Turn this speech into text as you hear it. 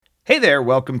Hey there,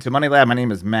 welcome to Money Lab. My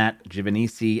name is Matt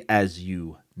Giovanisi, as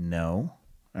you know.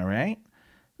 All right.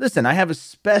 Listen, I have a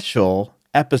special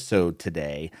episode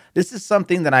today. This is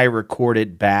something that I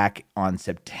recorded back on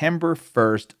September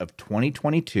 1st of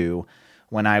 2022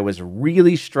 when I was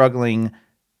really struggling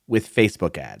with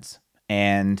Facebook ads.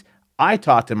 And I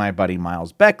talked to my buddy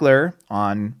Miles Beckler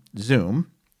on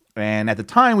Zoom. And at the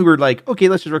time we were like, okay,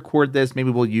 let's just record this.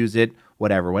 Maybe we'll use it,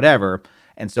 whatever.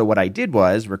 And so what I did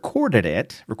was recorded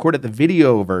the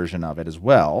video version of it as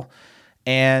well.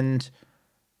 And,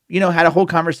 had a whole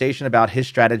conversation about his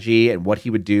strategy and what he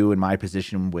would do in my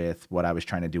position with what I was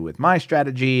trying to do with my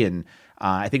strategy. And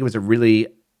I think it was a really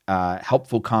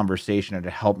helpful conversation, and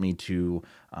it helped me to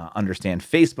understand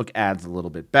Facebook ads a little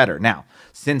bit better. Now,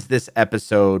 since this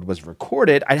episode was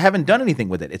recorded, I haven't done anything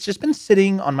with it. It's just been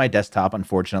sitting on my desktop,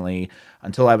 unfortunately,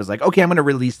 until I was like, okay, I'm going to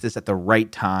release this at the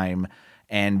right time.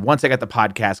 And once I got the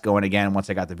podcast going again, once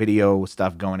I got the video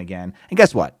stuff going again, and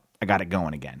guess what? I got it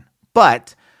going again.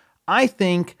 But I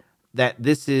think that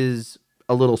this is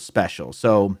a little special.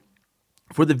 So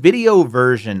for the video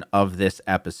version of this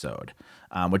episode,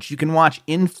 which you can watch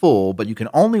in full, but you can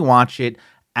only watch it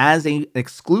as an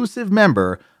exclusive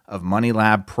member of Money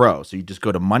Lab Pro. So you just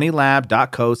go to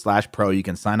moneylab.co/pro. You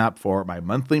can sign up for my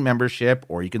monthly membership,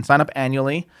 or you can sign up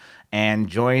annually and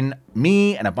join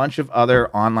me and a bunch of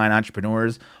other online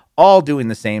entrepreneurs, all doing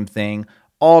the same thing,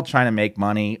 all trying to make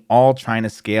money, all trying to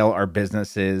scale our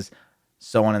businesses,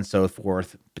 so on and so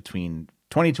forth between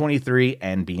 2023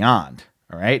 and beyond.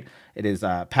 All right. It is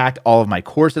packed. All of my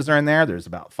courses are in there. There's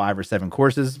about 5 to 7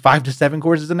 courses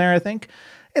in there, I think.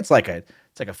 It's like a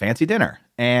fancy dinner.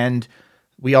 And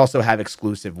we also have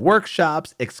exclusive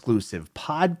workshops, exclusive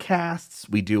podcasts.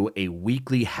 We do a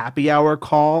weekly happy hour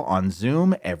call on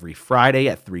Zoom every Friday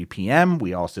at 3 p.m.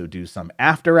 We also do some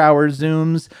after hours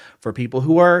Zooms for people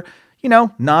who are,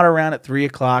 not around at 3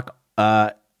 o'clock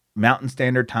Mountain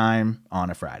Standard Time on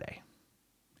a Friday.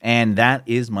 And that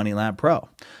is Money Lab Pro.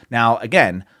 Now,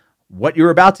 again, what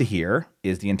you're about to hear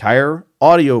is the entire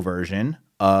audio version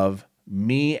of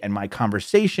me and my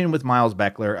conversation with Miles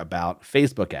Beckler about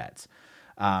Facebook ads.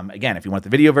 Again, if you want the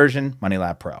video version, Money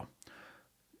Lab Pro.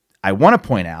 I want to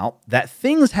point out that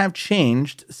things have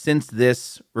changed since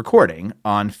this recording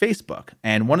on Facebook.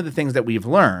 And one of the things that we've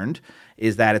learned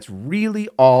is that it's really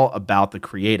all about the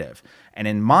creative. And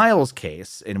in Miles'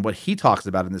 case, and what he talks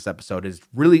about in this episode, is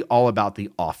really all about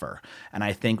the offer. And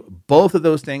I think both of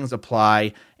those things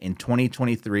apply in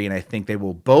 2023, and I think they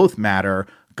will both matter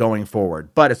going forward.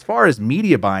 But as far as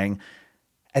media buying,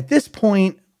 at this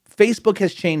point, Facebook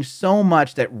has changed so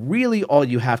much that really all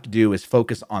you have to do is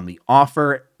focus on the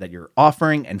offer that you're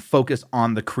offering and focus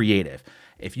on the creative.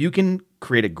 If you can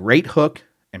create a great hook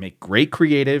and make great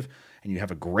creative and you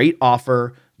have a great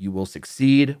offer, you will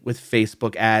succeed with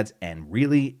Facebook ads and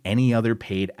really any other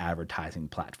paid advertising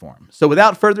platform. So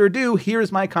without further ado,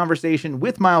 here's my conversation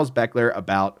with Miles Beckler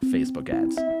about Facebook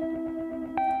ads.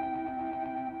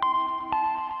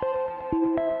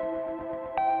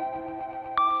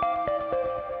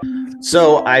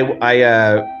 So I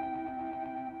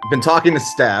been talking to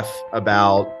Steph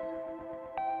about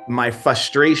my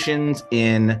frustrations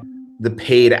in the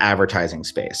paid advertising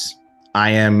space.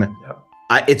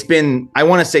 It's been, I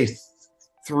want to say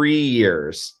 3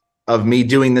 years of me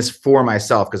doing this for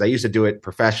myself, because I used to do it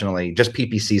professionally, just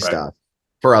PPC stuff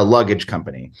for a luggage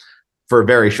company for a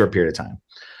very short period of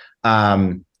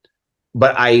time.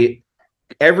 But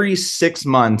every 6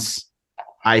 months,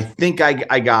 I think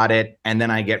I got it, and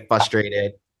then I get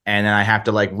frustrated, and then I have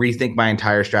to rethink my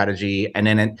entire strategy, and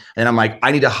then I'm like, I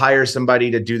need to hire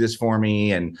somebody to do this for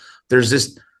me, and there's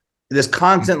this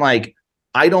constant I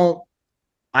don't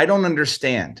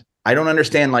understand. I don't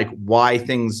understand why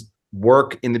things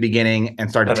work in the beginning and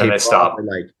start to taper off.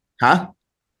 Huh?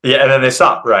 Yeah, and then they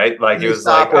stop, right? It was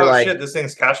shit, this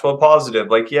thing's cash flow positive.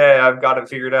 Yeah, I've got it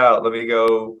figured out. Let me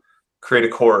go create a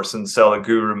course and sell a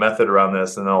guru method around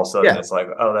this, and all of a sudden it's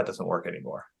oh, that doesn't work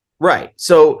anymore. Right.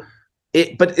 So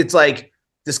it's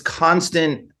this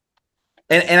constant,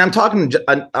 and I'm talking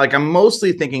I'm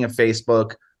mostly thinking of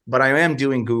Facebook, but I am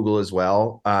doing Google as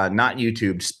well, not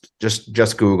YouTube,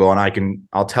 just Google, and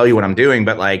I'll tell you what I'm doing.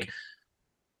 But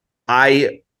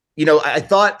I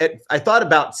thought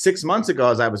about 6 months ago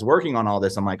as I was working on all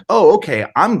this, I'm like, oh, okay,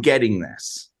 I'm getting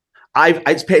this. I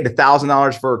just paid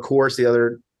 $1,000 for a course the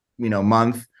other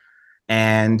month,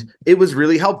 and it was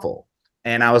really helpful.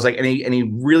 And I was like, and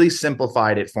he really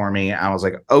simplified it for me. I was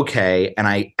like, okay. And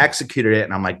I executed it,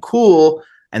 and I'm like, cool.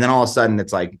 And then all of a sudden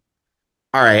it's like,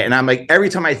 all right. And I'm like, every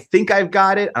time I think I've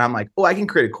got it, and I'm like, oh, I can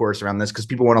create a course around this because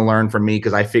people want to learn from me,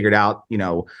 because I figured out,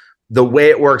 the way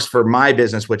it works for my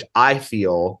business, which I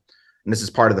feel And this is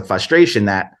part of the frustration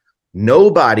that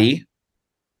nobody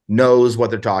knows what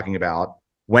they're talking about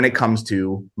when it comes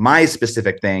to my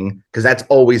specific thing, because that's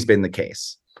always been the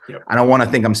case. Yep. I don't want to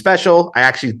think I'm special. I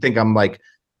actually think I'm like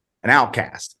an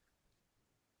outcast.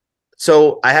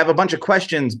 So I have a bunch of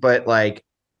questions, but like,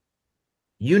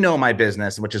 you know, my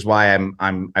business, which is why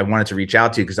I wanted to reach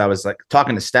out to you, because I was like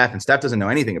talking to Steph, and Steph doesn't know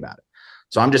anything about it.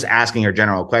 So I'm just asking her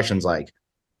general questions like,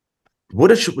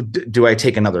 do I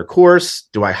take another course?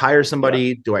 Do I hire somebody?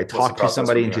 Yeah. Do I talk to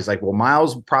somebody? And she's like, well,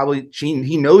 Miles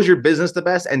he knows your business the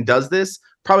best and does this.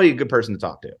 Probably a good person to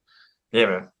talk to. Yeah,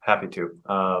 man. Happy to.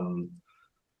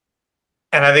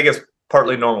 And I think it's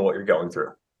partly normal what you're going through.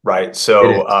 Right.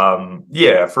 So,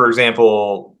 yeah, for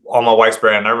example, on my wife's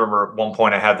brand, I remember at one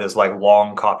point I had this like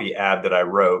long copy ad that I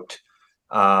wrote.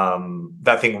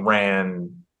 That thing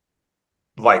ran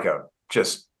like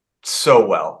just so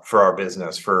well for our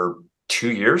business for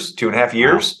 2.5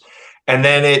 years. Wow. And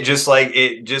then it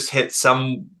just hit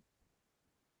some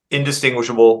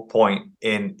indistinguishable point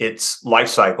in its life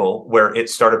cycle where it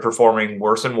started performing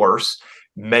worse and worse,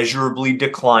 measurably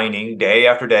declining day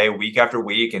after day, week after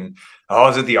week. And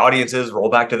is it the audiences? Roll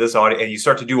back to this audience. And you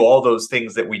start to do all those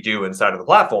things that we do inside of the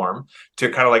platform to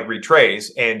kind of like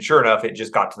retrace. And sure enough, it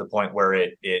just got to the point where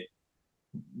it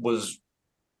was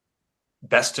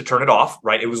best to turn it off,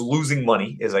 right? It was losing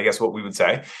money is I guess what we would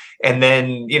say. And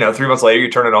then, 3 months later,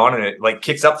 you turn it on and it like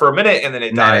kicks up for a minute and then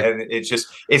it died. And it's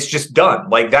just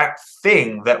done. Like that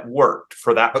thing that worked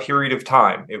for that period of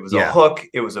time. It was a hook.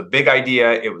 It was a big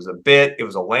idea. It was a bit. It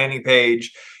was a landing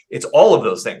page. It's all of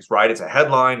those things, right? It's a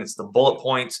headline. It's the bullet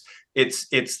points.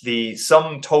 It's the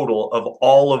sum total of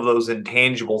all of those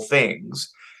intangible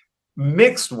things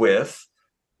mixed with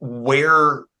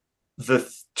where the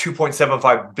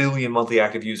 2.75 billion monthly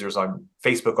active users on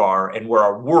Facebook are and where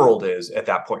our world is at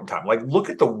that point in time. Like, look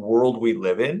at the world we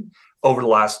live in over the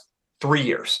last 3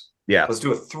 years. Yeah. Let's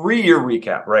do a 3-year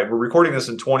recap, right? We're recording this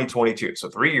in 2022. So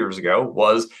 3 years ago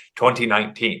was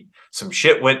 2019. Some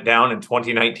shit went down in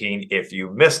 2019 if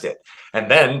you missed it. And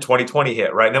then 2020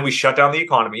 hit, right? And then we shut down the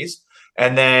economies.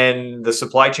 And then the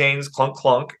supply chains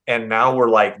clunk. And now we're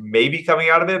like maybe coming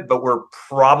out of it, but we're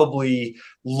probably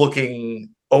looking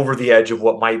over the edge of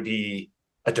what might be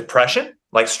a depression,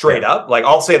 like straight up. Like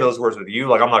I'll say those words with you.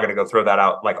 Like I'm not going to go throw that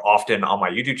out like often on my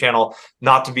YouTube channel,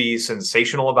 not to be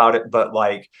sensational about it, but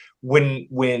like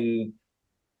when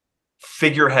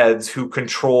figureheads who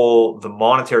control the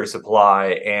monetary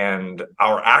supply and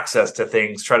our access to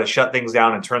things try to shut things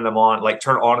down and turn them on, like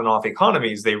turn on and off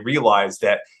economies, they realize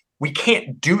that we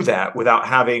can't do that without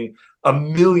having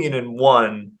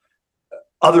 1,000,001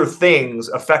 other things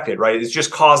affected, right? It's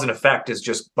just cause and effect is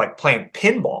just like playing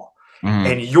pinball.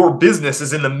 And your business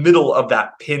is in the middle of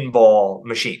that pinball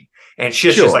machine. And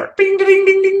shit's just like bing, ding, ding,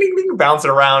 ding, ding, ding, bouncing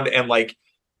around. And like,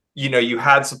 you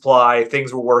had supply,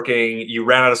 things were working, you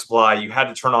ran out of supply, you had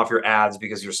to turn off your ads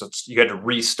because you had to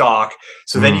restock.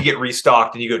 So then you get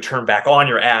restocked and you go turn back on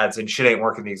your ads and shit ain't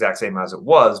working the exact same as it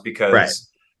was because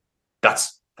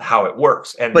that's how it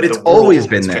works. But it's always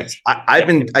been this. I've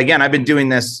been doing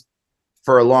this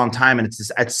for a long time, and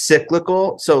it's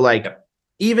cyclical. So like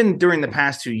even during the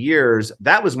past 2 years,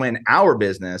 that was when our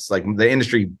business, like the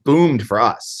industry boomed for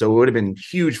us. So it would have been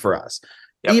huge for us.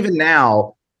 Even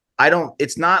now,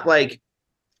 it's not like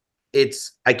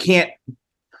I can't.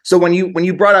 So when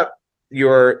you brought up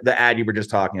the ad you were just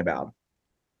talking about,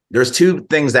 there's two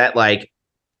things that like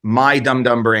my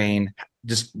dumb brain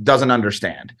just doesn't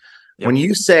understand. When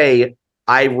you say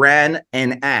I ran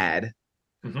an ad,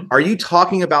 are you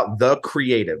talking about the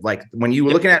creative? Like when you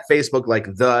were looking at Facebook, like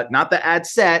not the ad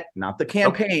set, not the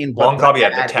campaign, but the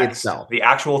ad text itself, the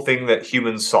actual thing that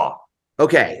humans saw.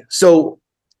 Okay. So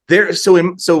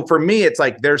for me, it's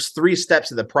like, there's 3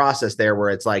 steps of the process there where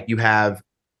it's like, you have,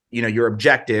 your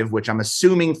objective, which I'm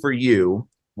assuming for you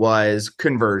was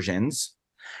conversions.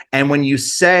 And when you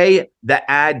say the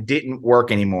ad didn't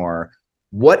work anymore,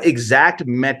 what exact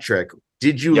metric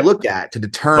did you look at to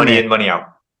determine money in, money out?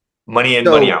 Money in,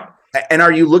 money out. And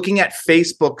are you looking at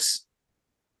Facebook's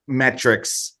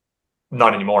metrics?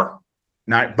 Not anymore.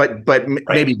 But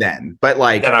maybe then. But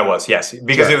like then I was, yes,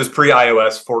 because it was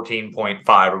pre-iOS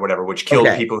 14.5 or whatever, which killed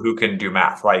people who can do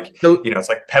math. Like it's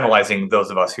like penalizing those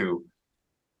of us who.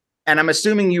 And I'm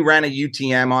assuming you ran a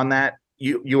UTM on that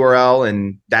URL,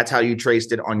 and that's how you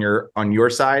traced it on your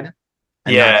side.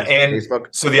 And Facebook.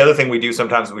 So the other thing we do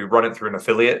sometimes is we run it through an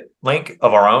affiliate link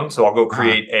of our own. So I'll go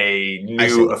create a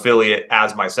new affiliate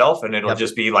as myself, and it'll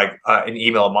just be like an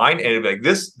email of mine, and it'll be like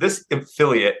this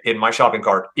affiliate in my shopping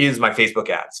cart is my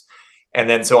Facebook ads. And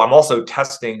then so I'm also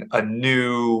testing a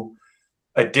new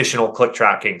additional click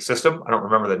tracking system. I don't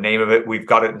remember the name of it. We've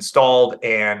got it installed,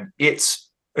 and it's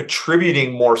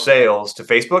attributing more sales to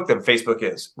Facebook than Facebook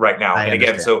is right now. And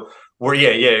again, so we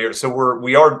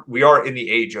are in the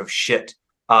age of shit.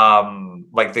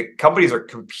 Like the companies are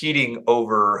competing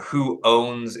over who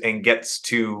owns and gets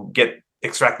to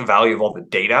extract the value of all the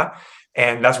data.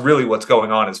 And that's really what's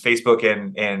going on, is Facebook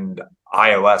and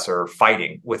iOS are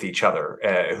fighting with each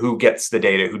other, who gets the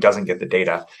data, who doesn't get the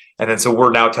data. And then so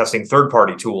we're now testing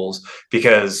third-party tools,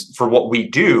 because for what we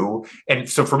do, and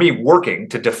so for me, working,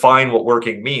 to define what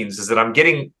working means, is that I'm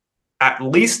getting at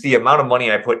least the amount of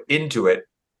money I put into it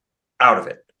out of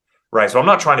it. Right. So I'm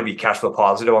not trying to be cash flow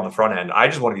positive on the front end. I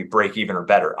just want to be break even or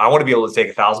better. I want to be able to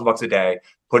take $1,000 a day,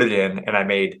 put it in, and I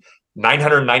made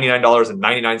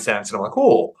 $999.99. And I'm like,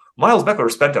 cool, Miles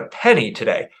Beckler spent a penny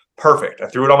today. Perfect. I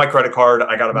threw it on my credit card.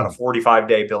 I got about a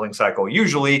 45-day billing cycle.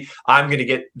 Usually I'm going to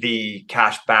get the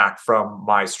cash back from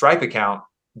my Stripe account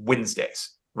Wednesdays.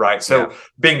 Right. So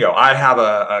bingo, I have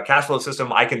a cash flow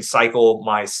system. I can cycle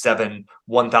my 7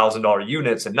 $1,000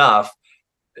 units enough.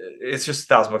 It's just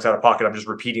 $1,000 out of pocket. I'm just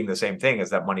repeating the same thing as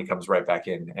that money comes right back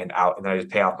in and out, and then I just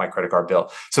pay off my credit card bill.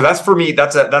 So that's, for me,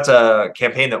 that's a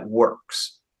campaign that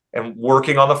works. And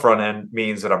working on the front end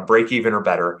means that I'm break even or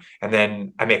better, and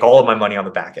then I make all of my money on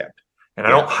the back end. And I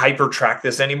don't hyper track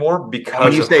this anymore,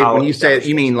 because when you say it,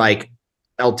 you mean like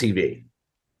LTV.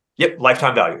 Yep,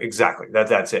 lifetime value. Exactly.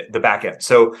 That's it. The back end.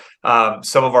 So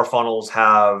some of our funnels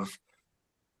have,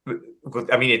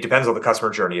 I mean, it depends on the customer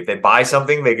journey. If they buy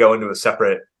something, they go into a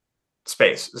separate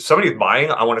space. If somebody's buying,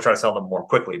 I want to try to sell them more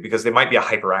quickly, because they might be a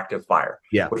hyperactive buyer.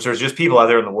 Yeah. Which there's just people out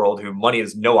there in the world who money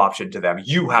is no option to them.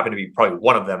 You happen to be probably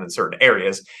one of them in certain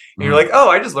areas. And you're like, oh,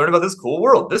 I just learned about this cool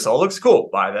world. This all looks cool.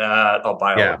 Buy that. I'll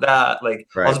buy all of that. Like,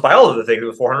 I'll just buy all of the things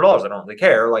with $400. I don't really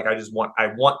care. Like, I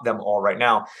want them all right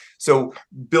now. So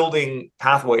building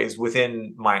pathways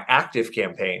within my active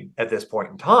campaign at this point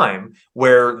in time,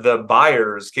 where the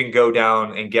buyers can go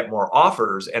down and get more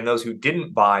offers, and those who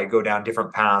didn't buy go down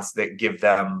different paths that give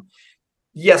them,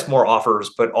 yes, more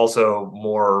offers, but also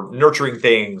more nurturing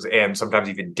things, and sometimes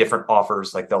even different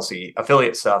offers. Like, they'll see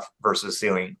affiliate stuff versus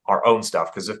seeing our own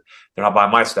stuff, because if they're not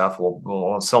buying my stuff,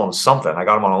 we'll sell them something. I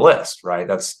got them on a list, right?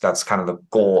 That's kind of the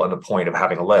goal and the point of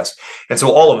having a list. And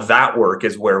so all of that work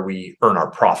is where we earn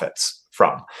our profits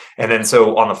from. And then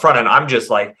so on the front end, I'm just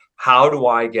like, how do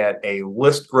I get a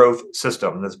list growth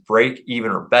system that's break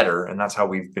even or better? And that's how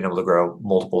we've been able to grow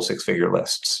multiple 6-figure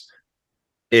lists.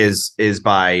 Is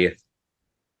by,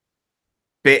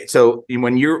 so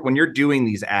when you're doing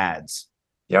these ads,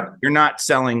 you're not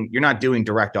doing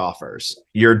direct offers.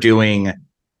 You're doing,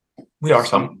 we are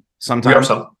sometimes. We are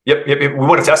some. Yep. We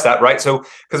want to test that, right? So,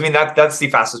 because I mean, that's the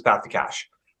fastest path to cash,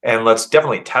 and let's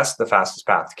definitely test the fastest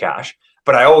path to cash.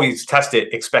 But I always test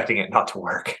it expecting it not to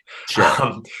work.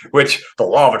 Sure. Which the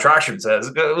law of attraction says,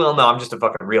 well, no, I'm just a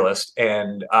fucking realist,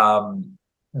 and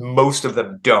most of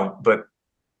them don't. But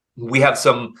we have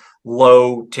some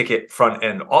low ticket front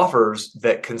end offers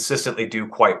that consistently do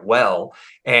quite well.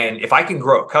 And if I can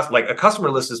grow a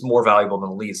customer list is more valuable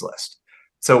than a leads list.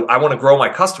 So I want to grow my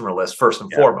customer list first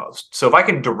and foremost. So if I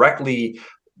can directly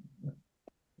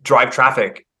drive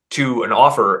traffic to an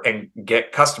offer and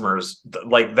get customers,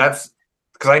 like, that's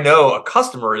because I know a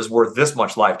customer is worth this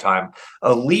much lifetime.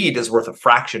 A lead is worth a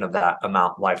fraction of that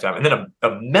amount lifetime. And then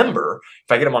a member,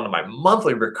 if I get them onto my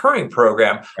monthly recurring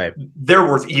program, they're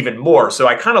worth even more. So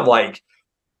I kind of like,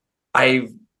 I've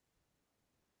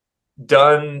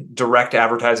done direct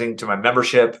advertising to my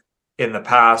membership in the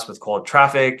past with cold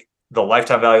traffic. The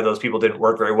lifetime value of those people didn't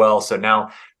work very well. So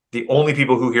now the only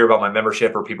people who hear about my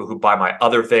membership are people who buy my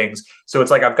other things. So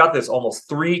it's like I've got this almost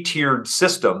 3-tiered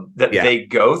system that they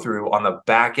go through on the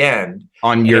back end.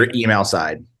 On your email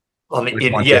side. On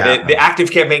the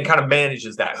active campaign kind of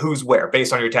manages that, who's where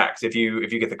based on your tags. If you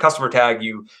get the customer tag,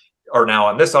 you are now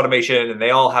on this automation, and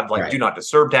they all have like do not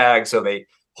disturb tags, so they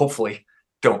hopefully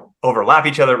don't overlap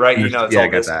each other, right? It's all I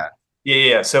get that.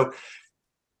 Yeah. So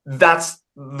that's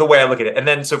the way I look at it. And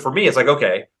then so for me, it's like,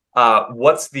 okay,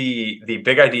 what's the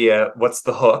big idea? What's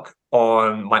the hook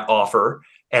on my offer?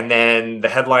 And then the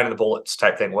headline and the bullets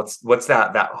type thing. What's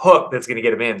that hook that's going to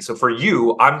get them in? So for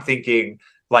you, I'm thinking,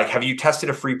 like, have you tested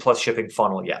a free plus shipping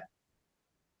funnel yet?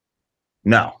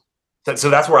 No. So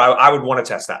that's where I would want to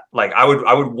test that. Like, I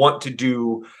would want to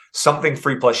do something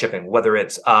free plus shipping, whether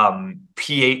it's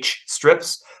pH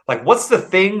strips. Like, what's the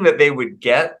thing that they would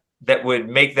get that would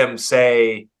make them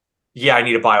say, yeah, I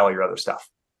need to buy all your other stuff,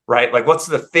 right? Like, what's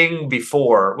the thing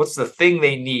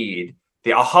they need,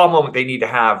 the aha moment they need to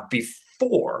have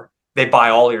before they buy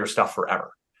all your stuff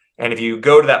forever? And if you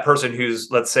go to that person who's,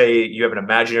 let's say you have an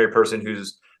imaginary person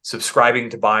who's subscribing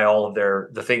to buy all of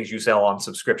the things you sell on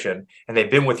subscription, and they've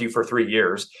been with you for 3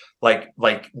 years, like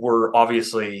we're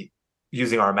obviously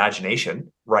using our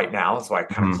imagination right now. So I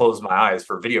kind of close my eyes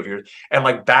for video viewers and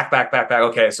like back.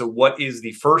 Okay, so what is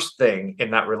the first thing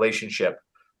in that relationship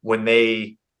when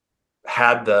they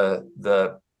had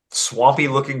the swampy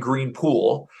looking green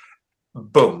pool?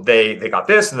 Boom, they got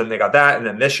this, and then they got that, and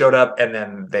then this showed up, and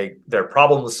then their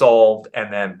problem was solved,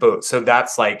 and then boom. So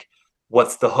that's like,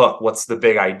 what's the hook? What's the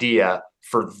big idea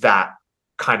for that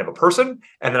kind of a person?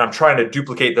 And then I'm trying to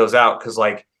duplicate those out, because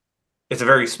like it's a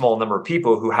very small number of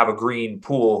people who have a green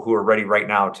pool who are ready right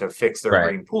now to fix their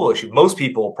green pool issue. Most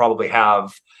people probably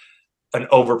have an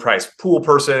overpriced pool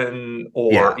person,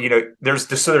 or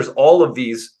there's all of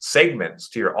these segments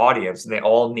to your audience, and they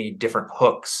all need different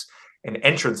hooks and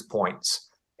entrance points.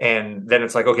 And then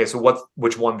it's like, okay, so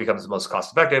which one becomes the most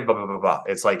cost effective? Blah, blah, blah, blah.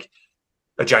 It's like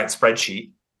a giant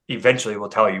spreadsheet eventually will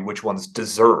tell you which ones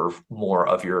deserve more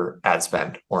of your ad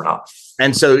spend or not.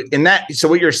 And so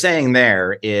what you're saying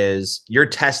there is you're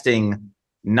testing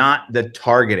not the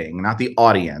targeting, not the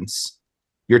audience.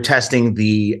 You're testing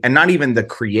and not even the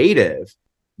creative,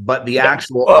 but the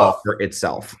actual offer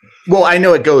itself. Well, I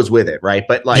know it goes with it, right?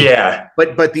 But like,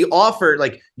 but the offer,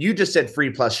 like you just said, free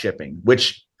plus shipping,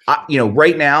 which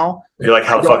right now you're like,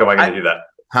 how the fuck am I going to do that?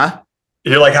 Huh?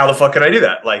 You're like, how the fuck can I do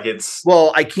that? Like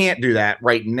well, I can't do that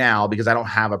right now because I don't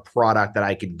have a product that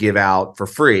I could give out for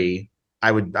free.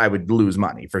 I would lose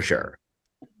money for sure.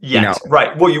 Yes,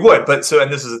 right. Well, you would, but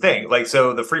and this is the thing, like,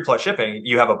 so the free plus shipping,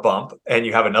 you have a bump and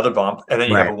you have another bump, and then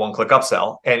you have a one-click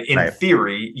upsell. And in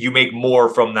theory, you make more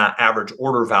from that average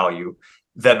order value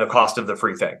than the cost of the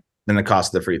free thing.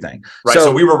 Right.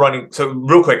 So we were running,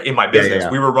 real quick, in my business,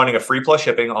 we were running a free plus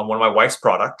shipping on one of my wife's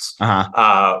products.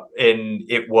 And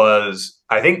it was,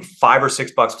 I think, $5 or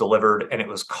 $6 delivered, and it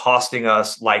was costing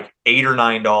us like $8 or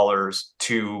 $9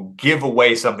 to give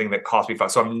away something that cost me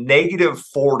 $5. So I'm negative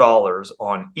 $4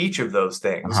 on each of those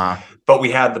things. But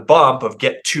we had the bump of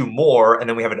get 2 more, and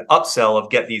then we have an upsell of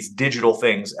get these digital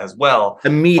things as well.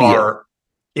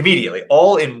 Immediately,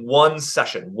 all in one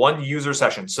session, one user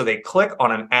session. So they click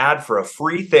on an ad for a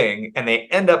free thing, and they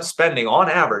end up spending, on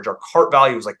average, our cart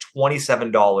value was like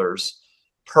 $27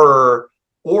 per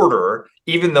order,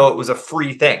 even though it was a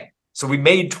free thing. So we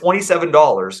made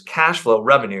 $27 cash flow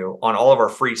revenue on all of our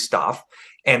free stuff.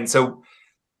 And so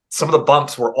some of the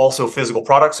bumps were also physical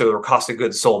products, so there were cost of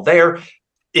goods sold there.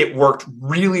 It worked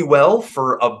really well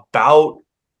for about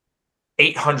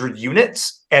 800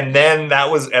 units. And then that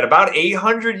was at about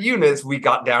 800 units, we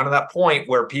got down to that point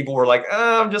where people were like,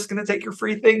 I'm just going to take your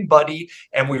free thing, buddy.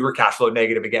 And we were cash flow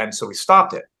negative again. So we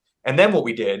stopped it. And then what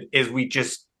we did is we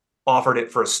just offered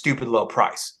it for a stupid low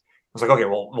price. I was like, okay,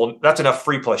 well, that's enough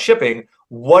free plus shipping.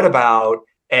 What about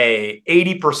a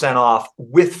 80% off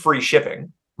with free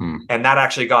shipping? And that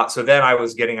actually got, so then I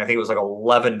was getting, I think it was like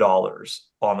 $11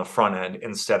 on the front end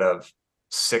instead of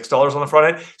 $6 on the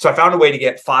front end. So I found a way to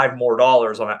get $5 more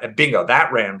on that. And bingo,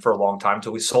 that ran for a long time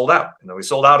until we sold out. And then we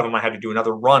sold out of them. I had to do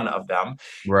another run of them.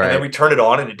 Right. And then we turned it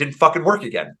on, and it didn't fucking work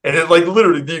again. And it, like,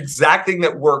 literally the exact thing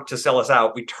that worked to sell us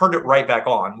out, we turned it right back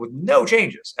on with no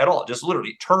changes at all. Just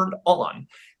literally turned on.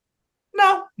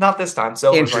 No, not this time.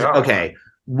 So it was like, okay.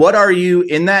 What are you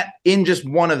in just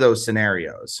one of those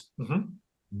scenarios?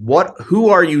 Who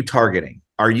are you targeting?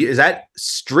 Is that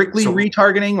strictly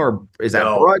retargeting, or is that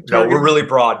broad targeting? No, we're really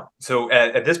broad. So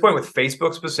at this point with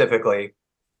Facebook specifically,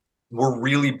 we're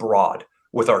really broad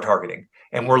with our targeting,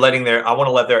 and we're I want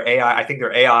to let their AI, I think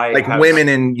their AI, like women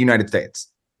in United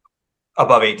States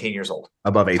above 18 years old,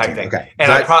 above 18. Okay.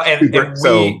 And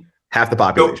so half the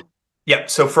population. Yeah.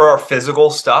 So for our physical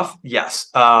stuff, yes.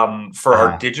 For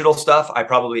our digital stuff, I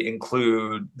probably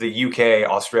include the UK,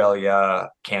 Australia,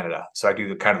 Canada. So I do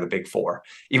the big 4,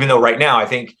 even though right now I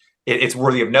think it's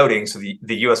worthy of noting. So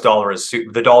the US dollar is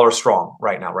strong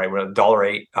right now, right? We're at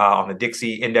 $1.08 on the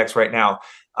Dixie index right now,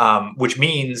 which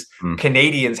means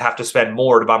Canadians have to spend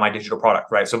more to buy my digital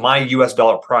product, right? So my US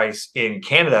dollar price in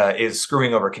Canada is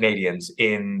screwing over Canadians.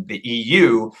 In the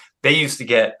EU, they used to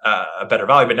get a better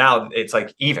value, but now it's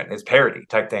like even, it's parity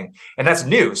type thing. And that's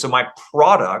new. So my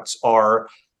products are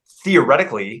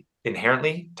theoretically,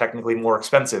 inherently, technically more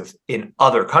expensive in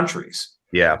other countries.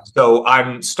 Yeah. So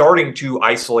I'm starting to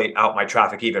isolate out my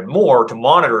traffic even more, to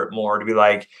monitor it more, to be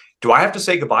like, do I have to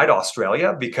say goodbye to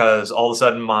Australia because all of a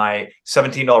sudden my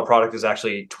 $17 product is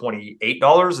actually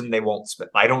 $28 and they won't spend?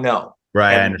 I don't know.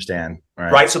 Right. I understand.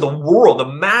 Right. So the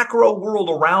macro world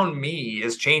around me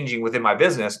is changing within my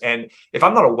business. And if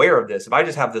I'm not aware of this, if I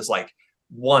just have this like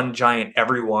one giant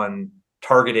everyone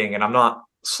targeting, and I'm not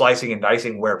slicing and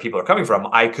dicing where people are coming from,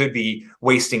 I could be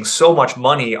wasting so much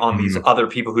money on these other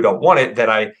people who don't want it that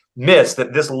I miss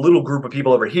that this little group of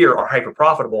people over here are hyper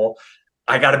profitable.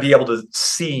 I got to be able to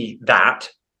see that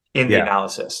in the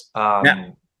analysis.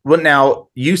 Now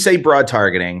you say broad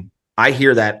targeting. I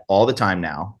hear that all the time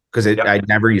now because I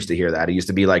never used to hear that. It used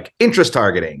to be like interest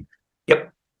targeting.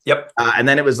 Yep. And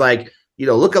then it was like,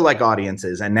 lookalike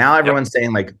audiences. And now everyone's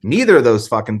saying like neither of those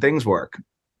fucking things work.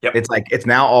 It's like it's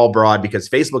now all broad because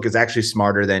Facebook is actually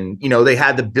smarter than, they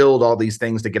had to build all these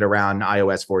things to get around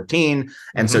iOS 14.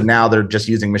 And so now they're just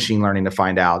using machine learning to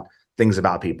find out things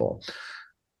about people.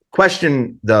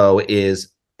 Question, though,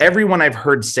 is everyone I've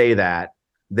heard say that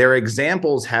their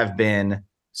examples have been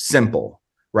simple,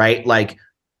 right? Like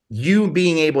you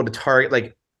being able to target,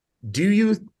 like, do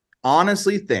you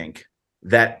honestly think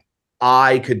that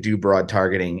I could do broad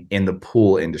targeting in the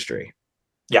pool industry?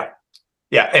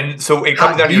 Yeah. And so it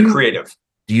comes down to your creative.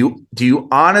 Do you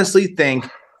honestly think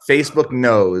Facebook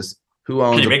knows who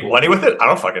owns? Can you make money with it? I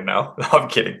don't fucking know. No, I'm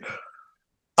kidding.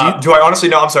 Do I honestly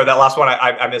know? I'm sorry. That last one,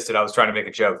 I missed it. I was trying to make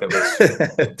a joke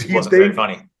that wasn't very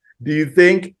funny. Do you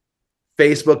think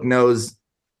Facebook knows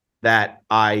that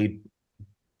I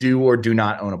do or do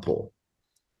not own a pool?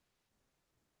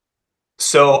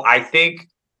 So I think,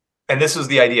 and this is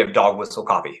the idea of dog whistle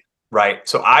copy, right?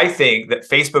 So I think that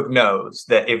Facebook knows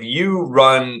that if you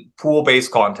run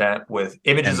pool-based content with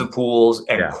images of pools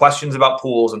and questions about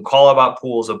pools and call about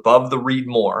pools above the read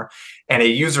more, and a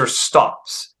user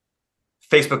stops,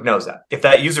 Facebook knows that. If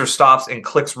that user stops and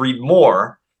clicks read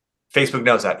more, Facebook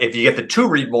knows that. If you get the 2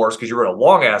 read mores because you wrote a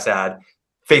long ass ad,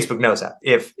 Facebook knows that.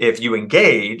 If you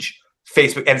engage,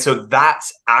 Facebook, and so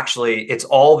that's actually, it's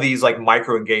all these like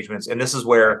micro engagements. And this is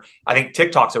where I think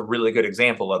TikTok's a really good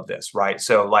example of this, right?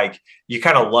 So like you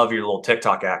kind of love your little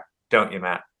TikTok act, don't you,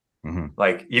 Matt?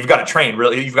 Like you've got to train,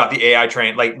 really, you've got the AI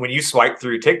train. Like when you swipe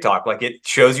through TikTok, like it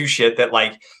shows you shit that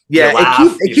like, you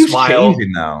laugh, it keeps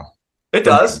changing though. It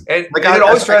does. And, like, and it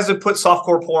always tries to put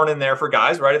softcore porn in there for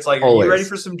guys, right? It's like, are you ready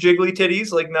for some jiggly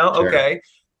titties? Like, no, okay.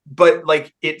 But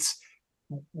like it's,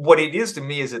 what it is to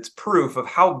me is it's proof of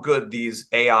how good these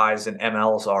AIs and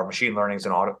MLs are, machine learnings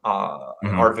and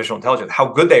artificial intelligence, how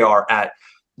good they are at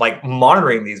like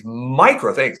monitoring these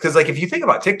micro things. Because like if you think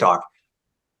about TikTok,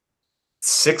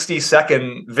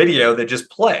 60-second video that just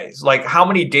plays, like how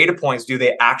many data points do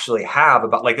they actually have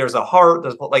about, like there's a heart,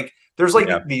 there's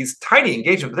these tiny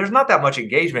engagement, but there's not that much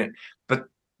engagement, but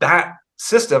that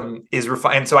system is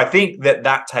refined. And so I think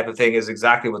that type of thing is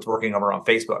exactly what's working over on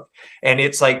Facebook. And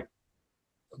it's like,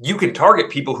 you can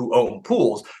target people who own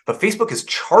pools, but Facebook is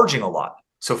charging a lot.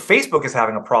 So Facebook is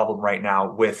having a problem right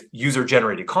now with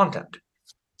user-generated content.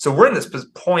 So we're in this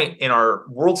point in our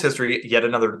world's history, yet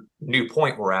another new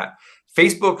point we're at.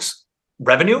 Facebook's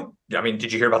revenue, I mean,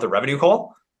 did you hear about the revenue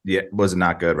call? Yeah, was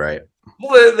not good, right?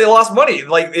 Well, they lost money.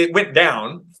 Like it went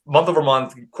down month over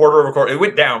month, quarter over quarter. It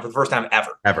went down for the first time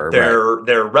ever.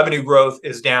 Their revenue growth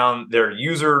is down. Their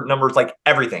user numbers, like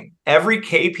everything, every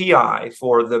KPI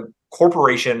for the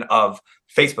corporation of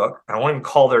Facebook. I don't want to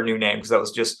call their new name because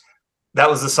that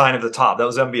was the sign of the top. That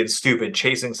was them being stupid,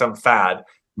 chasing some fad,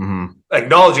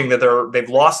 acknowledging that they've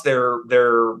lost their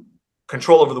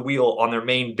control over the wheel on their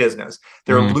main business.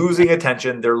 They're losing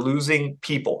attention. They're losing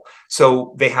people.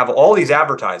 So they have all these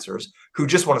advertisers who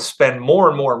just want to spend more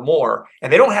and more and more,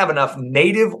 and they don't have enough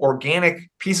native organic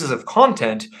pieces of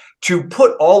content to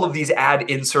put all of these ad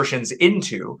insertions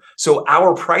into. So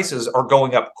our prices are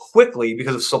going up quickly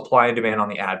because of supply and demand on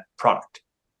the ad product.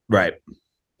 Right.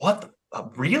 What?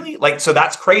 Really? Like, so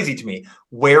that's crazy to me.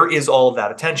 Where is all of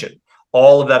that attention?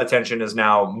 All of that attention is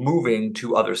now moving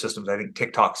to other systems. I think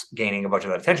TikTok's gaining a bunch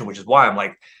of that attention, which is why I'm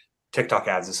like, TikTok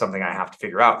ads is something I have to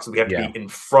figure out because we have to be in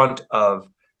front of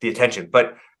the attention.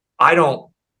 But I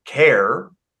don't care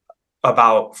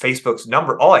about Facebook's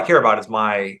number. All I care about is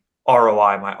my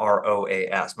ROI, my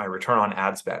ROAS, my return on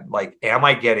ad spend. Like, am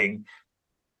I getting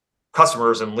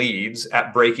customers and leads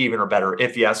at break even or better?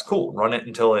 If yes, cool. Run it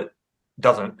until it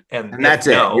doesn't. And that's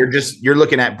it. You're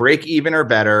looking at break even or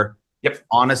better.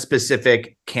 On a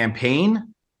specific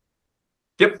campaign.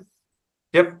 Yep.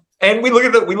 And we look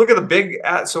at the big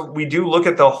ad. So we do look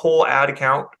at the whole ad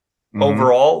account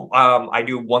overall. I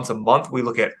do once a month. We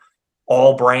look at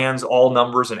all brands, all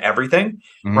numbers, and everything,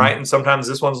 right? And sometimes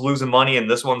this one's losing money and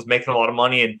this one's making a lot of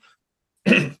money,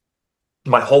 and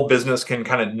my whole business can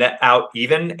kind of net out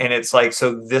even. And it's like,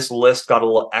 so this list got a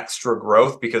little extra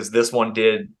growth because this one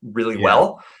did really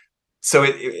well. So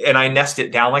and I nest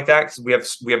it down like that because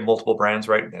we have multiple brands,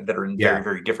 right, that are in very,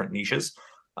 very different niches.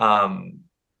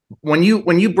 When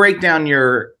you break down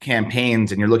your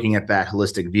campaigns and you're looking at that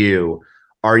holistic view,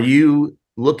 are you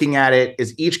looking at it,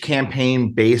 is each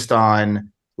campaign based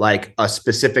on like a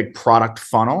specific product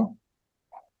funnel?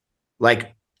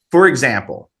 Like, for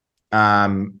example,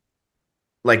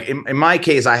 like in my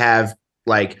case, I have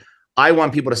like, I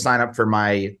want people to sign up for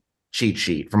my cheat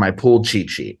sheet, for my pooled cheat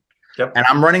sheet. Yep. And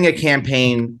I'm running a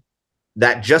campaign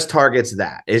that just targets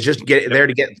that. It's just there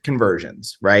to get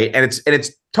conversions, right? And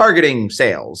it's targeting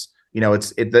sales. You know,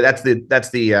 that's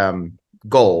the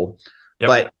goal. Yep.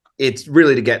 But it's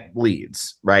really to get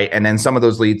leads, right? And then some of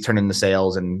those leads turn into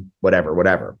sales and whatever.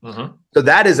 Mm-hmm. So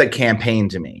that is a campaign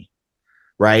to me,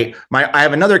 right? I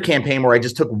have another campaign where I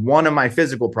just took one of my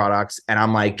physical products and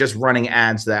I'm like just running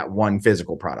ads to that one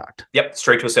physical product. Yep,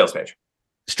 straight to a sales page.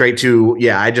 Straight to,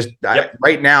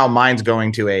 right now mine's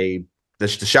going to the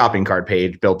shopping cart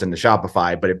page built into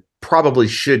Shopify, but it probably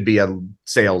should be a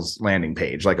sales landing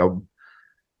page, like a.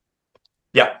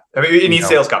 Yeah, I mean, it needs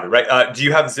sales copy, right? Do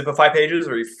you have Zipify pages?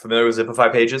 Are you familiar with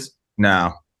Zipify pages?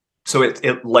 No. So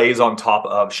it lays on top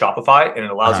of Shopify, and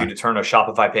it allows you to turn a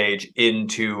Shopify page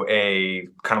into a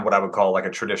kind of what I would call like a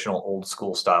traditional old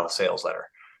school style sales letter,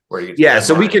 where you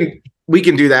so we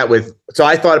can do that with. So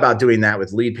I thought about doing that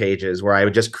with lead pages, where I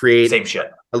would just create same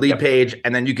shit. A lead page,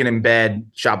 and then you can embed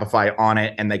Shopify on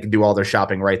it, and they can do all their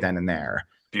shopping right then and there.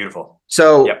 Beautiful.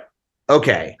 So,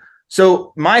 okay.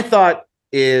 So my thought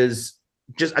is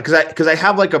just because I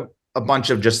have like a bunch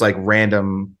of just like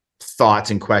random thoughts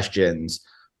and questions,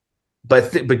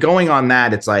 but going on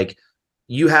that, it's like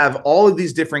you have all of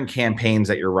these different campaigns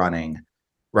that you're running,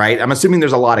 right? I'm assuming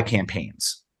there's a lot of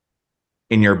campaigns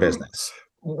in your business.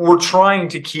 We're trying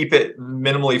to keep it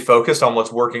minimally focused on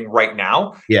what's working right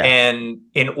now. Yeah. And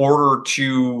in order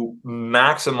to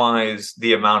maximize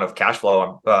the amount of cash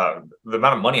flow, the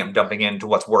amount of money I'm dumping into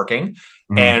what's working,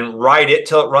 and ride it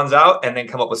till it runs out and then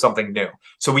come up with something new.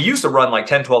 So we used to run like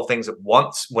 10, 12 things at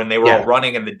once when they were all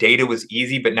running and the data was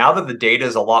easy. But now that the data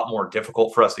is a lot more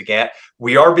difficult for us to get,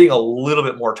 we are being a little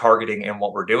bit more targeting in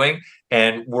what we're doing.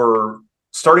 And we're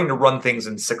starting to run things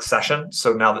in succession.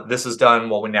 So now that this is done,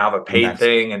 well, we now have a paid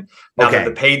thing. And now that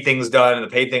the paid thing's done, and the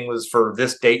paid thing was for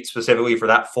this date specifically for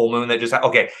that full moon that just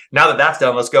now that that's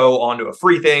done, let's go on to a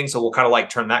free thing. So we'll kind of like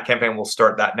turn that campaign. We'll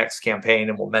start that next campaign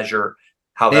and we'll measure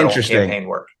how that whole campaign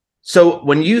worked. So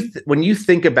when you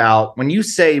think about, when you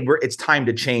say it's time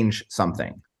to change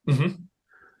something,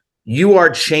 you are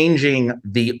changing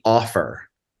the offer.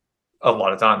 A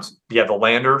lot of times. Yeah, the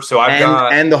lander. So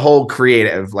and the whole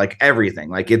creative, like everything.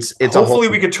 Like it's hopefully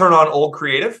we could turn on old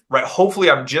creative, right? Hopefully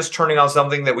I'm just turning on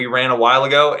something that we ran a while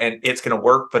ago and it's going to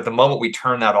work. But the moment we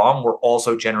turn that on, we're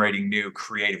also generating new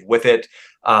creative with it,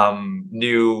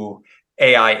 new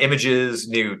AI images,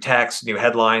 new text, new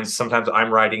headlines. Sometimes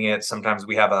I'm writing it. Sometimes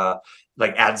we have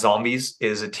like Ad Zombies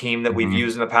is a team that we've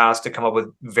used in the past to come up with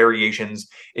variations.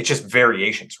 It's just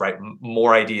variations, right?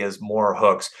 More ideas, more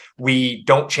hooks. We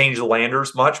don't change the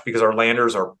landers much because our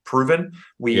landers are proven.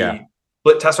 We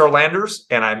split test our landers,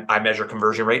 and I measure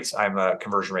conversion rates. I'm a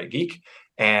conversion rate geek.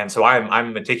 And so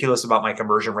I'm meticulous about my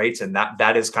conversion rates. And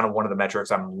that is kind of one of the metrics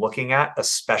I'm looking at,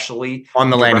 especially on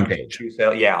the landing page.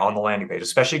 Yeah, on the landing page,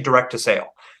 especially direct to sale.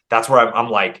 That's where I'm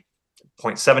like,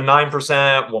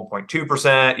 0.79%,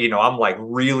 1.2%. You know, I'm like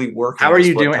really working. How are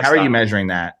you doing? How are you measuring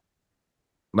that?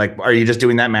 Like, are you just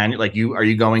doing that manually? Like, are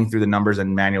you going through the numbers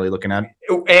and manually looking at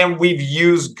it? And we've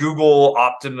used Google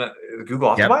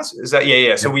Optimize. Is that?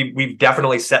 Yeah. So we've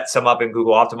definitely set some up in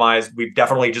Google Optimize. We've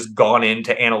definitely just gone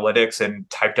into analytics and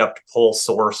typed up pull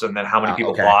source and then how many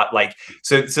people bought. Like,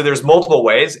 so there's multiple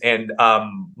ways. And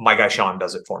my guy Sean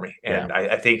does it for me, and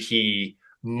I think he,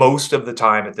 most of the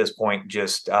time at this point,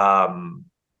 just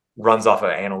runs off of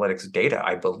analytics data,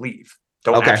 I believe.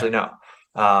 Don't actually know.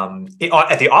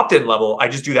 At the opt-in level, I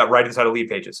just do that right inside of lead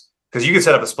pages, because you can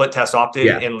set up a split test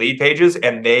opt-in in lead pages,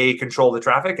 and they control the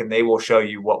traffic and they will show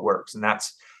you what works. And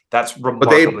that's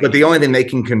remarkably but the only thing they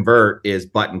can convert is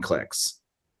button clicks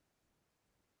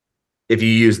if you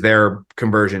use their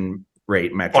conversion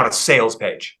rate metric on a sales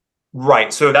page.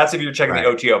 Right. So that's if you're checking the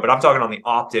OTO, but I'm talking on the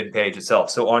opt-in page itself.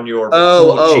 So on your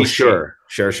cheat sheet,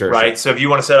 sure. Right. So if you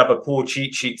want to set up a pool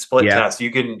cheat sheet split test,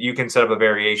 you can set up a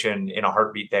variation in a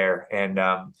heartbeat there. And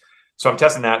so I'm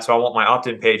testing that. So I want my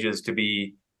opt-in pages to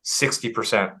be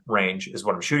 60% range is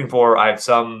what I'm shooting for. I have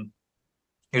some,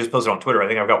 you just posted on Twitter, I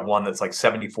think I've got one that's like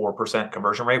 74%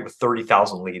 conversion rate with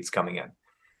 30,000 leads coming in.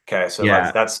 Okay, so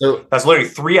that's literally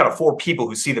 3 out of 4 people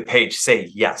who see the page say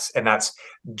yes. And that's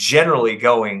generally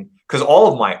going, because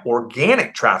all of my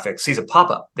organic traffic sees a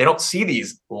pop-up. They don't see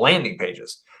these landing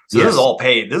pages. So this is all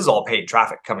paid. This is all paid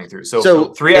traffic coming through.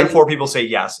 So 3 out of 4 people say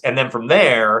yes. And then from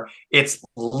there, it's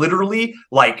literally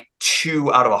like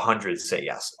 2 out of 100 say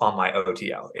yes on my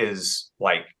OTO is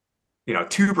like,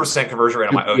 2% conversion rate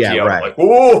on my OTO. Yeah, right. I'm like,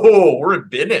 whoa, we're in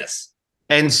business.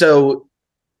 And so,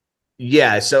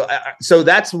 yeah, so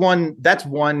that's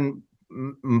one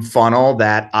funnel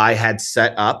that I had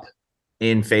set up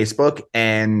in Facebook,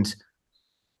 and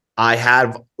I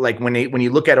have like when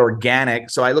you look at organic,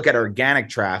 so I look at organic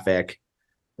traffic,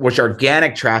 which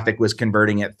organic traffic was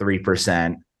converting at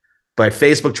 3%, but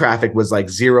Facebook traffic was like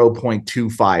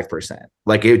 0.25%.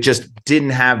 Like it just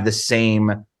didn't have the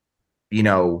same,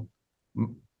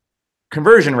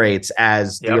 conversion rates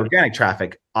as the organic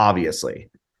traffic, obviously.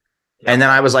 And then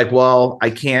I was like, well, I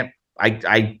can't,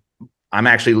 I'm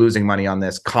actually losing money on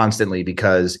this constantly,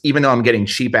 because even though I'm getting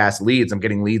cheap ass leads, I'm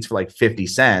getting leads for like 50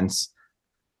 cents.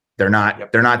 They're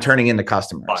not turning into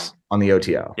customers on the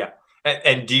OTO. Yeah.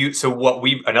 And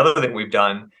another thing we've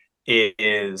done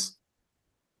is,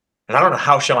 and I don't know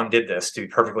how Sean did this, to be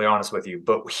perfectly honest with you,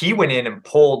 but he went in and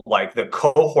pulled like the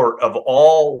cohort of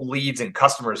all leads and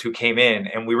customers who came in,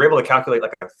 and we were able to calculate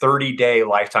like a 30-day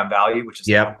lifetime value, which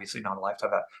is obviously not a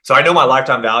lifetime value. So I know my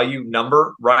lifetime value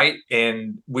number, right?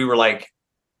 And we were like,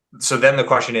 so then the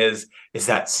question is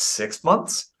that 6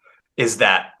 months? Is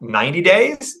that 90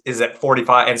 days? Is that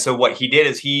 45? And so what he did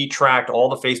is he tracked all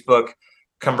the Facebook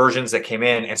conversions that came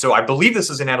in. And so I believe this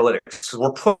is in analytics, because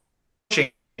we're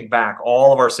pushing back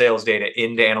all of our sales data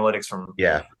into analytics from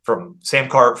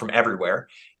Samcart, from everywhere.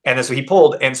 And then so he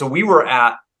pulled, and so we were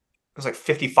at, it was like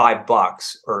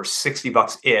 $55 or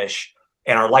 $60 ish,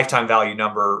 and our lifetime value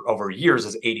number over years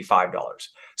is $85.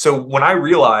 So when I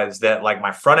realized that like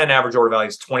my front end average order value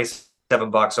is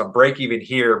 $27, so I'm break even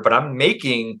here, but I'm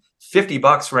making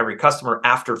 $50 from every customer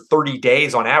after 30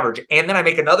 days on average, and then I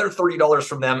make another $30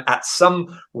 from them at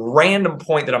some random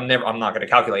point that I'm not going to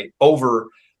calculate over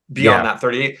beyond that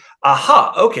 30.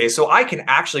 Okay, so I can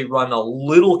actually run a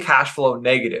little cash flow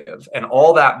negative, and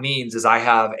all that means is I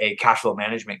have a cash flow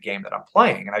management game that I'm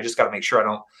playing, and I just got to make sure I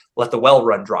don't let the well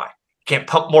run dry. Can't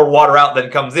pump more water out than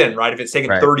comes in, right? If it's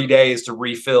taking 30 days to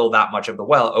refill that much of the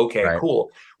well, okay, cool.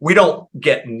 We don't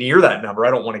get near that number. I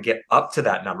don't want to get up to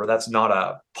that number. That's not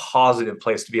a positive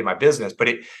place to be in my business, but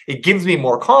it gives me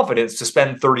more confidence to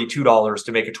spend $32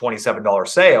 to make a $27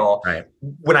 sale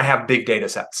when I have big data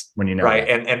sets. When you know, right?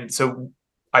 And so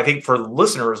I think for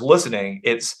listeners listening,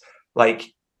 it's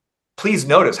like, please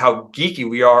notice how geeky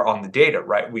we are on the data,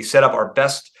 right? We set up our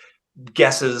best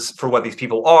guesses for what these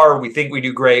people are. We think we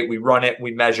do great. We run it,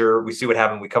 we measure, we see what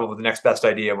happens. We come up with the next best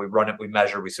idea. We run it, we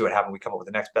measure, we see what happens. We come up with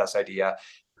the next best idea,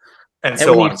 and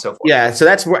so on and so forth. Yeah.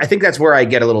 So I think that's where I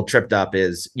get a little tripped up,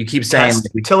 is you keep saying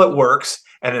till it works,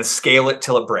 and then scale it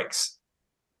till it breaks.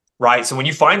 Right. So when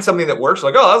you find something that works,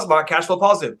 like, oh, that's my cash flow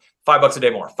positive, $5 a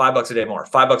day more, $5 a day more,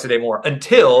 $5 a day more,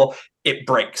 until it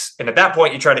breaks. And at that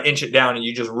point, you try to inch it down, and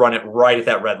you just run it right at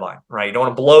that red line, right? You don't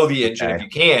want to blow the engine if you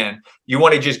can. You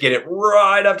want to just get it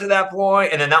right up to that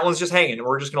point, and then that one's just hanging. And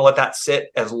we're just going to let that sit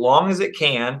as long as it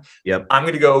can. Yep. I'm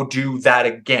going to go do that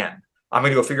again. I'm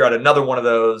going to go figure out another one of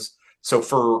those. So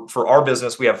for our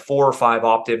business, we have 4 or 5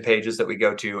 opt-in pages that we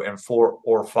go to, and 4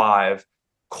 or 5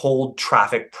 cold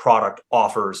traffic product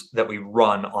offers that we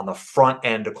run on the front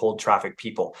end to cold traffic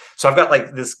people. So I've got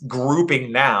like this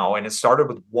grouping now, and it started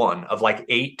with one of like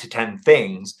 8 to 10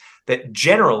 things that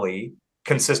generally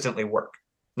consistently work.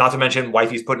 Not to mention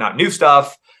wifey's putting out new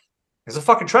stuff. It's a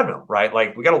fucking treadmill, right?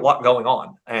 Like we got a lot going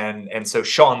on. And so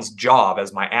Sean's job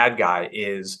as my ad guy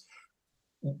is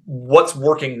what's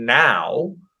working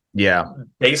now. Yeah.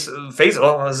 Face it.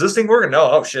 Oh, is this thing working? No.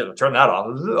 Oh shit. I'll turn that off.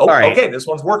 Oh, right. Okay. This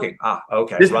one's working.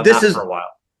 Okay. Run that for a while.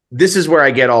 This is where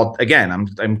I get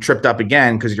I'm tripped up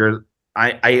again, because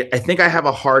I think I have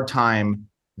a hard time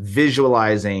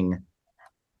visualizing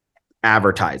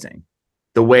advertising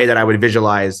the way that I would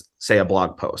visualize, say, a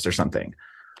blog post or something.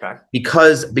 Okay.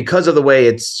 Because of the way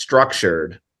it's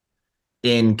structured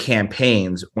in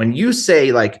campaigns, when you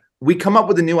say like, we come up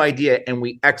with a new idea and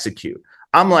we execute,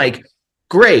 I'm like,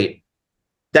 great.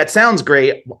 That sounds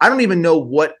great. I don't even know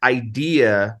what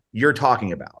idea you're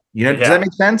talking about. Does that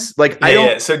make sense? Like, I don't.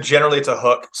 Yeah. So generally it's a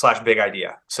hook / big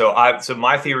idea. So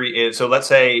my theory is, so let's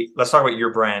talk about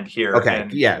your brand here. Okay.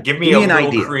 And give me a little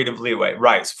idea. Creative leeway.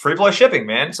 Right. So free plus shipping,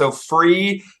 man. So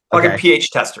free fucking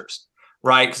pH testers,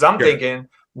 right? Because I'm thinking,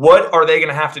 what are they going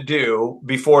to have to do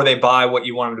before they buy what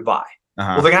you want them to buy?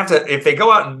 Well, they're going to have to, if they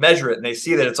go out and measure it and they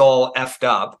see that it's all effed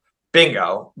up,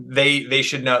 bingo, they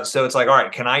should know. So it's like, all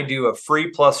right, can I do a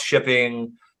free plus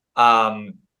shipping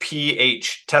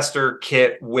pH tester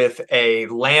kit with a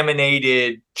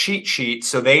laminated cheat sheet,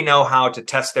 so they know how to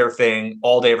test their thing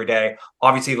all day, every day?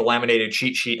 Obviously, the laminated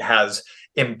cheat sheet has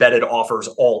embedded offers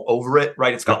all over it,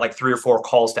 right? It's got like 3 or 4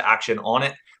 calls to action on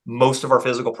it. Most of our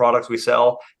physical products we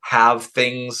sell have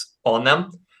things on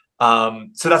them.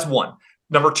 So that's one.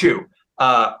 Number two,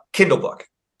 Kindle book.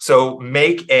 So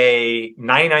make a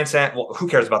 99-cent, well, who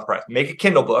cares about the price? Make a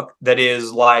Kindle book that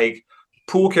is like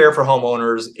pool care for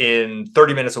homeowners in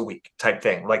 30 minutes a week type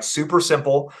thing, like super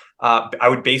simple. I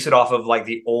would base it off of like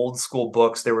the old school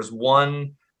books. There was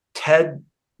one, Ted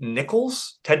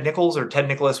Nicholas or Ted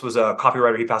Nicholas was a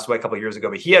copywriter. He passed away a couple of years ago,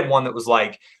 but he had one that was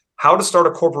like how to start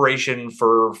a corporation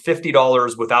for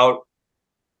 $50 without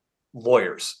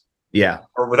lawyers. Yeah.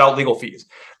 Or without legal fees.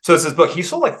 So it's this book. He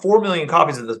sold like 4 million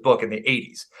copies of this book in the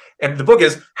 80s. And the book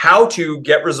is how to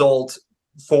get results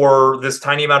for this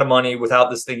tiny amount of money without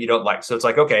this thing you don't like. So it's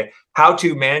like, okay, how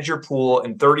to manage your pool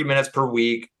in 30 minutes per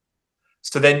week.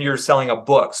 So then you're selling a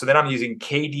book. So then I'm using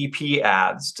KDP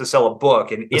ads to sell a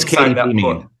book. And what's inside KDP that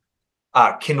mean?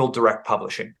 book, Kindle Direct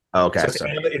Publishing. Okay. So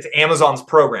it's Amazon's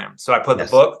program. So I put the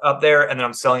book up there and then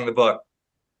I'm selling the book.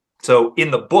 So in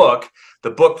the book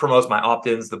promotes my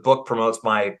opt-ins, the book promotes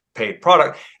my paid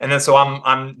product. And then so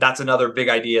I'm that's another big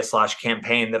idea /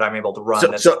 campaign that I'm able to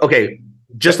run. So okay,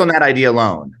 just on that idea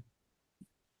alone,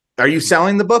 are you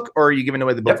selling the book or are you giving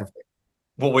away the book for free?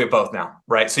 Well, we have both now,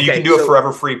 right? So you can do a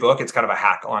forever free book. It's kind of a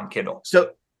hack on Kindle.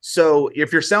 So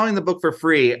if you're selling the book for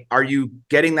free, are you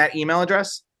getting that email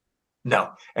address?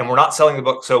 No, and we're not selling the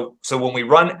book. So when we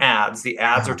run ads, the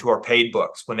ads are to our paid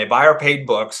books. When they buy our paid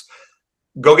books,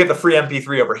 go get the free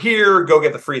MP3 over here. Go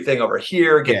get the free thing over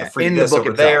here. Get the free this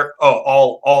over there.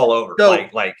 Oh, all over. So,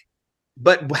 like.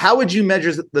 But how would you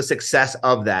measure the success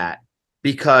of that?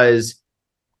 Because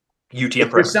UTM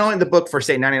if you're selling the book for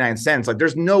say 99 cents, like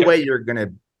there's no way you're gonna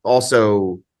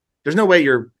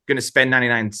spend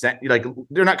 99 cents. Like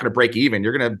they're not gonna break even.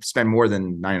 You're gonna spend more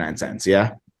than 99 cents.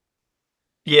 Yeah.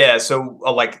 Yeah, so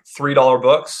like $3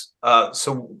 books.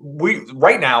 So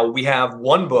right now we have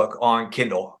one book on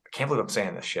Kindle. I can't believe I'm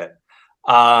saying this shit.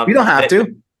 You don't have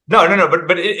to. No,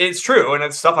 but it's true, and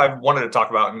it's stuff I've wanted to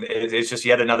talk about, and it's just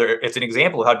yet another. It's an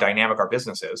example of how dynamic our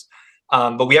business is.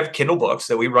 But we have Kindle books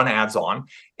that we run ads on,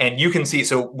 and you can see.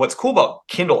 So what's cool about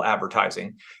Kindle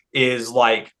advertising is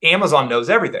like Amazon knows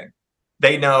everything.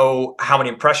 They know how many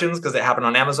impressions because they happen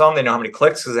on Amazon. They know how many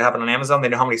clicks because they happen on Amazon. They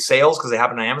know how many sales because they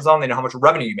happen on Amazon. They know how much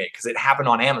revenue you make because it happened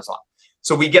on Amazon.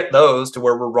 So we get those to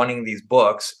where we're running these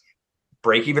books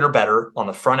break even or better on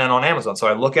the front end on Amazon. So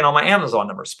I look in on my Amazon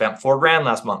numbers, spent $4,000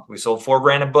 last month. We sold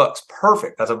 $4,000 in books.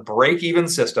 Perfect. That's a break even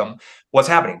system. What's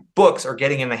happening? Books are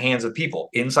getting in the hands of people.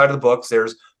 Inside of the books,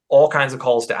 there's all kinds of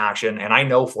calls to action. And I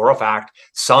know for a fact,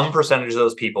 some percentage of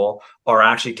those people are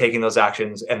actually taking those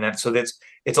actions. And then, so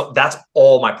that's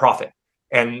all my profit.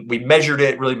 And we measured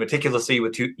it really meticulously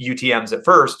with UTMs at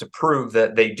first to prove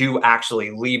that they do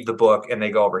actually leave the book and they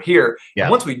go over here. Yeah.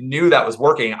 And once we knew that was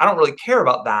working, I don't really care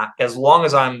about that as long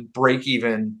as I'm break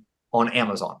even on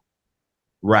Amazon.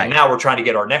 Right. And now we're trying to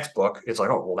get our next book. It's like,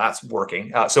 oh, well, that's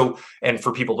working. And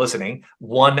for people listening,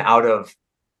 1 out of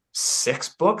 6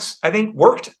 books, I think,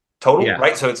 worked total,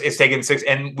 right? So it's taken 6,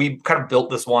 and we kind of built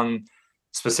this one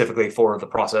specifically for the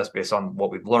process based on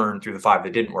what we've learned through the 5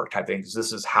 that didn't work type thing, because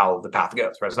this is how the path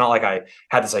goes, right? It's not like I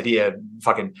had this idea,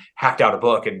 fucking hacked out a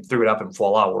book and threw it up and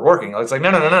voila, we're working. It's like,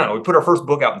 no. We put our first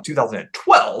book out in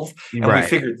 2012 and we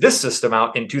figured this system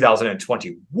out in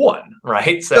 2021,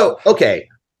 right? So okay.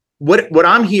 What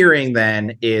I'm hearing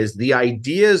then is the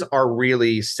ideas are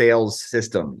really sales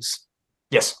systems.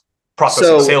 Yes.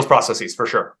 Processes, sales processes for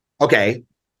sure. Okay.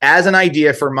 As an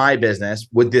idea for my business,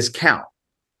 would this count?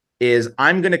 Is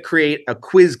I'm going to create a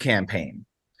quiz campaign.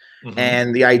 Mm-hmm.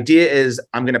 And the idea is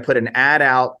I'm going to put an ad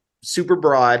out super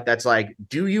broad. That's like,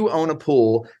 do you own a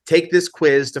pool? Take this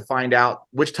quiz to find out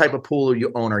which type of pool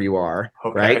owner you are.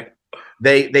 Okay. Right.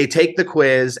 They take the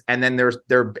quiz, and then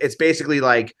it's basically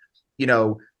like,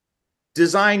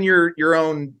 design your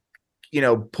own,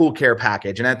 pool care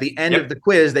package. And at the end of the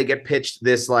quiz, they get pitched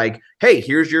this like, hey,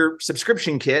 here's your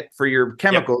subscription kit for your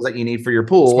chemicals that you need for your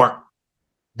pool. Smart.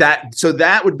 That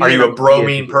would be. Are you a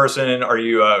bromine person? Are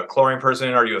you a chlorine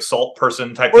person? Are you a salt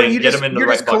person type thing? Get them into the right buckets.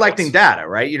 You're just collecting data,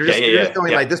 right? You're just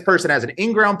going like, this person has an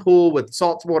in-ground pool with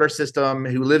salt water system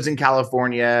who lives in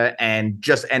California and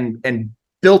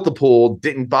built the pool,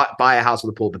 didn't buy a house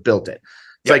with a pool, but built it.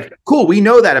 It's like, cool. We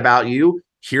know that about you.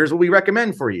 Here's what we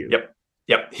recommend for you.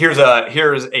 Yep. Here's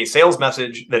a sales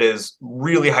message that is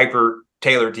really hyper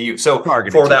tailored to you. So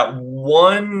for that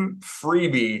one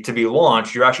freebie to be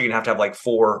launched, you're actually gonna have like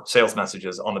 4 sales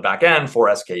messages on the back end, 4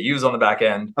 SKUs on the back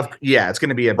end. It's going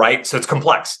to be right. So it's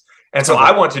complex. And so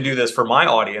I want to do this for my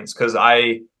audience because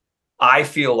I I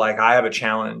feel like I have a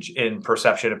challenge in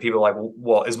perception of people like,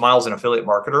 well, is Miles an affiliate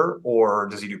marketer or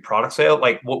does he do product sale?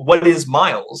 Like, what is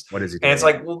Miles? What is he doing? And it's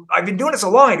like, well, I've been doing it so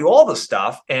long. I do all this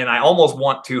stuff. And I almost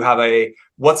want to have a,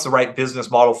 what's the right business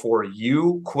model for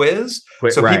you quiz.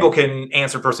 So people can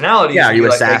answer personalities. Yeah. Are you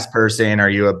a SaaS person? Are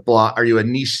you a blog? Are you a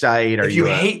niche site? If you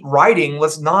hate writing,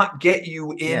 let's not get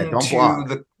you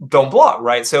into don't blog.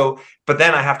 Right. So, but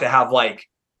then I have to have like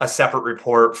a separate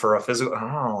report for a physical.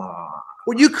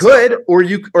 Well, you could, or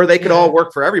they could all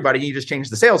work for everybody. You just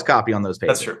change the sales copy on those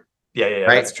pages. That's true. Yeah,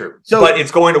 right? That's true. So, but it's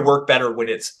going to work better when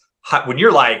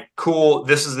you're like, cool,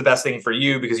 this is the best thing for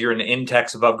you because you're in the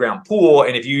Intex above ground pool.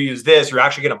 And if you use this, you're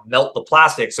actually going to melt the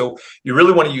plastic. So you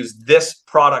really want to use this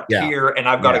product here. And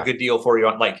I've got a good deal for you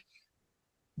on like,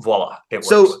 voila. It works.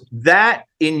 So that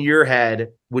in your head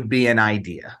would be an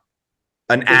idea.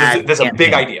 An ad. That's a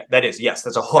big idea. That is, yes,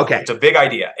 that's a hook. Okay. It's a big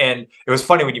idea. And it was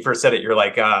funny when you first said it, you're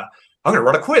like, I'm going to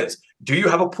run a quiz. Do you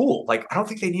have a pool? Like, I don't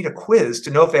think they need a quiz to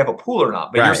know if they have a pool or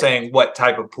not. But you're saying what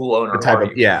type of pool owner are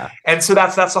you? Yeah. And so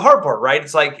that's the hard part, right?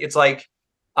 It's like,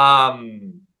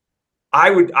 I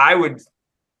would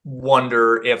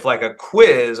wonder if like a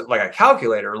quiz, like a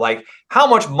calculator, like how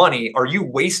much money are you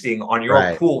wasting on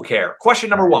your pool care? Question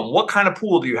number one, what kind of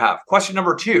pool do you have? Question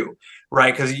number two,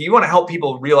 right? Because you want to help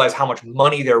people realize how much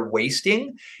money they're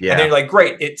wasting. Yeah. And then you're like,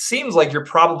 great, it seems like you're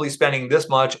probably spending this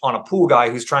much on a pool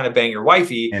guy who's trying to bang your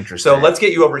wifey. So let's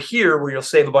get you over here where you'll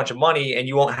save a bunch of money and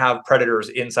you won't have predators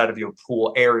inside of your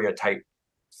pool area type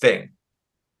thing.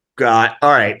 All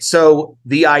right. So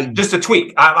the idea, just a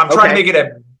tweak. I'm trying to make it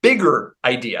a bigger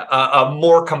idea, a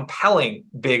more compelling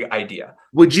big idea.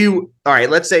 Would you, all right,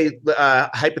 let's say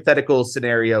hypothetical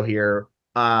scenario here.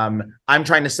 I'm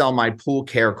trying to sell my pool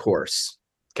care course,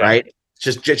 right?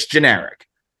 Just generic.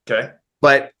 Okay.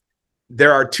 But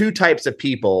there are two types of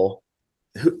people.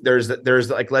 There's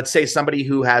like, let's say somebody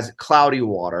who has cloudy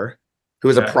water, who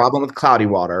has a problem with cloudy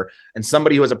water, and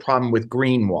somebody who has a problem with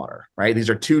green water, right? These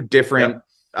are two different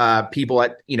people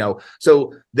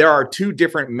so there are two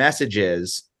different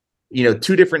messages,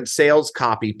 two different sales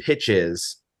copy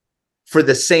pitches for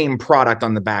the same product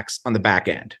on the back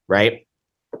end, right?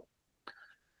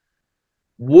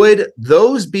 Would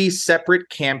those be separate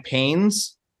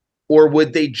campaigns or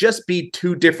would they just be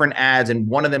two different ads and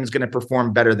one of them is going to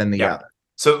perform better than the other?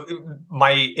 So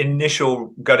my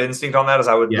initial gut instinct on that is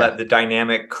I would let the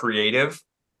dynamic creative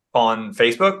on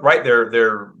Facebook, right?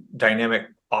 Their dynamic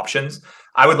options.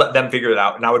 I would let them figure it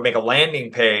out. And I would make a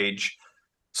landing page.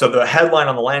 So the headline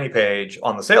on the landing page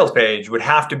on the sales page would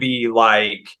have to be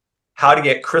like how to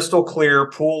get crystal clear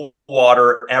pool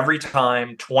water every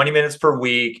time, 20 minutes per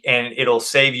week. And it'll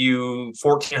save you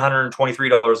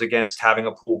 $1,423 against having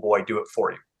a pool boy do it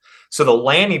for you. So the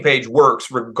landing page works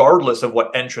regardless of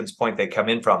what entrance point they come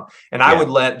in from. And I would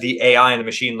let the AI and the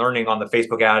machine learning on the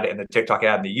Facebook ad and the TikTok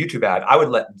ad and the YouTube ad, I would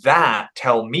let that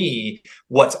tell me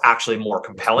what's actually more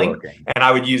compelling. And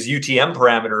I would use UTM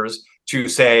parameters to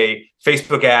say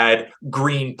Facebook ad,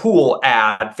 green pool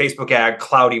ad, Facebook ad,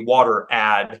 cloudy water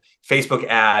ad, Facebook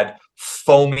ad,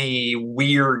 foamy,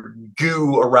 weird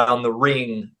goo around the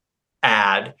ring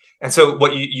ad. And so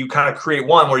what you kind of create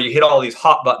one where you hit all these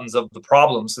hot buttons of the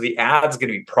problem. So the ad's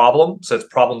going to be problem. So it's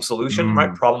problem solution,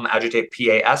 right? Problem agitate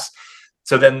PAS.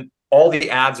 So then all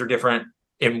the ads are different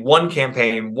in one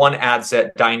campaign, one ad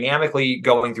set, dynamically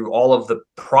going through all of the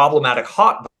problematic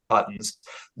hot buttons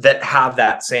that have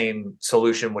that same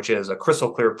solution, which is a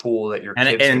crystal clear pool that your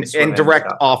kids and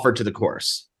direct offer to the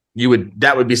course.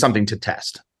 That would be something to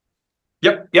test.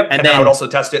 Yep. And then I would also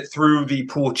test it through the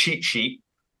pool cheat sheet.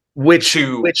 Which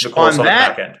on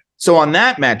that, so on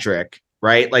that metric,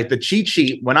 right? Like the cheat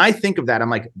sheet, when I think of that, I'm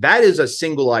like, that is a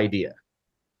single idea,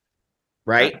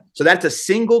 right? So that's a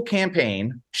single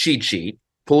campaign cheat sheet,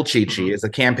 pool cheat sheet is a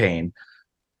campaign.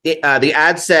 The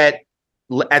ad set,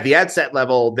 at the ad set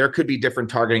level, there could be different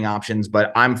targeting options,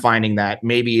 but I'm finding that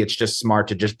maybe it's just smart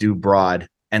to just do broad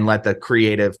and let the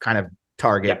creative kind of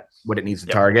target what it needs to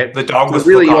target. The dog was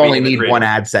really, you only need one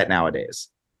ad set nowadays.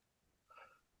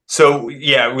 So we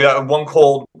got one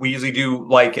cold. We usually do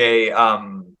like a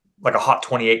hot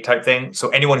 28 type thing. So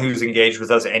anyone who's engaged with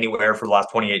us anywhere for the last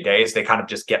 28 days, they kind of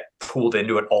just get pulled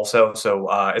into it also. So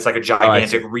it's like a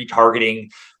gigantic retargeting.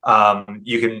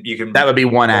 You can that would be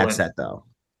one ad set though.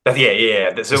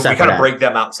 Yeah. So we kind of break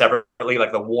them out separately,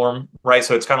 like the warm, right?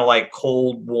 So it's kind of like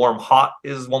cold, warm, hot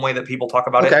is one way that people talk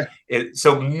about it.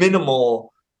 So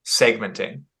minimal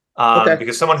segmenting.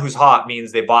 Because someone who's hot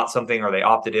means they bought something or they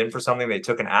opted in for something, they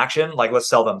took an action. Like let's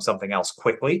sell them something else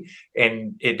quickly.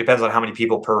 And it depends on how many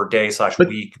people per day /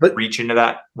 week reach into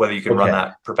that, whether you can run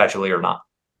that perpetually or not.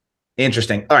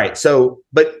 Interesting. All right. So,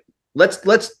 but let's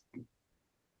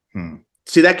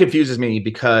See, that confuses me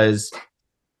because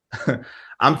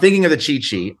I'm thinking of the cheat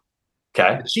sheet.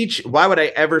 Okay. Why would I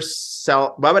ever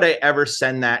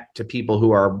send that to people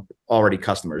who are already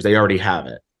customers? They already have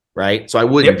it, right? So I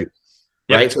wouldn't do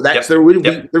it, right? So there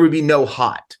would be no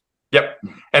hot. Yep.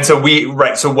 And so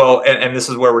and this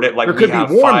is where we're like, there could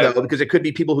be warm though, because it could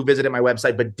be people who visited my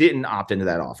website but didn't opt into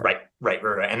that offer. Right.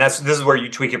 And this is where you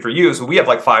tweak it for you. So we have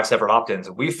like 5 separate opt-ins.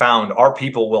 We found our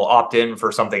people will opt in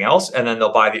for something else, and then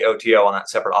they'll buy the OTO on that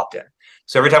separate opt-in.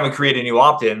 So every time we create a new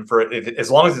opt-in as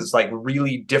long as it's like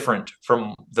really different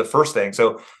from the first thing.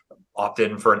 So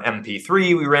opt-in for an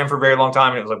MP3 we ran for a very long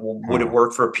time. And it was like, well, would it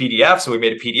work for a PDF? So we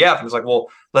made a PDF. And it was like, well,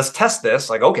 let's test this.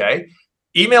 Like, okay,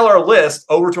 email our list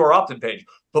over to our opt-in page.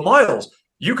 But Miles,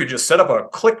 you could just set up a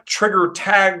click trigger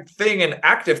tag thing in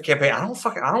ActiveCampaign. I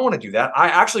don't want to do that. I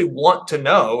actually want to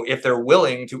know if they're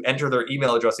willing to enter their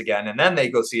email address again. And then they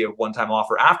go see a one-time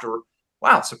offer after.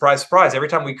 Wow, surprise, surprise. Every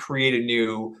time we create a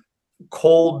new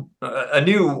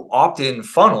opt-in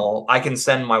funnel, I can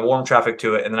send my warm traffic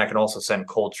to it, and then I can also send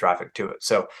cold traffic to it.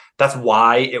 So that's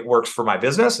why it works for my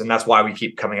business, and that's why we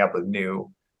keep coming up with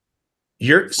new.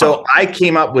 So I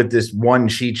came up with this one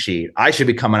cheat sheet. I should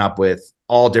be coming up with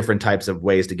all different types of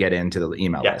ways to get into the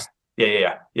email list.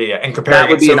 Yeah. And comparing that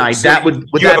would be an idea.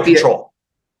 You have control.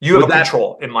 You have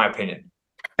control, in my opinion.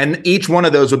 And each one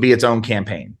of those would be its own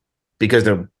campaign because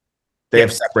they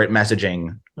have separate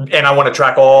messaging. And I want to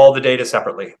track all the data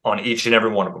separately on each and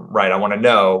every one of them, right? I want to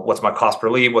know what's my cost per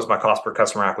lead, what's my cost per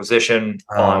customer acquisition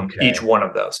on each one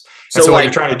of those. And so what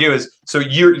you're trying to do is, so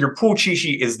your pool cheat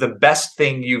sheet is the best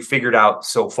thing you've figured out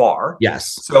so far.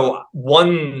 Yes. So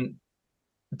one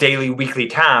daily, weekly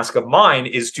task of mine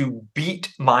is to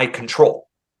beat my control.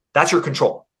 That's your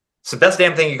control. It's the best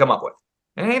damn thing you come up with.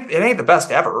 It ain't the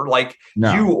best ever. Like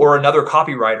you or another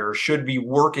copywriter should be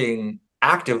working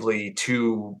actively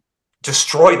to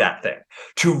destroy that thing,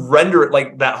 to render it,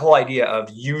 like that whole idea of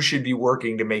you should be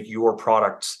working to make your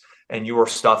products and your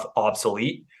stuff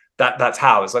obsolete. That's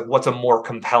how. It's like, what's a more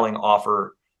compelling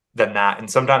offer than that? And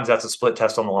sometimes that's a split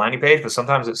test on the landing page, but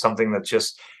sometimes it's something that's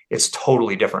just, it's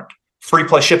totally different. Free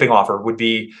plus shipping offer would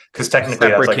be, because technically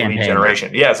that's like lead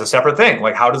generation. Yeah, it's a separate thing.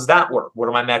 Like, how does that work? What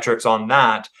are my metrics on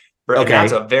that? Okay.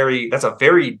 And that's a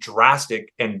very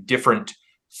drastic and different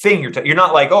thing. You're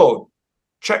not like, oh,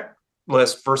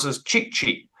 checklist versus cheat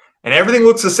sheet, and everything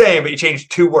looks the same, but you change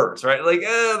 2 words, right? Like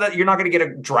that you're not going to get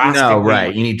a drastic. No,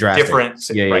 right. You need drastic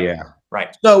difference. Yeah.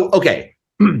 Right. So, okay.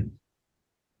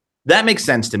 That makes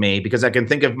sense to me because I can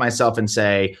think of myself and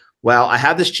say, well, I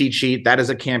have this cheat sheet. That is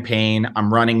a campaign.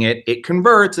 I'm running it. It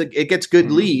converts. It gets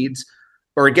good leads,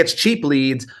 or it gets cheap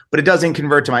leads, but it doesn't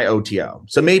convert to my OTO.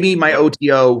 So maybe my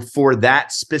OTO for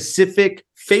that specific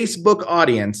Facebook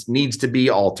audience needs to be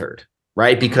altered,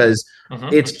 right? Because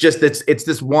it's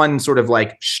this one sort of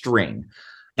like string.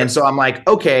 And so I'm like,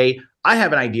 okay, I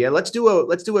have an idea. Let's do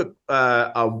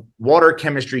a water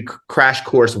chemistry crash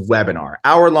course webinar,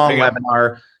 hour-long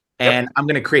webinar. And I'm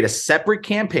going to create a separate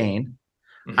campaign.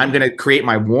 I'm going to create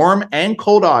my warm and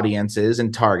cold audiences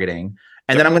and targeting.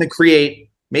 And then I'm going to create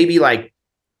maybe like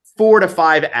 4 to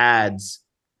 5 ads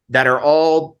that are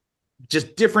all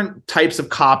just different types of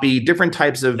copy, different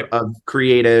types of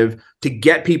creative to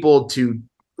get people to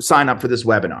sign up for this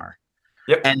webinar.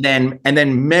 And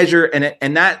then measure,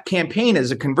 and that campaign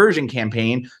is a conversion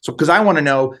campaign. So, because I want to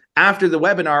know after the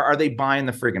webinar, are they buying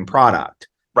the friggin' product?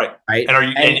 Right. And are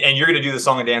you and you're going to do the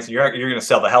song and dance, and you're going to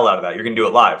sell the hell out of that. You're going to do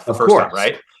it live the first time,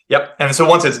 right? Yep. And so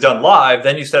once it's done live,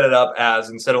 then you set it up as,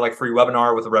 instead of like free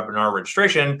webinar with a webinar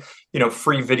registration,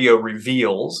 free video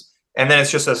reveals. And then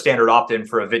it's just a standard opt-in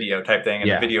for a video type thing,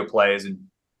 and the video plays, and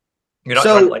you're not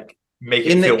trying to like make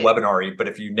it feel webinar-y, but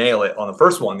if you nail it on the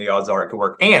first one, the odds are it could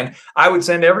work. And I would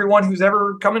send everyone who's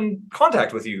ever come in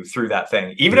contact with you through that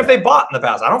thing, even if they bought in the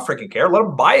past. I don't freaking care. Let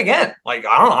them buy again. Like,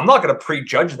 I'm not going to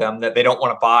prejudge them that they don't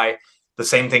want to buy the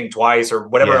same thing twice or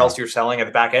whatever else you're selling at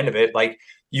the back end of it. Like,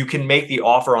 you can make the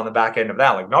offer on the back end of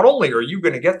that. Like, not only are you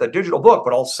going to get the digital book,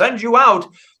 but I'll send you out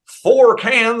 4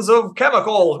 cans of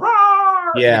chemicals.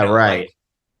 Yeah, right. Like,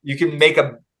 you can make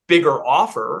a bigger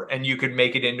offer, and you could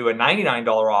make it into a $99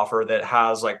 offer that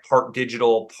has like part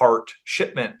digital, part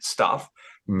shipment stuff.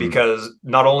 Because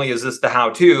not only is this the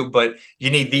how-to, but you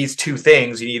need these 2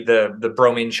 things. You need the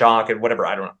bromine shock and whatever.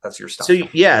 I don't know. That's your stuff.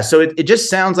 So so it just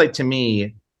sounds like to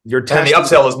me, you're testing. And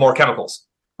the upsell is more chemicals,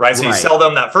 right? So you sell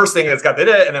them that first thing that's got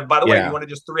the, and then by the way, you want to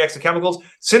just 3x the chemicals.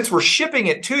 Since we're shipping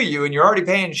it to you and you're already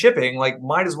paying shipping, like,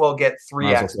 might as well get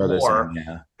 3x more.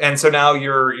 And so now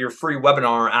your free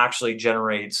webinar actually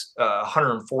generates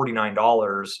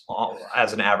 $149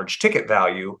 as an average ticket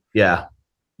value. Yeah.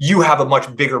 You have a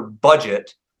much bigger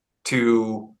budget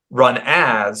to run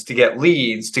ads to get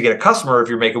leads, to get a customer if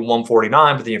you're making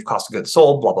 149, but then you have cost of goods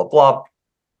sold, blah, blah, blah.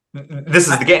 This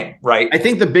is the game, right? I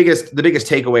think the biggest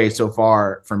takeaway so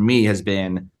far for me has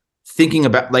been thinking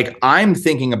about, like, I'm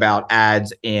thinking about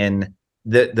ads in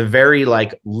the very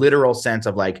like literal sense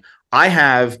of like, I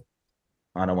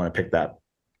don't want to pick that.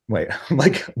 Wait,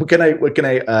 like, what can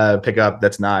I pick up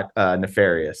that's not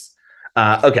nefarious?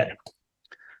 Okay.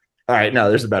 All right. No,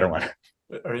 there's a better one.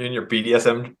 Are you in your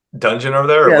BDSM dungeon over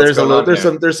there?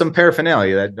 Yeah, there's some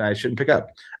paraphernalia that I shouldn't pick up.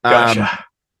 Gotcha.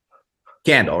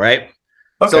 Candle, right?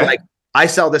 Okay. So like, I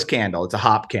sell this candle. It's a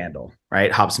hop candle,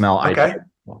 right? Hop smell. Okay.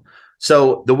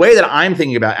 So the way that I'm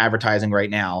thinking about advertising right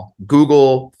now,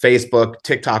 Google, Facebook,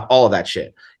 TikTok, all of that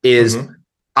shit, is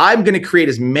I'm going to create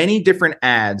as many different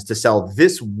ads to sell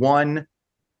this one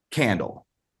candle.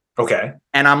 Okay.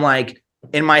 And I'm like,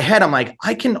 in my head, I'm like,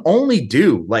 I can only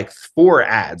do like 4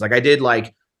 ads. Like I did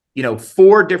like,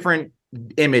 4 different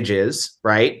images,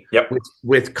 right? Yep.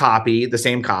 With copy, the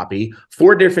same copy,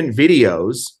 4 different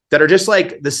videos that are just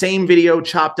like the same video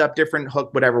chopped up, different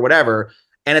hook, whatever.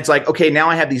 And it's like, okay, now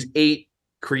I have these 8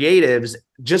 creatives,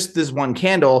 just this one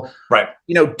candle. Right.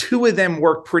 2 of them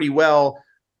work pretty well.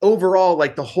 Overall,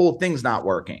 like the whole thing's not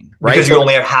working, right? Because you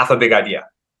only have half a big idea.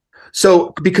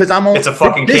 So because I'm only, it's a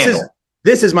fucking candle.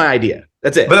 This is my idea.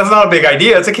 That's it. But that's not a big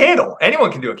idea. It's a candle.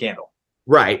 Anyone can do a candle.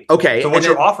 Right. Okay. So what's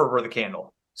your offer for the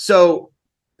candle? So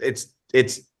it's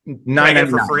 $9.99. Can I get it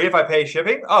for free if I pay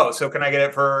shipping? Oh, so can I get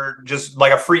it for just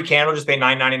like a free candle, just pay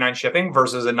 $9.99 shipping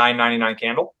versus a $9.99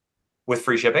 candle with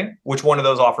free shipping? Which one of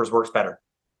those offers works better?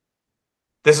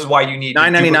 This is why you need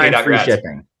 $9.99 free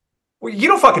shipping. Well, you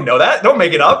don't fucking know that. Don't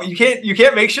make it up. You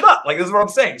can't make shit up. Like, this is what I'm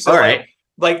saying. So all right.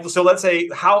 Like, so let's say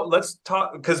let's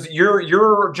talk, because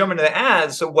you're jumping to the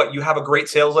ads. So what, you have a great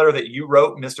sales letter that you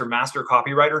wrote, Mr. Master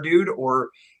Copywriter dude, or,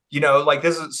 like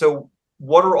this is, so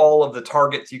what are all of the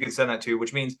targets you can send that to,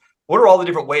 which means what are all the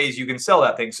different ways you can sell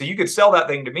that thing? So you could sell that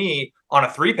thing to me on a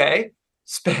 3-pay,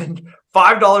 spend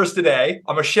 $5 today.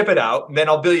 I'm going to ship it out. And then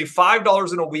I'll bill you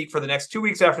 $5 in a week for the next 2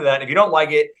 weeks after that. And if you don't like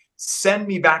it, send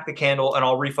me back the candle and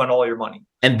I'll refund all your money.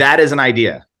 And that is an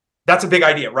idea. That's a big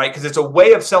idea, right? Because it's a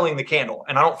way of selling the candle.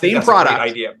 And I don't think that's a big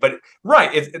idea. But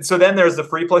right. So then there's the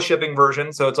free plus shipping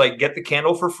version. So it's like, get the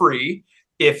candle for free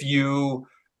if you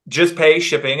just pay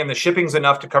shipping, and the shipping's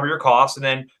enough to cover your costs. And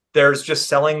then there's just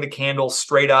selling the candle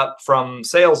straight up from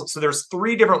sales. So there's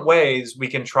 3 different ways we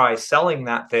can try selling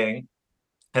that thing.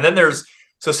 And then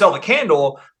sell the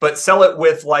candle, but sell it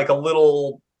with like a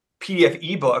little PDF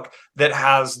ebook that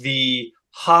has the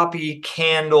hoppy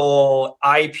candle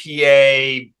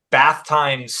IPA bath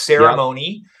time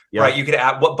ceremony, right? You could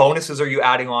add, what bonuses are you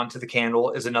adding on to the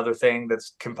candle is another thing that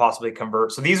can possibly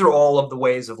convert. So these are all of the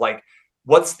ways of like,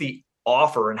 what's the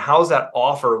offer and how's that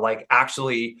offer like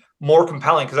actually more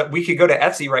compelling? Because we could go to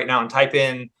Etsy right now and type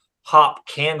in hop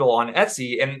candle on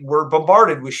Etsy and we're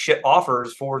bombarded with shit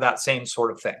offers for that same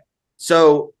sort of thing.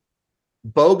 So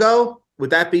BOGO,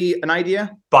 would that be an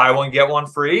idea? Buy one, get one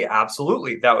free?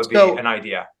 Absolutely. That would be an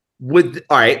idea.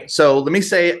 All right. So let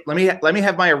me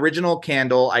have my original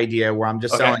candle idea where I'm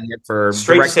just selling it for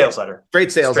straight sales letter.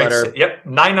 Straight sales letter. Yep.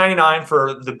 $9.99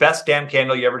 for the best damn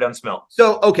candle you ever done smell.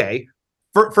 So, okay.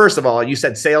 First of all, you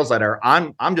said sales letter.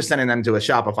 I'm just sending them to a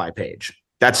Shopify page.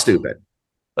 That's stupid.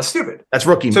 That's stupid. That's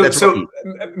rookie. So, rookie.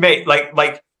 Mate,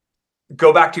 like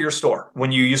go back to your store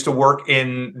when you used to work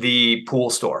in the pool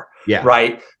store. Yeah.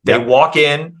 Right. They walk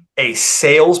in, a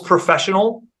sales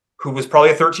professional who was probably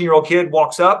a 13-year-old kid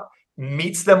walks up,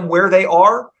 meets them where they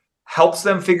are, helps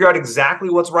them figure out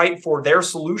exactly what's right for their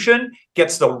solution,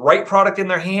 gets the right product in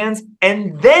their hands,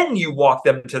 and then you walk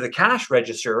them to the cash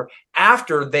register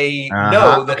after they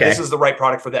know that this is the right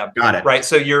product for them. Got it. Right.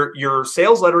 So your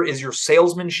sales letter is your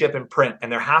salesmanship in print,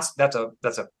 and that's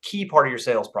a key part of your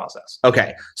sales process.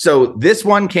 Okay. So this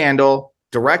one candle,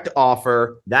 direct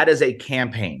offer, that is a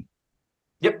campaign.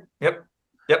 Yep.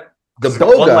 The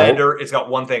BOGO, one lander, it's got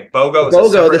one thing. BOGO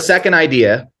is the second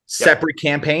idea, separate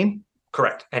campaign.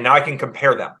 Correct. And now I can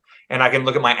compare them. And I can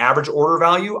look at my average order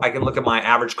value. I can look at my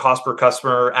average cost per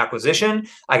customer acquisition.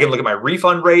 I can look at my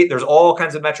refund rate. There's all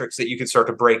kinds of metrics that you can start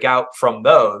to break out from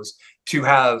those to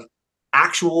have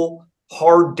actual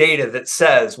hard data that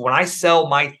says when I sell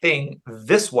my thing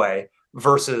this way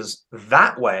versus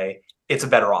that way, it's a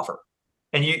better offer.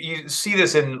 And you see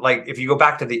this in, like, if you go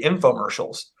back to the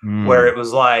infomercials where it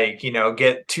was like,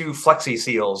 get 2 Flexi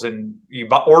Seals and you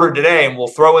order today and we'll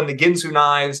throw in the Ginsu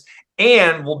knives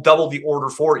and we'll double the order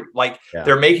for you. Like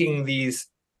they're making these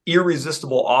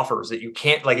irresistible offers that you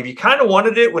can't, like, if you kind of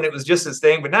wanted it when it was just this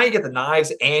thing, but now you get the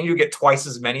knives and you get twice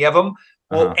as many of them.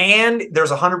 Well, and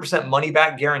there's 100% money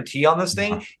back guarantee on this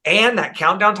thing. And that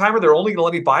countdown timer, they're only going to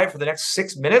let me buy it for the next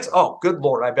 6 minutes. Oh, good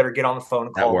Lord. I better get on the phone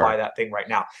and call and buy that thing right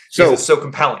now. So it's so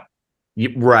compelling.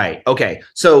 Right. Okay.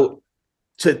 So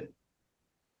that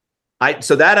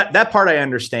part I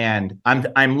understand.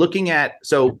 I'm looking at,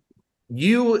 so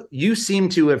you seem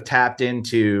to have tapped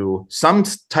into some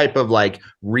type of like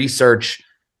research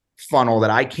funnel that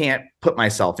I can't put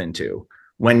myself into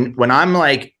when I'm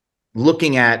like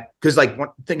looking at, because like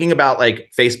thinking about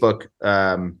like Facebook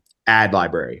ad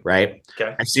library, right?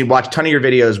 Okay. I watch a ton of your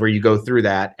videos where you go through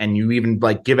that and you even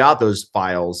like give out those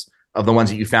files of the ones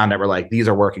that you found that were like, these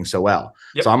are working so well.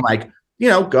 Yep. So I'm like,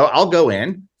 I'll go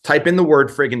in, type in the word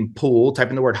friggin' pool, type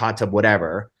in the word hot tub,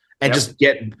 whatever, and just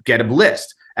get a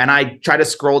list. And I try to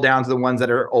scroll down to the ones that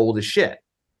are old as shit.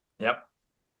 Yep.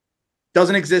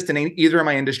 Doesn't exist in either of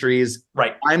my industries.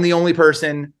 Right. I'm the only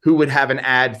person who would have an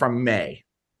ad from May.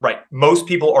 Right. Most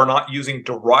people are not using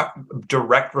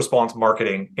direct response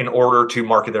marketing in order to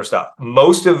market their stuff.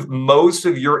 Most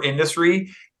of your industry,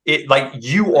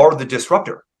 you are the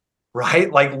disruptor,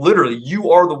 right? Like literally you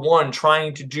are the one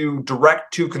trying to do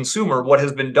direct to consumer, what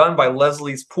has been done by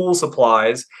Leslie's Pool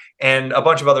Supplies and a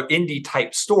bunch of other indie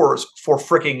type stores for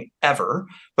freaking ever.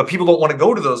 But people don't want to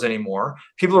go to those anymore.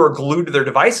 People are glued to their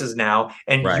devices now.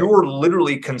 And you're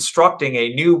literally constructing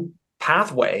a new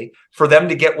pathway for them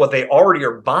to get what they already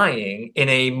are buying in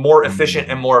a more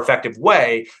efficient and more effective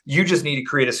way. You just need to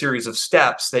create a series of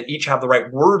steps that each have the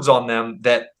right words on them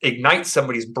that ignite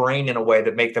somebody's brain in a way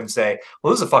that make them say,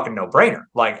 well, this is a fucking no-brainer.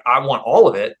 Like, I want all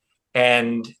of it.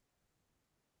 And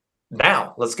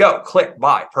now let's go. Click,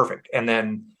 buy. Perfect. And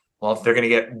then, well, if they're going to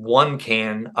get 1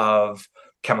 can of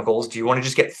chemicals, do you want to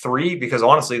just get 3? Because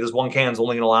honestly, this 1 can is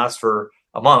only going to last for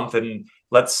a month. And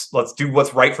let's do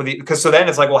what's right for because so then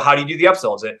it's like, well, how do you do the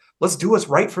upsell? Is it let's do what's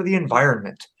right for the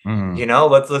environment?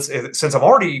 Let's since I'm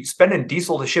already spending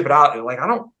diesel to ship it out, like I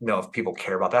don't know if people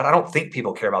care about that. I don't think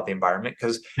people care about the environment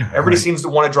because everybody seems to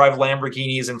want to drive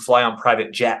Lamborghinis and fly on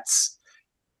private jets.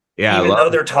 Yeah, even though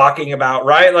they're talking about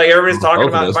like everybody's talking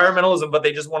about environmentalism, but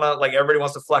they just want to like everybody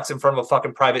wants to flex in front of a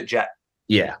fucking private jet.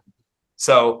 Yeah.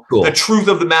 So the truth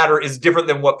of the matter is different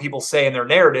than what people say in their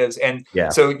narratives. And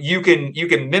so you can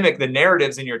mimic the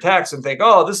narratives in your text and think,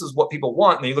 oh, this is what people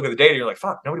want. And then you look at the data, you're like,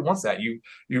 fuck, nobody wants that. You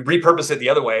repurpose it the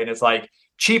other way. And it's like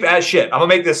cheap as shit. I'm gonna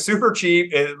make this super cheap.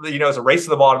 It's a race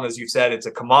to the bottom, as you said, it's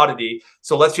a commodity.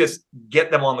 So let's just get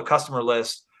them on the customer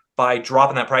list by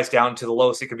dropping that price down to the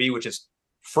lowest it could be, which is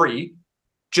free,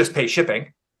 just pay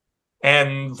shipping.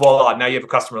 And voila, now you have a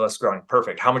customer list growing.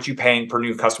 Perfect. How much are you paying per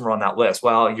new customer on that list?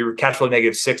 Well, you're cash flow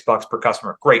negative $6 per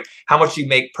customer. Great. How much do you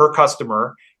make per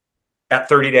customer at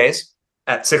 30 days,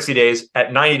 at 60 days,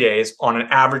 at 90 days on an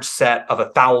average set of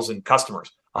 1,000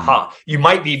 customers? Aha. You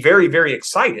might be very, very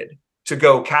excited to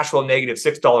go cash flow negative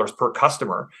 $6 per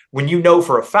customer when you know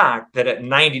for a fact that at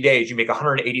 90 days, you make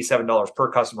 $187 per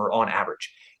customer on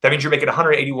average. That means you're making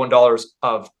 $181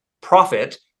 of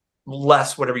profit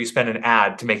less whatever you spend an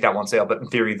ad to make that one sale. But in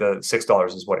theory, the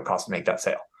 $6 is what it costs to make that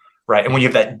sale, right? And when you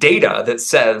have that data that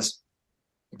says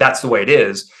that's the way it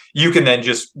is, you can then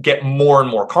just get more and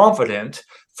more confident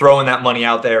throwing that money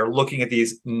out there, looking at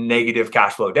these negative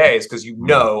cash flow days, because you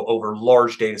know over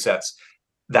large data sets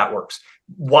that works.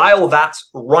 While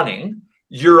that's running,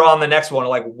 you're on the next one.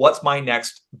 Like, what's my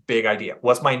next big idea?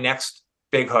 What's my next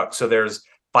big hook? So there's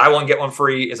buy one, get one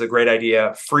free is a great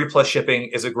idea. Free plus shipping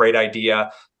is a great idea.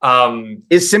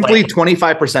 Is simply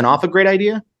 25% off a great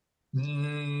idea?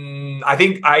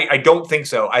 I don't think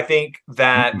so. I think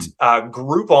that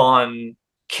Groupon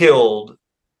killed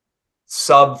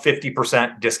sub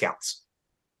 50% discounts,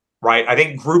 right? I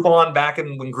think Groupon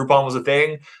when Groupon was a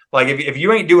thing, like if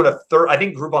you ain't doing I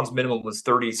think Groupon's minimum was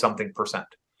 30 something percent.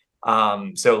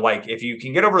 So like if you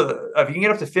can get up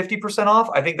to 50% off,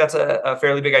 I think that's a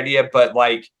fairly big idea. But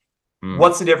like,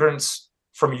 what's the difference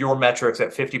from your metrics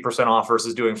at 50% off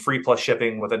versus doing free plus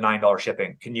shipping with a $9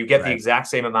 shipping? Can you get the exact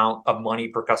same amount of money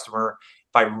per customer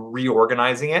by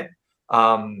reorganizing it?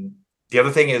 The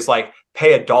other thing is like,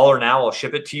 pay $1 now, I'll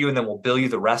ship it to you, and then we'll bill you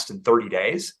the rest in 30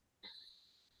 days.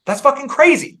 That's fucking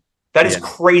crazy. That is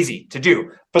crazy to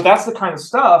do. But that's the kind of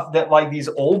stuff that like these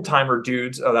old timer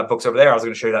dudes, that book's over there. I was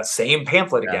going to show you that same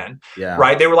pamphlet again. Yeah.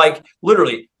 Right. They were like,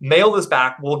 literally mail this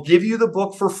back. We'll give you the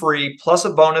book for free plus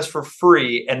a bonus for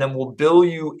free. And then we'll bill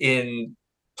you in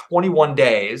 21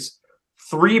 days,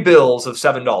 3 bills of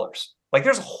 $7. Like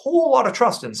there's a whole lot of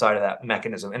trust inside of that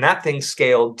mechanism. And that thing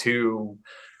scaled to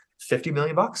 50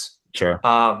 million bucks. Sure.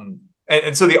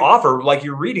 And so the offer, like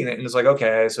you're reading it and it's like,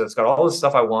 okay, so it's got all this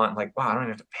stuff I want. I'm like, wow, I don't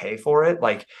even have to pay for it.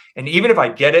 Like, and even if I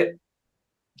get it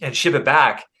and ship it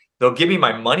back, they'll give me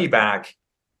my money back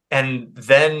and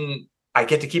then I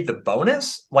get to keep the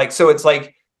bonus. Like, so it's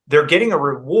like they're getting a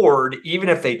reward even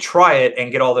if they try it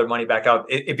and get all their money back out.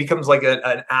 It becomes like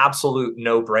an absolute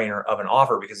no-brainer of an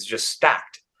offer because it's just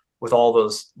stacked with all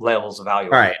those levels of value.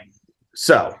 All right.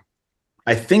 So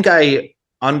I think I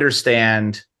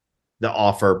understand the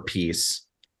offer piece.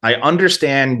 I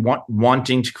understand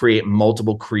wanting to create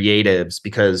multiple creatives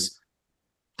because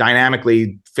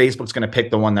dynamically Facebook's going to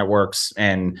pick the one that works,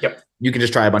 and you can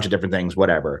just try a bunch of different things,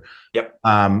 whatever.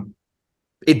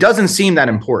 It doesn't seem that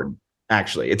important,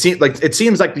 actually. It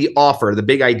seems like the offer, the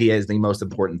big idea, is the most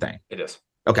important thing. It is.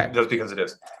 Okay. Just because it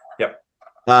is.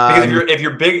 Because if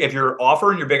your offer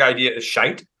and your big idea is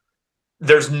shite,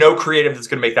 there's no creative that's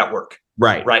going to make that work.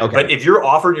 Right. Okay. But if your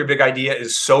offer and your big idea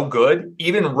is so good,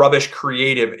 even rubbish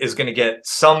creative is going to get,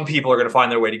 some people are going to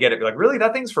find their way to get it. Be like, really?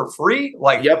 That thing's for free?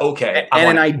 Like, okay.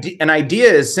 And an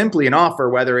idea is simply an offer,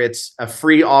 whether it's a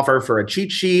free offer for a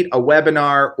cheat sheet, a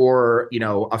webinar, or,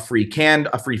 a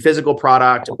free physical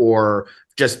product, or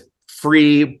just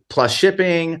free plus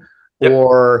shipping,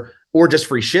 or just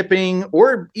free shipping,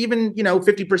 or even,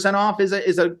 50% off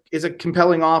is a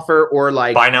compelling offer, or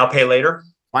like buy now, pay later.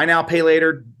 Buy now, pay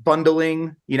later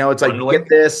bundling. It's like, get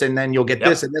this, and then you'll get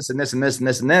this and this and this and this and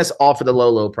this and this, all for the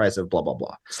low price of blah, blah,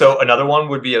 blah. So another one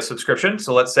would be a subscription.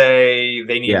 So let's say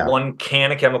they need 1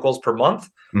 can of chemicals per month.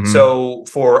 So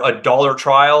for a $1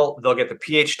 trial, they'll get the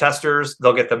pH testers,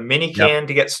 they'll get the mini can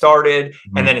to get started.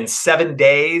 And then in 7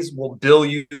 days, we'll bill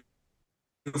you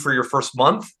for your first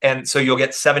month, and so you'll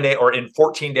get 7 days, or in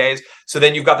 14 days. So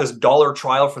then you've got this $1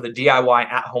 trial for the DIY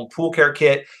at-home pool care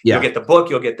kit. You'll get the book,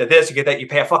 you'll get this, you get that. You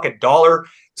pay a fucking $1,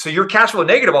 so you're cash flow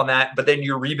negative on that. But then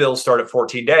your rebills start at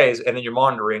 14 days, and then you're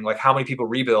monitoring like how many people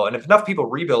rebill, and if enough people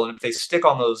rebill, and if they stick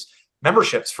on those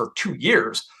memberships for 2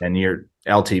 years, and your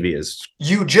LTV is,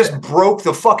 you just broke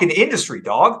the fucking industry,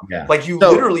 dog. Like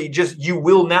literally you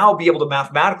will now be able to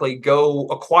mathematically go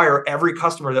acquire every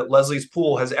customer that Leslie's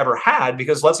Pool has ever had,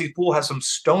 because Leslie's Pool has some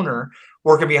stoner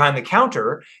working behind the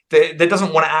counter that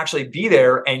doesn't want to actually be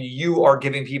there, and you are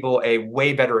giving people a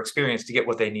way better experience to get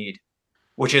what they need,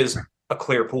 which is a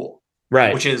clear pool.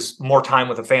 Right. Which is more time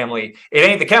with the family. It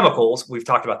ain't the chemicals. We've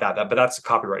talked about that, but that's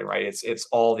copywriting, right? It's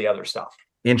all the other stuff.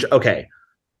 Okay.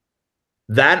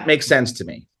 That makes sense to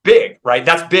me. Big, right?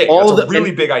 That's big. That's a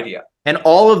really big idea. And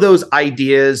all of those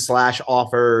ideas /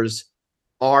 offers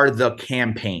are the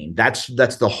campaign. That's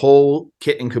the whole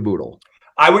kit and caboodle.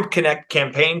 I would connect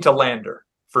campaign to lander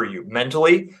for you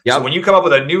mentally. So when you come up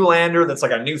with a new lander that's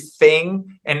like a new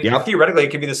thing, and theoretically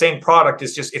it could be the same product,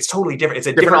 it's totally different. It's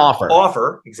a different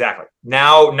offer. Exactly.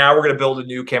 Now we're going to build a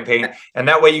new campaign, and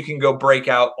that way you can go break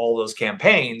out all those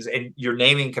campaigns, and your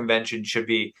naming convention should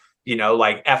be,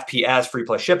 like FPS, free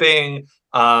plus shipping,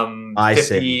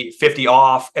 50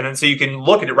 off. And then so you can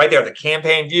look at it right there, the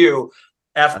campaign view.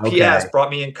 FPS brought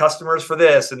me in customers for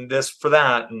this and this for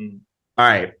that. And all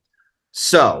right.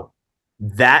 So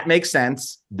that makes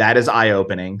sense. That is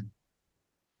eye-opening.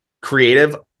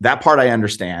 Creative, that part I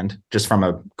understand just from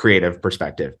a creative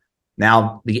perspective.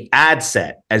 Now, the ad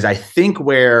set, as I think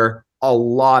where a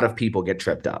lot of people get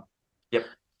tripped up,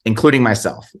 including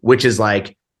myself, which is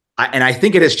like, I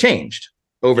think it has changed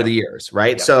over the years,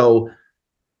 right? So,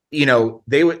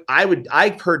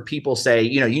 I've heard people say,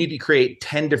 you need to create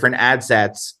 10 different ad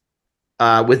sets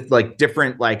with like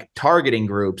different like targeting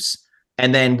groups.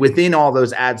 And then within all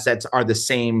those ad sets are the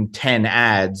same 10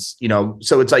 ads,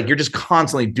 so it's like you're just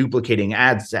constantly duplicating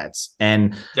ad sets.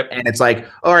 And it's like,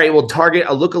 all right, we'll target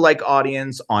a lookalike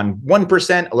audience on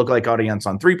 1%, a lookalike audience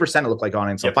on 3%, a lookalike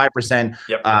audience on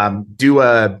 5%. Do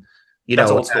a, That's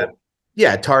old school.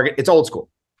 Target. It's old school.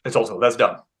 It's old school. That's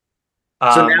done.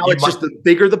 So now it's just the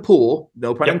bigger the pool,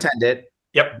 no pun intended.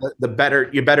 The better,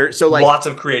 you better. So like lots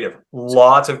of creative,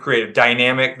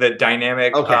 dynamic,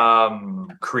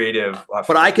 creative.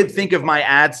 But I could think of my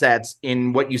ad sets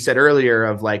in what you said earlier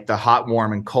of like the hot,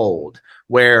 warm, and cold,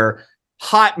 where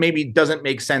hot maybe doesn't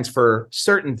make sense for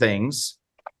certain things,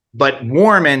 but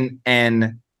warm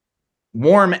and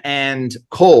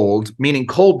cold, meaning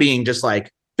cold being just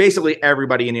like basically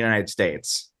everybody in the United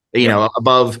States,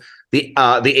 above the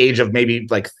age of maybe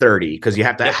like 30, because you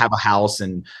have to have a house,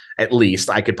 and at least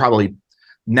I could probably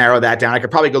narrow that down. I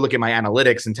could probably go look at my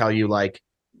analytics and tell you like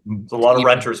there's a lot of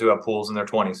renters who have pools in their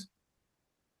 20s.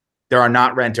 There are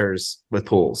not renters with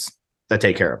pools that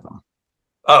take care of them.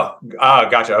 Oh,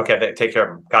 gotcha. Okay, they take care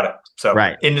of them. Got it. So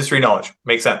industry knowledge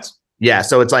makes sense. Yeah,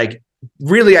 so it's like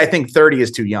really, I think 30 is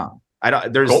too young.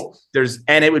 There's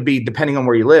and it would be depending on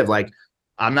where you live. Like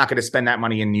I'm not going to spend that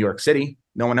money in New York City.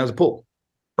 No one has a pool.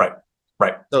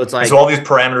 Right. So it's like, so all these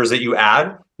parameters that you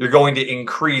add, you're going to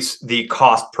increase the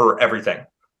cost per everything.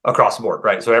 across the board,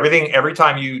 right? So every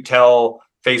time you tell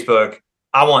Facebook,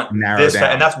 I want this,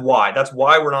 and that's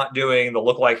why we're not doing the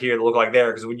lookalike here, the lookalike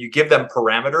there, because when you give them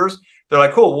parameters, they're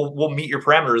like, cool, we'll meet your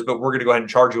parameters, but we're going to go ahead and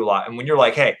charge you a lot. And when you're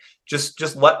like, hey,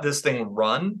 just let this thing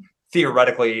run,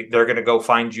 theoretically, they're going to go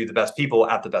find you the best people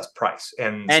at the best price.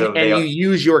 And you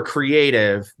use your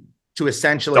creative to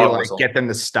essentially get them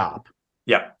to stop.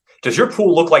 Yeah. Does your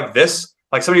pool look like this?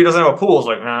 Like somebody who doesn't have a pool is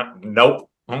like, nope.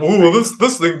 Ooh,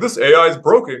 this AI is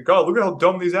broken. God, look at how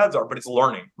dumb these ads are. But it's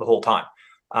learning the whole time.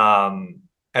 And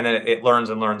then it learns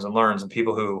and learns and learns. And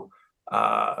people who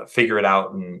figure it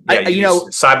out, and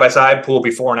side by side pool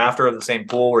before and after of the same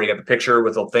pool where you got the picture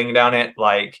with the thing down it,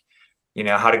 like,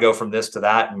 how to go from this to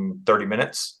that in 30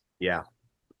 minutes. Yeah.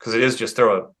 Because it is just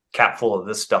throw a cap full of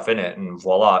this stuff in it and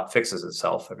voila, it fixes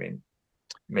itself. I mean,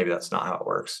 maybe that's not how it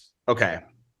works. Okay.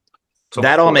 So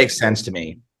that all makes sense to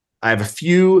me. I have a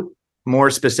few more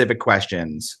specific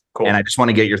questions, and I just want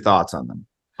to get your thoughts on them.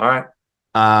 All right.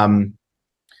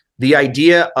 The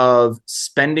idea of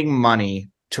spending money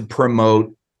to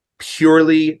promote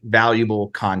purely valuable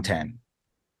content.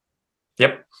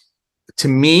 Yep. To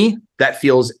me, that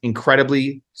feels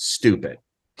incredibly stupid.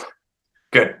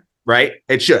 Good. Right?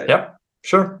 It should. Yep.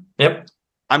 Sure. Yep.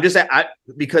 I'm just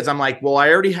because I'm like, well, I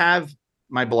already have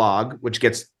my blog, which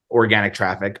gets organic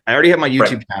traffic. I already have my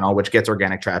YouTube channel, which gets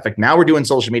organic traffic. Now we're doing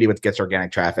social media, which gets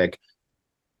organic traffic.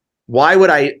 Why would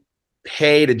I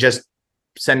pay to just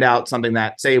send out something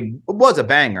that, say, was a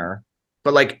banger,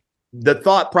 but like the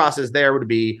thought process there would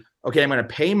be, okay, I'm going to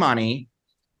pay money,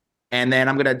 and then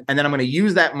I'm going to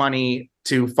use that money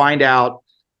to find out,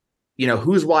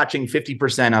 who's watching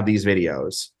 50% of these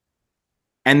videos,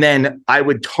 and then I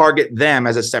would target them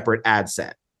as a separate ad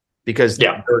set. Because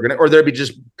they'll be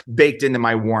just baked into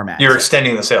my warm ads. You're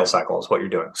extending the sales cycle is what you're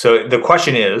doing. So the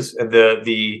question is,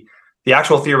 the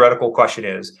actual theoretical question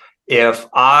is, if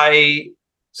a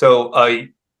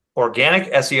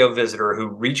organic SEO visitor who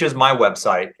reaches my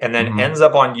website and then ends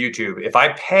up on YouTube, if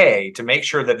I pay to make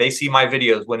sure that they see my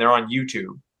videos when they're on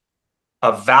YouTube,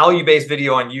 a value-based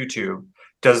video on YouTube,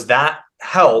 does that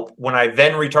help when I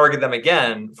then retarget them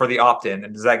again for the opt-in?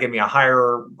 And does that give me a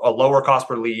lower cost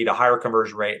per lead, a higher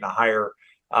conversion rate, and a higher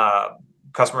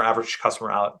customer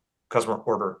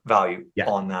order value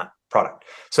on that product?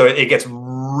 So it gets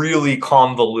really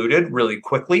convoluted really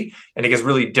quickly, and it gets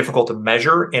really difficult to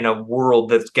measure in a world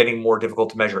that's getting more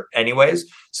difficult to measure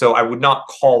anyways. So I would not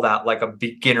call that like a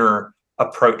beginner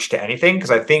approach to anything, because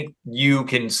I think you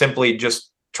can simply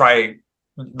just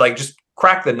just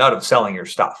crack the nut of selling your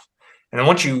stuff. And then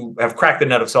once you have cracked the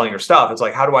nut of selling your stuff, it's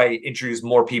like, how do I introduce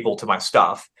more people to my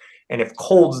stuff? And if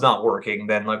cold's not working,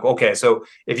 then like, okay, so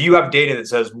if you have data that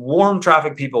says warm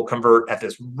traffic people convert at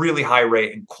this really high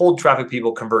rate and cold traffic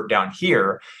people convert down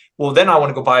here, well, then I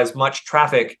want to go buy as much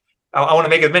traffic. I want to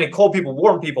make as many cold people,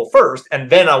 warm people first, and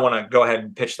then I want to go ahead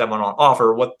and pitch them on an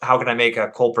offer. How can I make a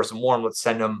cold person warm? Let's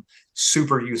send them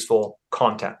super useful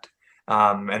content.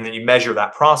 And then you measure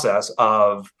that process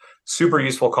of super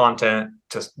useful content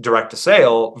to direct to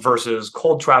sale versus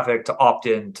cold traffic to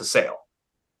opt-in to sale.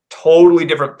 Totally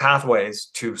different pathways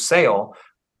to sale.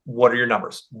 What are your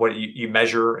numbers? What you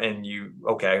measure, and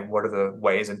what are the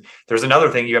ways? And there's another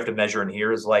thing you have to measure in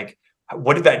here is like,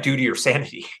 what did that do to your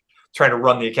sanity? Trying to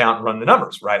run the account and run the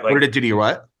numbers, right? Like, what did it do to your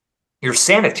what? Your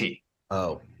sanity.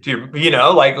 Oh.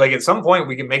 Like at some point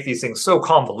we can make these things so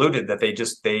convoluted that they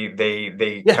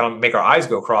kind of make our eyes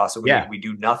go cross, and we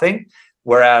do nothing.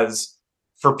 Whereas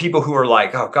for people who are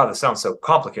like, oh God, this sounds so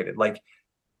complicated. Like,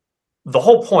 the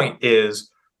whole point is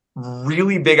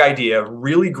really big idea,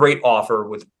 really great offer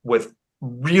with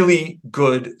really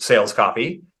good sales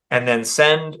copy, and then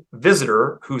send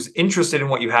visitor who's interested in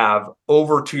what you have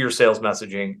over to your sales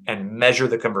messaging and measure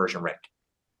the conversion rate.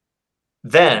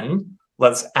 Then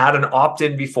let's add an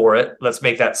opt-in before it. Let's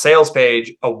make that sales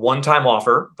page a one-time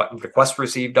offer, but request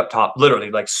received up top, literally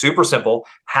like super simple,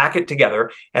 hack it together,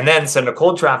 and then send a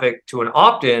cold traffic to an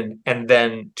opt-in and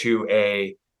then to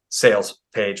a sales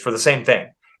page for the same thing.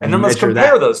 And then let's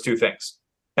compare those two things.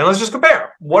 And let's just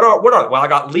compare. What are well, I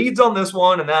got leads on this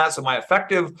one and that. So my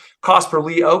effective cost per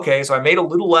lead, okay, so I made a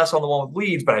little less on the one with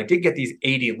leads, but I did get these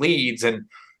 80 leads, and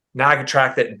now I can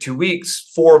track that in 2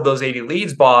 weeks, 4 of those 80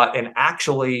 leads bought. And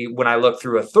actually, when I look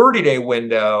through a 30-day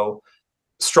window,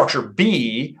 structure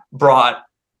B brought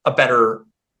a better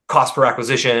cost per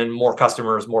acquisition, more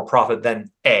customers, more profit than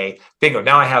A. Bingo.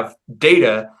 Now I have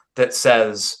data that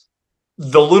says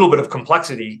the little bit of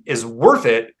complexity is worth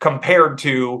it compared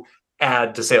to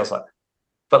add to sales letter.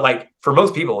 But like for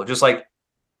most people, just like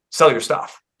sell your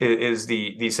stuff is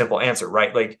the simple answer,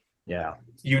 right? Like Yeah.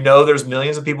 There's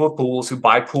millions of people with pools who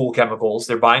buy pool chemicals.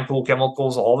 They're buying pool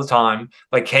chemicals all the time.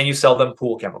 Like, can you sell them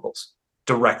pool chemicals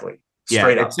directly?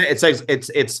 Straight up.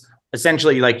 It's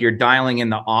essentially like you're dialing in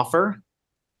the offer,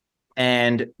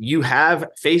 and you have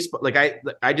Facebook. Like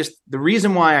the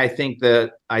reason why I think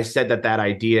that I said that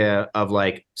idea of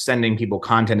like sending people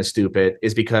content is stupid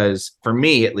is because, for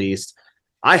me at least,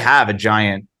 I have a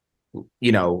giant,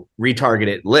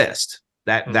 retargeted list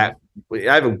that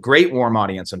I have a great warm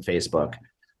audience on Facebook.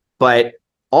 But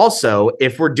also,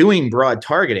 if we're doing broad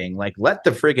targeting, like, let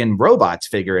the friggin' robots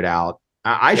figure it out.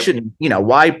 I shouldn't,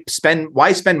 why spend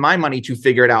my money to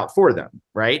figure it out for them,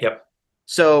 right? Yep.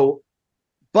 So,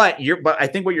 but I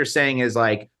think what you're saying is,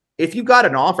 like, if you got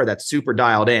an offer that's super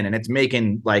dialed in and it's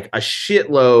making like a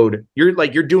shitload,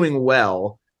 you're doing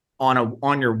well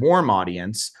on your warm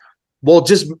audience. Well,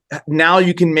 just now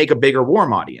you can make a bigger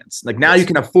warm audience. Like, now you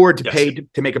can afford to pay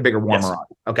to make a bigger warmer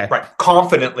audience. Okay. Right.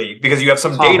 Confidently, because you have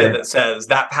some data that says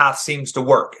that path seems to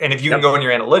work. And if you can go in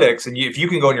your analytics if you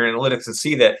can go in your analytics and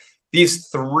see that these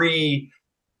 3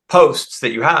 posts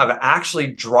that you have actually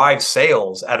drive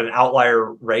sales at an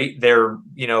outlier rate, they're,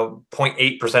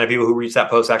 0.8% of people who reach that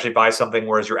post actually buy something,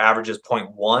 whereas your average is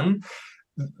 0.1.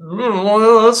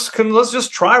 Let's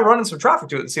just try running some traffic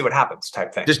to it and see what happens,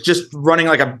 type thing. Just running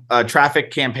like a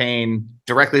traffic campaign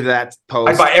directly to that post.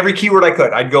 I'd buy every keyword I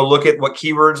could. I'd go look at what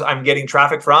keywords I'm getting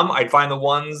traffic from. I'd find the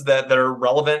ones that are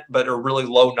relevant but are really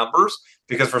low numbers,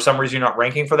 because for some reason you're not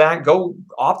ranking for that. Go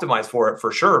optimize for it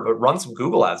for sure, but run some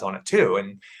Google ads on it too.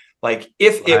 And like,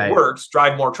 if it works,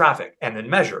 drive more traffic, and then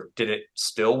measure. Did it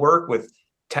still work with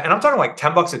and I'm talking like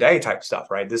 $10 a day type stuff,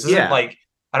 right? This isn't like,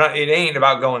 it ain't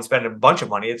about going and spending a bunch of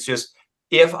money. It's just,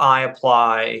 if I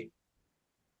apply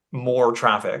more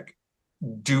traffic,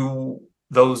 do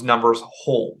those numbers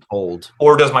hold?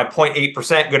 Or does my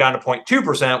 0.8% go down to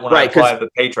 0.2% when I apply the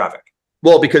paid traffic?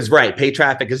 Well, because paid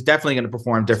traffic is definitely going to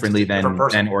perform differently than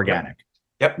organic.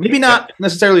 Yep. Maybe not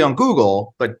necessarily on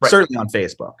Google, but certainly on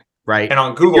Facebook, right? And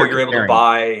on Google, you're able to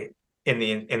buy in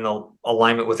the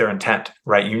alignment with their intent,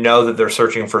 right? That they're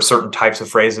searching for certain types of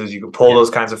phrases. You can pull those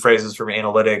kinds of phrases from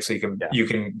analytics. So you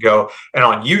can go, and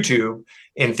on YouTube,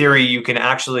 in theory, you can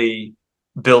actually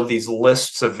build these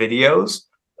lists of videos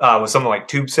with something like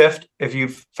TubeSift, if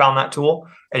you've found that tool.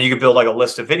 And you could build like a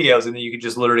list of videos, and then you could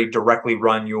just literally directly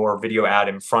run your video ad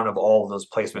in front of all of those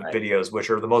placement videos, which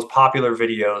are the most popular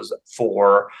videos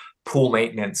for pool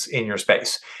maintenance in your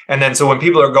space. And then, so when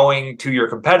people are going to your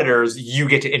competitors, you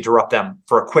get to interrupt them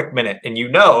for a quick minute, and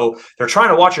they're trying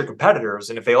to watch your competitors.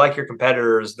 And if they like your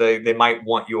competitors, they might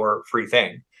want your free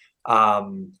thing.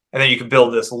 And then you can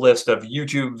build this list of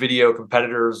YouTube video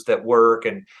competitors that work,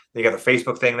 and you got the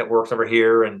Facebook thing that works over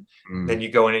here. And then you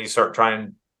go in and you start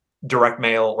trying direct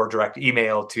mail or direct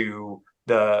email to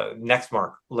the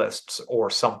Nextmark lists or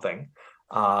something.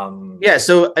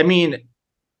 So, I mean,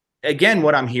 again,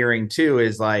 what I'm hearing too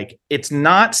is like, it's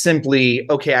not simply,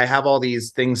 okay, I have all these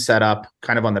things set up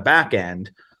kind of on the back end.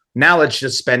 Now let's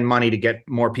just spend money to get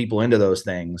more people into those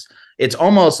things. It's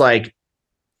almost like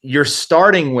you're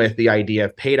starting with the idea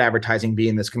of paid advertising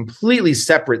being this completely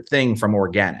separate thing from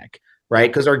organic, right?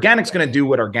 Because organic's going to do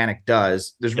what organic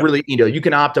does. There's really, you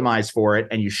can optimize for it,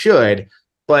 and you should,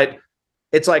 but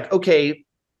it's like, okay,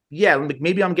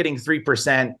 maybe I'm getting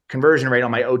 3% conversion rate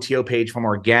on my OTO page from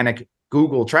organic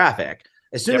Google traffic.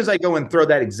 As soon as I go and throw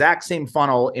that exact same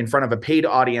funnel in front of a paid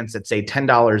audience at, say,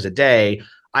 $10 a day,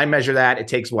 I measure that. It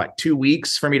takes 2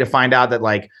 weeks for me to find out that,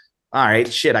 like, all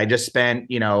right, shit, I just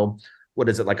spent, what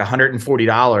is it, like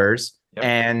 $140,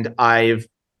 and I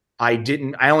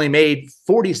only made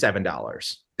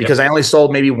 $47 because I only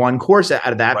sold maybe one course out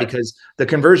of that, because the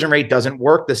conversion rate doesn't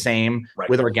work the same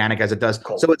with organic as it does.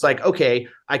 Cool. So it's like, okay,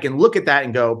 I can look at that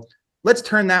and go, let's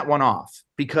turn that one off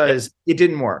because it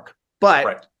didn't work.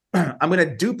 But I'm going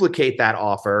to duplicate that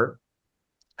offer,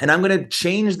 and I'm going to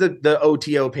change the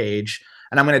OTO page,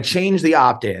 and I'm going to change the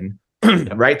opt-in,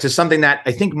 right, to something that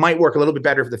I think might work a little bit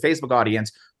better for the Facebook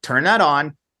audience. Turn that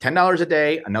on, $10 a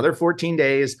day, another 14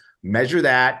 days, measure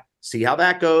that, see how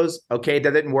that goes. Okay,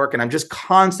 that didn't work. And I'm just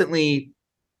constantly,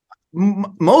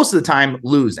 most of the time,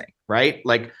 losing, right?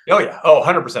 Like,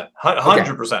 100%,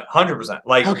 100%.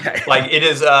 Like it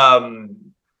is,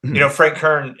 Frank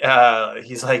Kern,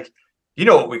 he's like,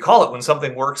 what we call it when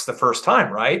something works the first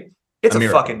time, right? It's a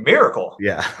fucking miracle.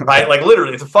 Yeah. Right. Like,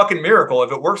 literally, it's a fucking miracle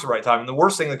if it works the right time. And the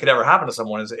worst thing that could ever happen to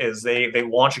someone is they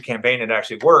launch a campaign and it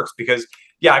actually works, because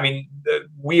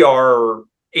we are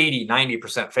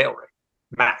 80-90% fail rate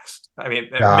max. Like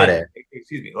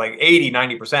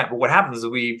 80-90%. But what happens is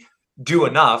we do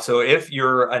enough. So if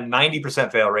you're a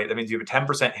 90% fail rate, that means you have a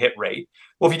 10% hit rate.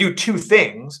 Well, if you do 2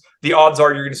 things, the odds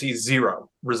are you're going to see 0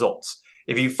 results.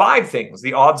 If you do 5 things,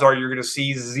 the odds are you're going to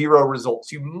see 0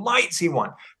 results. You might see 1.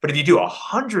 But if you do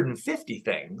 150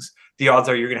 things, the odds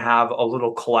are you're going to have a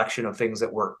little collection of things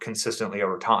that work consistently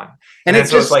over time. And it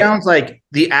just sounds like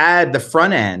the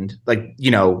front end, like,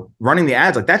 running the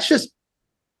ads, like that's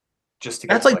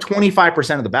that's like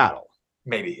 25% of the battle.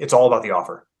 Maybe. It's all about the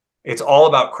offer. It's all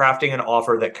about crafting an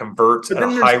offer that converts at a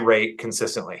high rate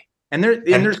consistently. And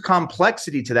there's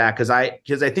complexity to that because I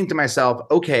think to myself,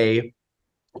 okay,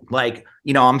 like,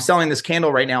 I'm selling this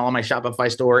candle right now on my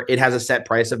Shopify store. It has a set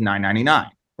price of $9.99,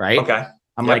 right? Okay.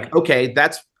 I'm like, okay,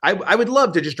 I would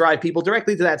love to just drive people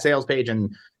directly to that sales page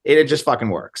and it just fucking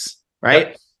works, right?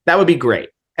 Yep. That would be great.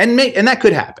 And that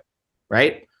could happen,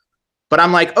 right? But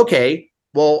I'm like, okay,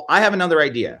 well, I have another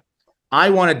idea. I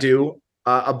want to do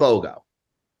a BOGO,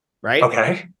 right?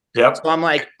 Okay. Yep. So I'm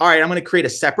like, all right, I'm going to create a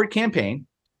separate campaign.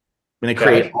 I'm going to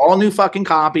create all new fucking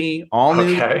copy, all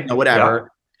new, whatever. Yep.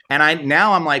 And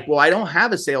I'm like, well, I don't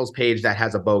have a sales page that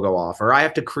has a BOGO offer. I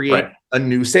have to create a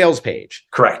new sales page.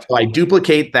 Correct. So I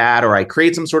duplicate that, or I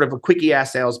create some sort of a quickie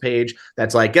ass sales page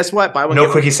that's like, guess what? Buy one. No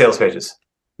quickie sales pages.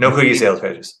 No quickie sales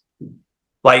pages.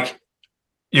 Like,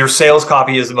 your sales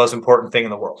copy is the most important thing in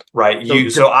the world, right?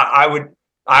 So I would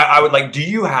like, do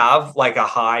you have like a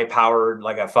high powered,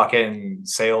 like a fucking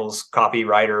sales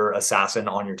copywriter assassin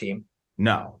on your team?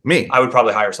 No, me. I would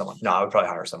probably hire someone. No, I would probably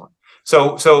hire someone.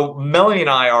 So Melanie and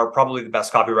I are probably the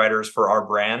best copywriters for our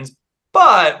brands,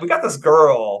 but we got this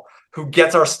girl who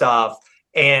gets our stuff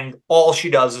and all she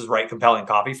does is write compelling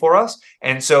copy for us.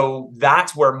 And so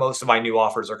that's where most of my new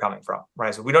offers are coming from,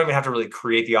 right? So we don't even have to really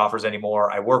create the offers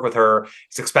anymore. I work with her.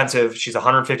 It's expensive. She's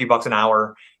 $150 an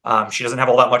hour. She doesn't have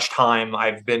all that much time.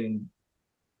 I've been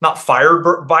not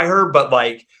fired by her, but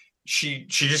like, she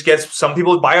just gets some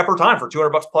people buy up her time for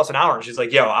 $200 plus an hour. And she's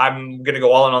like, yo, I'm going to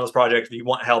go all in on this project. If you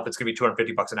want help, it's going to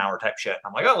be $250 an hour type shit.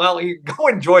 I'm like, oh, well, you go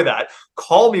enjoy that.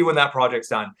 Call me when that project's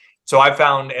done. So I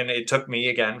found, and it took me,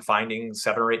 again, finding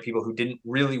 7 or 8 people who didn't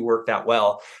really work that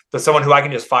well, but someone who I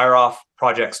can just fire off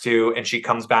projects to, and she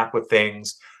comes back with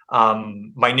things.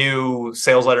 My new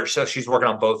sales letter, so she's working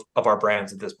on both of our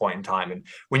brands at this point in time. And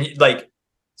when you like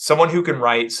someone who can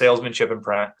write salesmanship and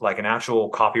print, like an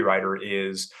actual copywriter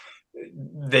is,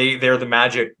 they're the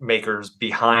magic makers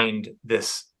behind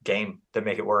this game that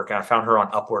make it work. And I found her on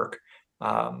Upwork.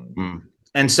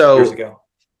 And so years ago.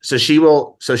 So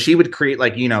she would create,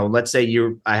 like, let's say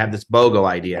I have this BOGO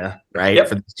idea, right? Yep.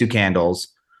 For these 2 candles.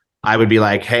 I would be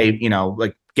like, hey,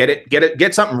 like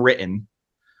get something written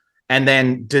and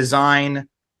then design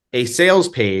a sales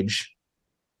page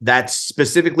that's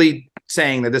specifically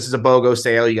saying that this is a BOGO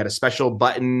sale. You got a special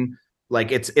button.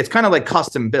 Like it's kind of like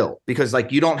custom built because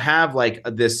like you don't have like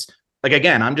this, like,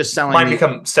 again, I'm just selling. Mine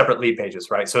become separate lead pages,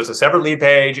 right? So it's a separate lead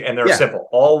page and they're simple,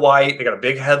 all white. They got a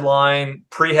big headline,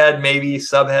 pre-head, maybe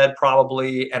subhead,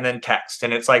 probably, and then text.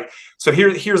 And it's like, so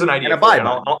here's an idea. And a buy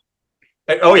button.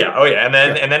 Oh yeah. And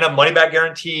then a money back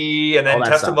guarantee, and then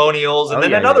testimonials, stuff.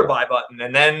 And then another buy button,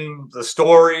 and then the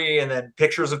story, and then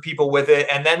pictures of people with it,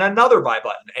 and then another buy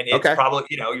button. And it's probably,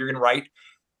 you're gonna write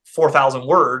 4,000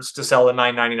 words to sell a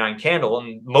 $9.99 candle.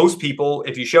 And most people,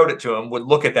 if you showed it to them, would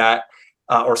look at that,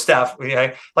 or Steph,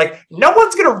 like, no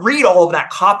one's going to read all of that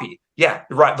copy. Yeah,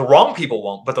 right. The wrong people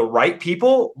won't, but the right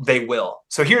people, they will.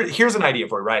 So here's an idea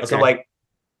for you, right? Okay. So like,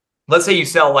 let's say you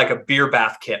sell like a beer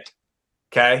bath kit.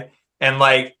 Okay. And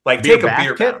like take a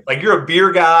beer bath. Like, you're a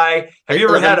beer guy. Have you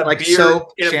ever had a beer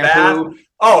soap, in a shampoo? Bath?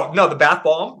 Oh, no, the bath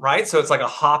bomb, right? So it's like a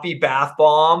hoppy bath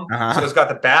bomb. So it's got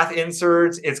the bath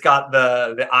inserts. It's got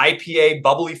the IPA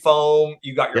bubbly foam.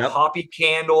 You got your hoppy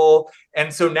candle.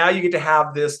 And so now you get to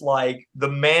have this, like, the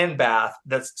man bath.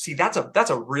 That's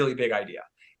a really big idea.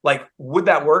 Like, would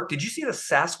that work? Did you see the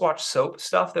Sasquatch soap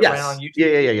stuff that ran on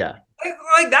YouTube? Yeah.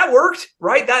 Like that worked,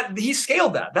 right? That he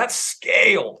scaled that. That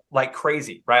scaled like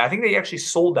crazy, right? I think they actually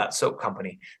sold that soap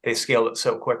company. They scaled it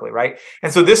so quickly, right?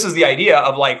 And so this is the idea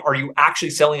of, like, are you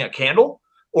actually selling a candle,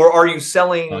 or are you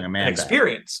selling an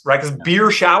experience, right? Because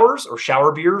beer showers or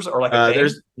shower beers are like a thing.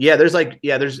 There's like a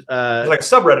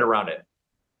subreddit around it.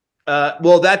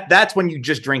 Well, that's when you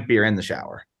just drink beer in the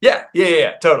shower. Yeah,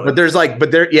 totally.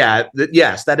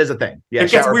 Yes, that is a thing. Yeah,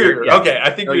 it gets weird. Okay, I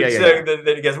think you're saying that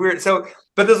it gets weird. So,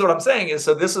 but this is what I'm saying is,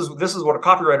 so this is what a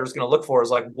copywriter is going to look for, is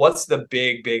like, what's the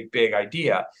big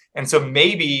idea? And so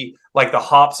maybe like the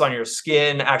hops on your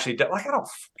skin actually, like, I don't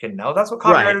fucking know. That's what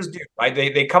copywriters do, right?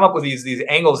 They come up with these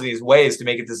angles, these ways to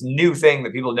make it this new thing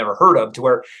that people have never heard of, to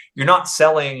where you're not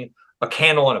selling a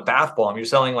candle and a bath bomb. You're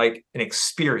selling like an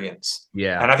experience.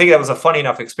 Yeah. And I think that was a funny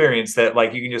enough experience that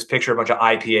like you can just picture a bunch of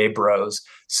IPA bros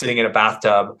sitting in a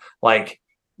bathtub, like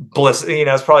bliss.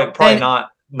 It's probably not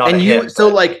a hit. So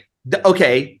like,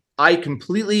 okay, I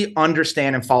completely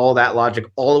understand and follow that logic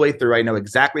all the way through. I know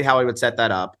exactly how I would set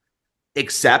that up,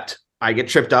 except I get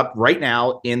tripped up right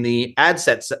now in the ad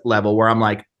set level where I'm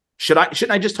like,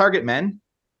 shouldn't I just target men?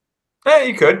 Yeah,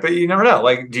 you could, but you never know.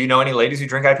 Like, do you know any ladies who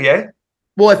drink IPA?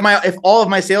 Well, if all of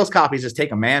my sales copies just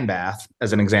take a man bath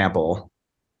as an example,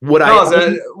 what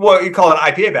you call it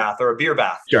an IPA bath or a beer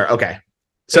bath? Sure. Okay.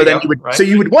 So then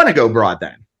you would want to go broad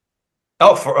then.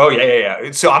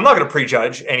 Yeah. So I'm not going to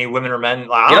prejudge any women or men.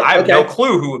 I have no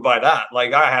clue who would buy that.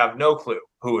 Like I have no clue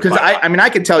who would. Because I mean, I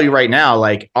can tell you right now,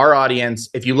 like our audience,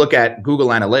 if you look at Google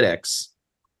Analytics,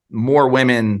 more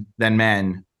women than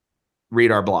men read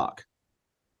our blog.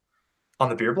 On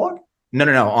the beer blog?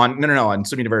 No, on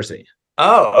Swim University.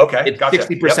 Oh, okay. It's gotcha.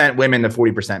 60% women to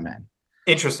 40% men.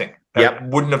 Interesting.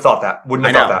 Wouldn't have thought that.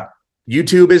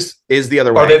 YouTube is the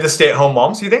other way. Are they the stay-at-home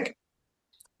moms, you think?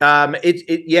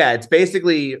 It's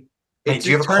basically. Do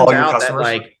you ever call your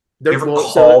customers? Do you ever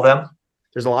call them?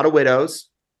 There's a lot of widows.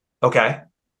 Okay.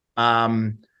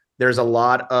 There's a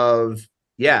lot of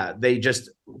they just,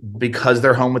 because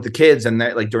they're home with the kids and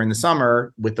they're like during the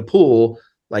summer with the pool,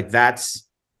 like that's.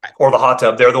 Or the hot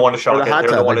tub. They're the one to shock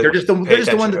it. They're just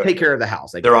the one to take care of the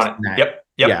house. Like they're on it. Yep.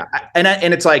 Yeah.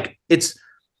 And it's like, it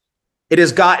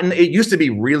used to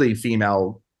be really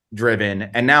female driven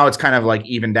and now it's kind of like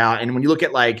evened out. And when you look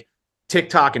at like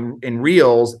TikTok and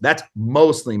Reels, that's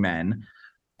mostly men.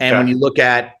 And when you look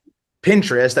at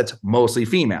Pinterest, that's mostly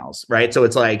females. Right. So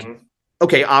it's like,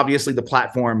 okay, obviously the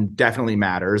platform definitely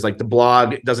matters. Like the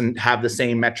blog doesn't have the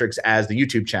same metrics as the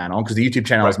YouTube channel because the YouTube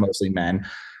channel is mostly men.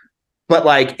 But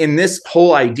like in this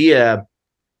whole idea,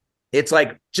 it's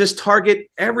like just target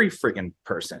every freaking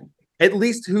person, at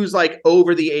least who's like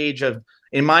over the age of,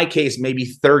 in my case, maybe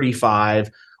 35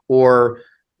 or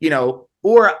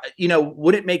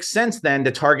would it make sense then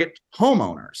to target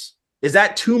homeowners? Is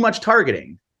that too much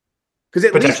targeting? Because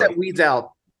at least that weeds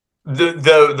out.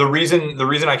 The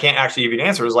reason I can't actually give you an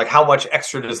answer is like, how much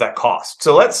extra does that cost?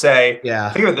 So let's say,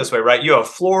 think of it this way, right? You have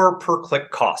floor per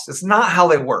click cost. It's not how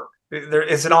they work.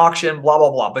 It's an auction, blah,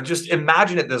 blah, blah. But just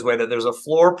imagine it this way, that there's a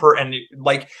floor per, and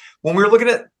like when we were looking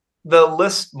at the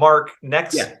list mark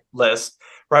next list,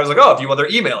 where I was like, oh, if you want their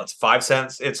email, it's 5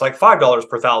 cents. It's like $5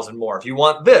 per thousand more. If you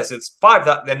want this, it's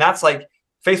 $5. And that's like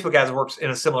Facebook ads works in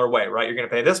a similar way, right? You're going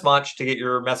to pay this much to get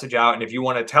your message out. And if you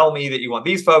want to tell me that you want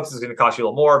these folks, it's going to cost you a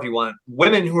little more. If you want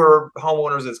women who are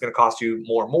homeowners, it's going to cost you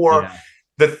more. Yeah.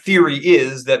 The theory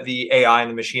is that the AI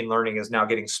and the machine learning is now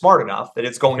getting smart enough that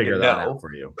it's going to know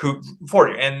who for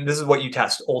you. And this is what you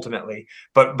test ultimately.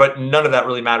 But none of that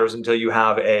really matters until you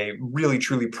have a really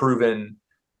truly proven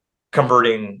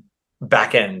converting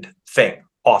back end thing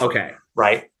off. Okay.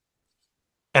 Right.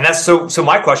 And that's so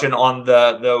my question on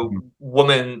the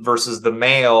woman versus the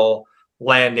male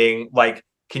landing, like,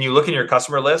 can you look in your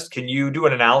customer list? Can you do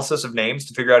an analysis of names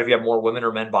to figure out if you have more women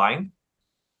or men buying?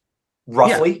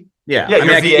 Roughly? Yeah.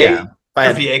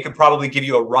 Your VA could probably give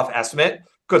you a rough estimate.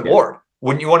 Good Lord.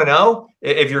 Wouldn't you want to know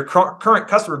if your current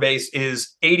customer base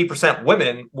is 80%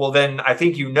 women? Well, then I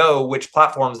think you know which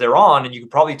platforms they're on, and you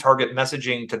could probably target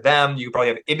messaging to them. You could probably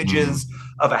have images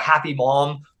of a happy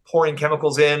mom pouring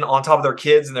chemicals in on top of their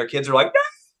kids, and their kids are like,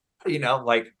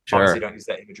 obviously don't use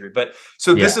that imagery. But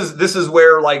so this is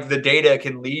where like the data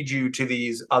can lead you to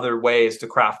these other ways to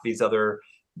craft these other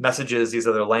messages, these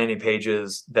other landing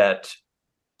pages that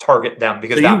target them.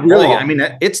 Because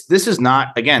this is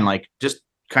not, again, like just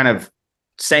kind of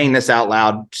saying this out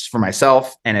loud just for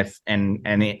myself, and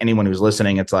anyone who's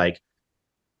listening, it's like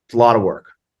it's a lot of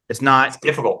work. It's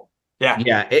difficult.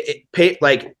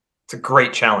 It's a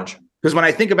great challenge. Because when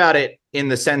I think about it in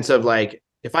the sense of like,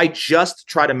 if I just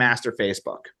try to master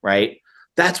Facebook, right?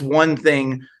 That's one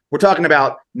thing. We're talking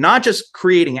about not just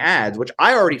creating ads, which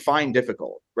I already find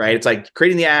difficult, right? It's like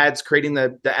creating the ads, creating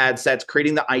the ad sets,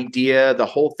 creating the idea, the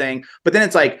whole thing. But then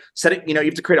it's like you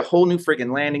have to create a whole new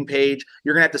freaking landing page.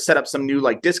 You're going to have to set up some new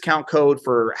like discount code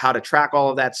for how to track all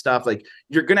of that stuff. Like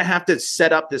you're going to have to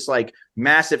set up this like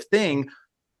massive thing,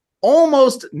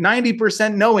 almost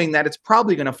 90% knowing that it's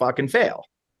probably going to fucking fail.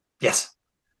 Yes.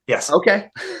 Okay.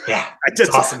 Yeah. It's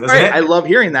awesome, isn't it? I love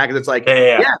hearing that because it's like,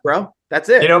 yeah, bro, that's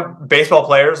it. Baseball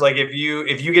players, like if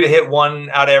you get a hit 1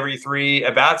 out of every 3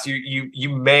 at bats, you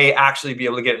may actually be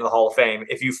able to get into the Hall of Fame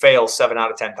if you fail 7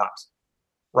 out of 10 times.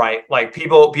 Right? Like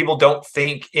people don't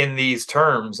think in these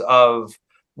terms of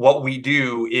what we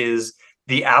do is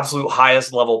the absolute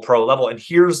highest level, pro level. And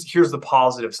here's the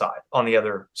positive side on the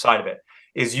other side of it.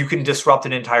 is you can disrupt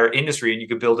an entire industry and you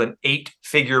could build an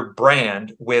 8-figure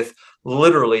brand with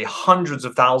literally hundreds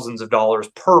of thousands of dollars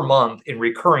per month in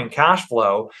recurring cash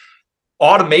flow,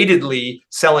 automatedly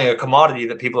selling a commodity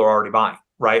that people are already buying,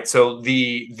 right? So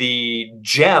the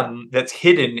gem that's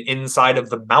hidden inside of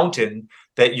the mountain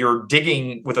that you're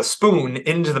digging with a spoon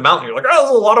into the mountain, you're like, oh,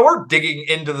 there's a lot of work digging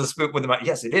into the spoon with the mountain.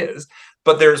 Yes, it is.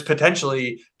 But there's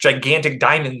potentially gigantic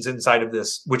diamonds inside of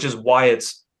this, which is why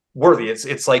it's worthy.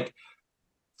 It's like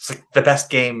the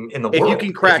best game in the world. If you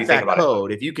can crack that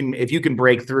code, if you can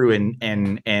break through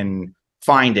and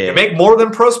find it. You make more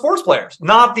than pro sports players,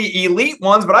 not the elite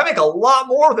ones, but I make a lot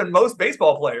more than most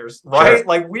baseball players, right? Sure.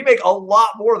 Like we make a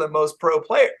lot more than most pro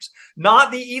players,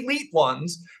 not the elite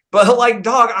ones, but like,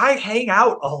 dog, I hang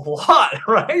out a lot,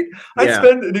 right? I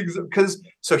spend because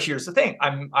so here's the thing.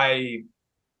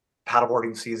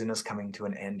 Paddleboarding season is coming to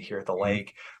an end here at the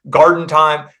lake. Garden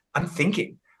time. I'm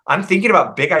thinking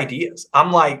about big ideas.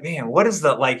 I'm like, man,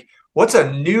 what's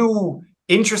a new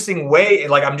interesting way?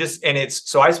 Like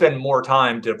so I spend more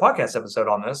time, did a podcast episode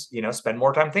on this, spend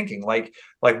more time thinking like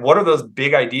what are those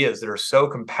big ideas that are so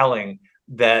compelling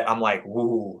that I'm like,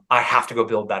 woo, I have to go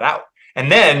build that out. And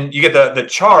then you get the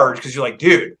charge because you're like,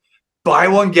 dude, buy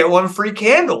one, get one free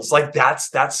candles. Like that's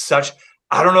such,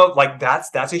 I don't know, like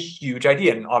that's a huge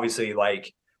idea. And obviously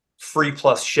like free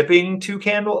plus shipping to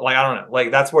candle. Like, I don't know, like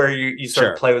that's where you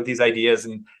start to play with these ideas.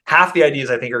 And half the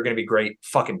ideas I think are going to be great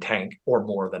fucking tank or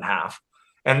more than half.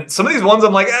 And some of these ones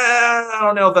I'm like, I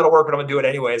don't know if that'll work, but I'm gonna do it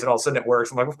anyways. And all of a sudden it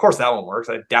works. I'm like, of course that one works.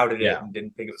 I doubted it and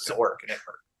didn't think it was gonna work, and it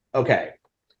worked. Okay.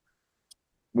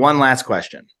 One last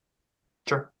question.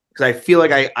 Sure. Because I feel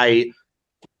like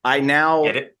I now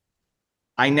get it.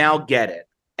 I now get it.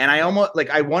 And I almost like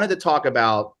I wanted to talk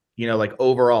about, like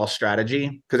overall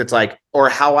strategy, because it's like, or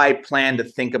how I plan to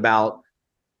think about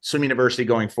Swim University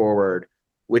going forward,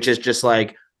 which is just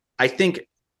like, I think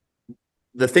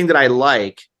the thing that I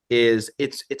like is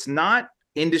it's not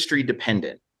industry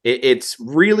dependent. It's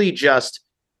really just,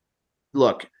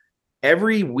 look,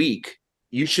 every week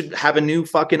you should have a new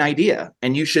fucking idea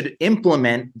and you should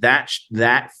implement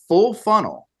that full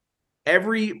funnel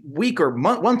every week or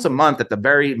once a month at the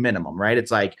very minimum, right?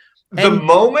 It's like the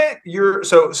moment you're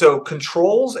so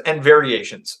controls and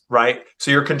variations, right?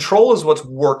 So your control is what's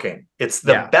working. It's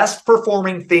the best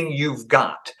performing thing you've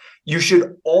got. You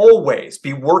should always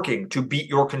be working to beat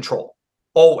your control.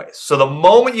 Always. So the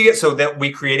moment you get, so that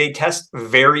we create a test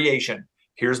variation.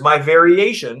 Here's my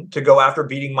variation to go after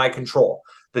beating my control.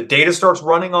 The data starts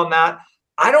running on that.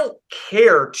 I don't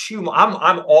care too much.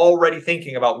 I'm already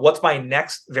thinking about what's my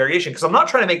next variation, because I'm not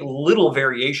trying to make little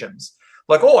variations.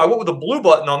 Like, oh, I went with a blue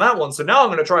button on that one, so now I'm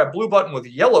going to try a blue button with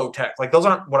yellow text. Like, those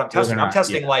aren't what I'm testing. I'm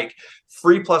testing like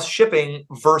free plus shipping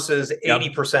versus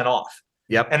 80% off.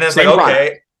 Yep. And then it's like,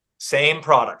 okay, same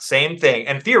product, same thing.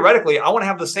 And theoretically, I want to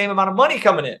have the same amount of money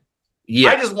coming in.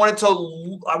 Yeah. I want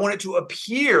it to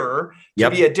appear to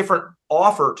be a different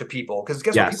offer to people, because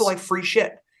guess what? People like free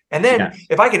shit. And then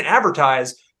if I can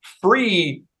advertise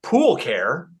free pool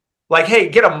care, like, hey,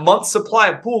 get a month's supply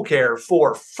of pool care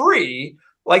for free.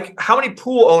 Like, how many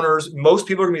pool owners, most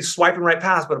people are going to be swiping right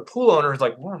past, but a pool owner is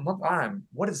like,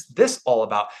 what is this all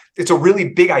about? It's a really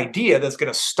big idea that's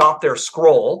going to stop their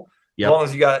scroll. As long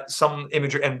as you got some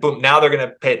imagery, and boom, now they're going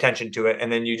to pay attention to it.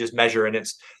 And then you just measure, and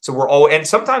and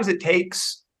sometimes it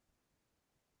takes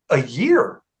a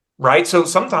year, right? So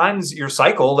sometimes your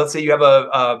cycle, let's say you have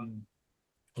a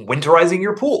winterizing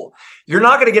your pool. You're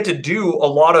not going to get to do a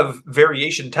lot of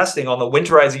variation testing on the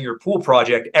winterizing your pool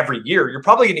project every year. You're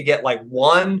probably going to get like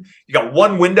you got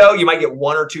one window, you might get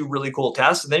one or two really cool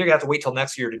tests, and then you're going to have to wait till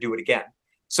next year to do it again.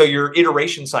 So your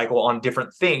iteration cycle on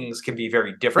different things can be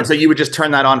very different. And so you would just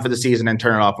turn that on for the season and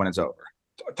turn it off when it's over.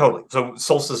 Totally. So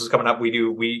solstice is coming up. We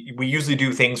usually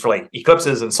do things for like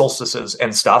eclipses and solstices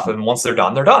and stuff. And once they're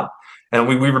done, they're done. And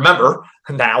we remember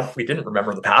now. We didn't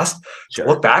remember in the past. Sure.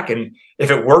 Look back, and if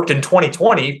it worked in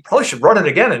 2020, probably should run it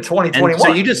again in 2021.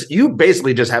 And so you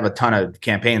basically just have a ton of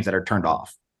campaigns that are turned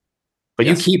off, but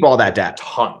you keep all that data.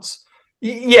 Tons.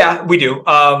 Yeah, we do.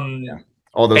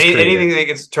 All those anything that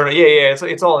gets turned,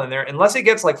 it's all in there, unless it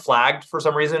gets like flagged for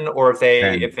some reason, or if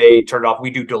they turn it off, we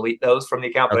do delete those from the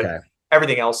account. But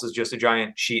everything else is just a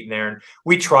giant sheet in there, and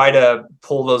we try to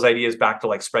pull those ideas back to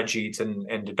like spreadsheets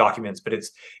and to documents, but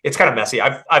it's kind of messy.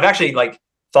 I've actually like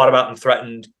thought about and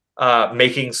threatened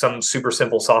making some super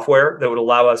simple software that would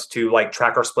allow us to like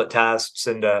track our split tests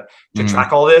and to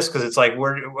track all this, because it's like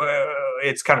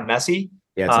it's kind of messy.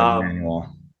 Yeah, it's a manual.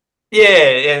 Yeah,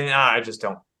 and I just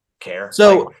don't care.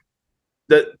 So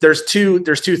there's two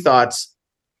thoughts,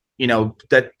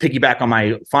 that piggyback on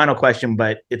my final question,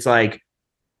 but it's like,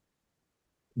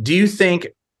 do you think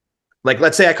like,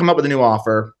 let's say I come up with a new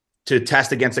offer to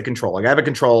test against a control. Like I have a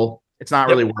control, it's not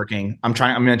really working. I'm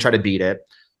going to try to beat it.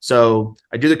 So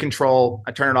I do the control,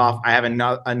 I turn it off. I have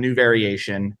a new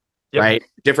variation, right?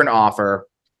 Different offer.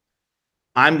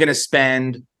 I'm going to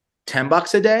spend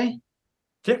 $10 a day.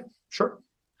 Yeah, sure.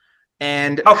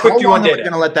 And how quick do you want data?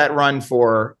 Going to let that run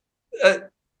for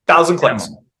 1,000 clicks.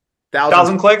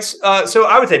 1,000 clicks. So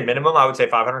I would say minimum, I would say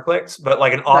 500 clicks, but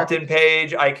like an opt-in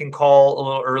page, I can call a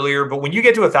little earlier. But when you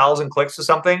get to 1,000 clicks to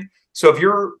something, so if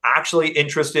you're actually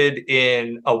interested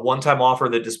in a one-time offer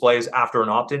that displays after an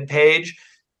opt-in page,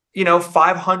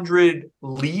 500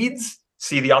 leads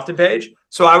see the opt-in page.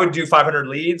 So I would do 500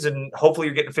 leads and hopefully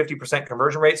you're getting 50%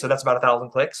 conversion rate. So that's about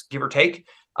 1,000 clicks, give or take.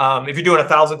 If you're doing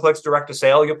 1,000 clicks direct to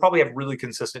sale, you'll probably have really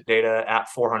consistent data at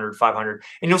 400, 500.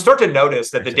 And you'll start to notice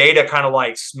that the data kind of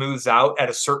like smooths out at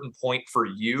a certain point for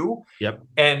you. Yep.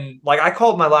 And like I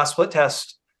called my last split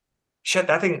test, shit,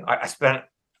 that thing, I spent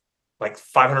like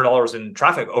 $500 in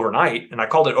traffic overnight and I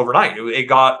called it overnight. It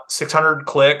got 600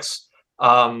 clicks.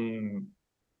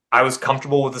 I was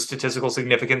comfortable with the statistical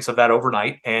significance of that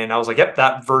overnight. And I was like, yep,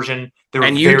 that version, they were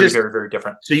very, very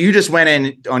different. So you just went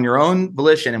in on your own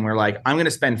volition and we're like, I'm going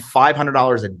to spend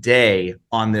 $500 a day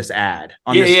on this ad,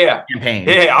 on this campaign.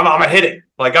 Yeah, I'm going to hit it.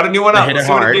 Like, got a new one up. Let's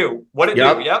see what it do. What it do?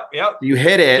 Yep. You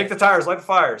hit it. Kick the tires, light the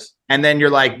fires. And then you're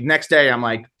like, next day, I'm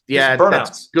like, yeah,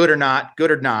 that's good or not,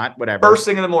 whatever. First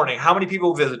thing in the morning, how many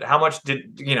people visit? How much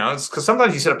did, it's because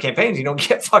sometimes you set up campaigns, you don't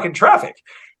get fucking traffic.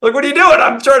 Like, what are you doing?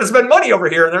 I'm trying to spend money over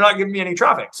here and they're not giving me any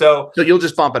traffic. So you'll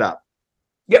just bump it up.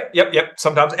 Yep.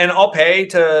 Sometimes. And I'll pay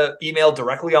to email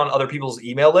directly on other people's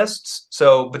email lists.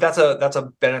 So, but that's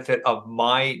a benefit of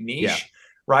my niche,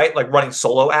 right? Like running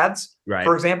solo ads,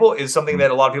 for example, is something that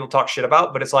a lot of people talk shit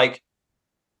about, but it's like,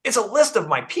 it's a list of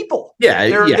my people.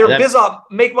 They're biz op,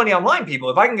 make money online people.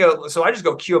 If I can go, so I just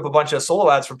go queue up a bunch of solo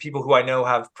ads from people who I know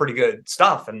have pretty good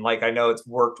stuff. And like, I know it's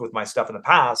worked with my stuff in the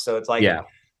past. So it's like,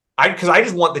 because I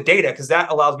just want the data because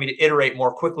that allows me to iterate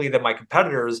more quickly than my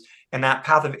competitors. And that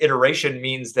path of iteration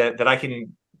means that I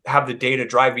can have the data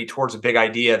drive me towards a big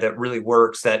idea that really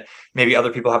works that maybe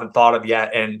other people haven't thought of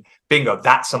yet. And bingo,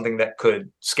 that's something that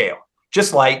could scale.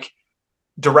 Just like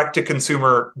direct to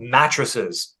consumer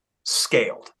mattresses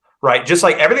scaled, right? Just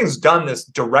like everything's done this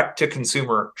direct to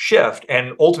consumer shift.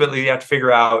 And ultimately you have to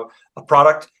figure out a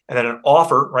product and then an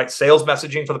offer, right? Sales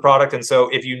messaging for the product. And so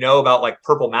if you know about like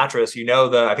Purple Mattress, I think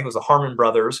it was the Harmon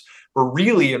brothers were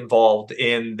really involved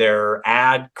in their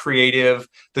ad creative,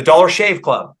 the Dollar Shave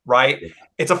Club, right?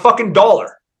 It's a fucking $1.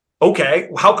 Okay.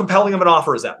 How compelling of an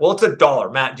offer is that? Well, it's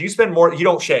 $1. Matt, do you spend more? You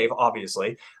don't shave,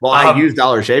 obviously. Well, I use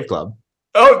Dollar Shave Club.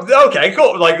 Oh, okay,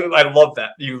 cool. Like, I love that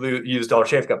you use Dollar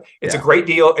Shave Club. It's a great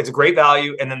deal. It's a great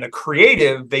value. And then the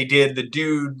creative, they did the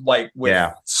dude like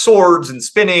with swords and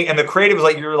spinning. And the creative was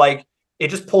like, you're like, it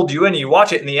just pulled you in and you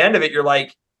watch it. And the end of it, you're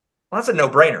like, well, that's a no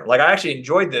brainer. Like, I actually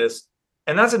enjoyed this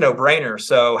and that's a no brainer.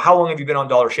 So how long have you been on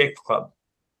Dollar Shave Club?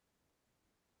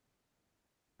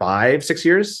 5, 6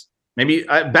 years, maybe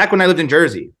back when I lived in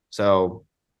Jersey. So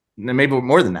maybe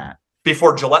more than that.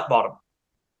 Before Gillette bought them.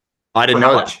 I didn't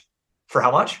know that. For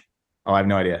how much? Oh, I have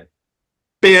no idea.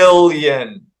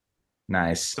 Billion.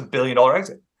 Nice. It's $1 billion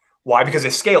exit. Why? Because they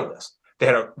scaled this. They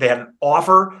had an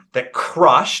offer that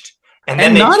crushed, and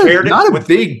then they paired it with a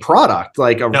big product,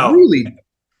 like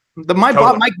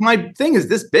my thing is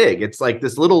this big. It's like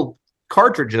this little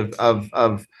cartridge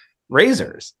of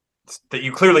razors that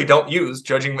you clearly don't use,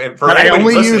 judging for I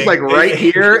only use like right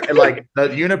here and like the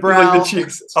unibrow, like the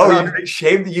cheeks. Oh, you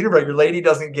shave the unibrow. Your lady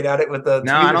doesn't get at it with the.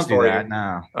 No, I don't do that.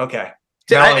 No. Okay.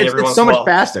 It's so much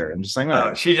faster. I'm just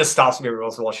saying. She just stops me every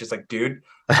once in a while. She's like, "Dude,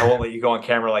 I won't let you go on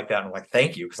camera like that." And I'm like,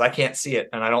 "Thank you," because I can't see it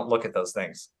and I don't look at those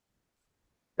things.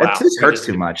 Wow. It just hurts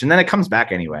too much, and then it comes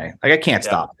back anyway. Like I can't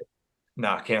stop it.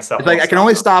 No, I can't stop. It's like I can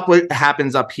only stop what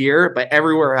happens up here, but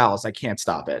everywhere else, I can't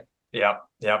stop it. Yeah,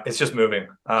 it's just moving.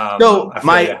 So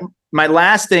my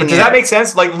last thing. Does that make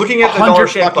sense? Like looking at the Dollar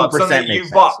Shave Club, something that you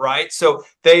bought, right? So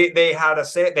they had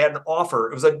an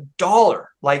offer. It was $1.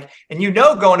 Like, and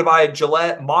going to buy a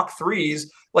Gillette Mach 3s,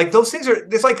 like those things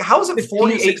it's like, how is it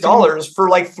 $48 for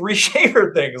like 3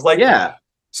 shaver things? Like,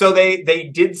 so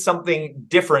they did something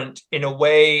different in a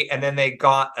way, and then they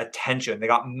got attention. They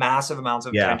got massive amounts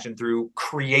of attention through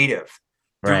creative.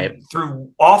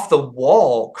 Through off the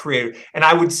wall creative. And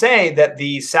I would say that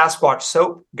the Sasquatch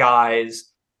soap guys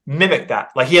mimic that.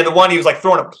 Like he was like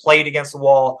throwing a plate against the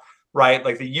wall, right?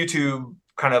 Like the YouTube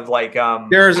kind of like had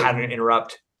an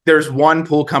interrupt. There's one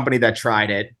pool company that tried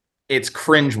it. It's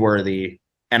cringeworthy.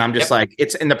 And I'm just like,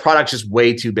 the product's just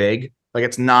way too big. Like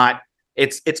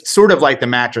it's sort of like the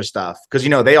mattress stuff. Cause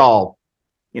they all,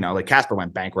 like Casper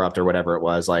went bankrupt or whatever it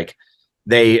was. Like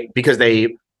because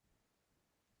they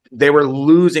were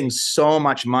losing so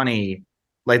much money.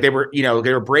 Like they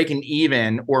were breaking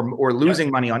even or losing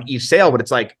money on each sale. But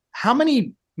it's like, how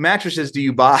many mattresses do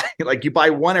you buy? Like you buy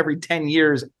one every 10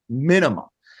 years minimum.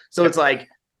 So it's like,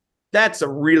 that's a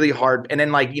really hard. And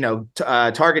then like,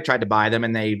 Target tried to buy them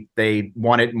and they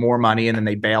wanted more money and then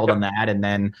they bailed on that. And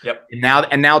then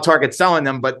and now Target's selling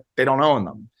them, but they don't own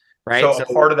them. Right. So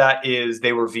part of that is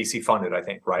they were VC funded, I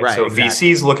think. Right. So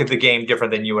exactly. VCs look at the game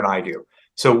different than you and I do.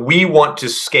 So we want to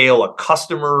scale a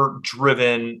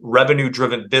customer-driven,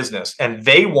 revenue-driven business. And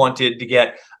they wanted to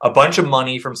get a bunch of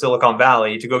money from Silicon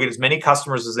Valley to go get as many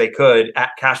customers as they could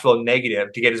at cash flow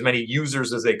negative, to get as many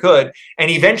users as they could. And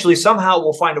eventually, somehow,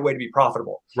 we'll find a way to be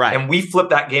profitable. Right. And we flip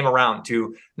that game around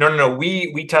to, no.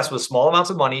 We test with small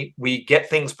amounts of money. We get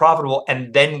things profitable.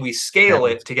 And then we scale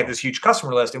it to get this huge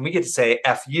customer list. And we get to say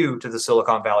F you to the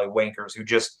Silicon Valley wankers who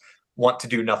just want to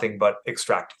do nothing but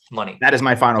extract money. That is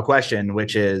my final question,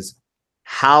 which is,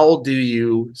 how do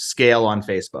you scale on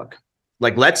Facebook?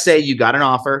 Like, let's say you got an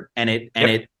offer and it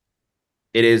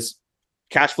is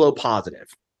cash flow positive.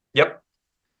 Yep.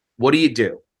 What do you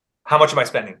do? How much am I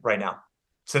spending right now?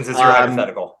 Since it's your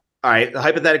hypothetical. All right. The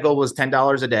hypothetical was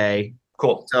 $10 a day.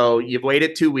 Cool. So you've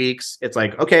waited 2 weeks. It's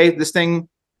like, okay, this thing,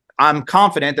 I'm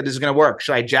confident that this is going to work.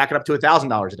 Should I jack it up to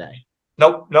 $1,000 a day?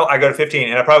 Nope. No, I go to 15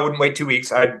 and I probably wouldn't wait 2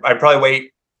 weeks. I'd probably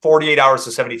wait 48 hours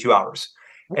to 72 hours.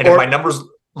 And if my numbers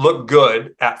look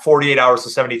good at 48 hours to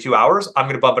 72 hours, I'm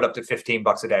going to bump it up to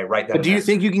 $15 a day. Right. But do you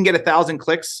think you can get 1,000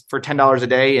 clicks for $10 a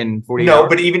day in 48 hours? No,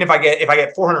 but even if I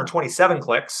get 427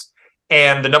 clicks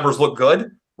and the numbers look good,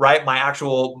 right?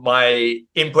 My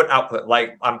input output,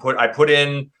 like I put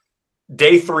in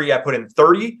day 3, I put in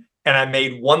 30 and I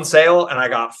made one sale and I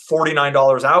got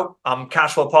 $49 out. I'm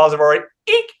cash flow positive already.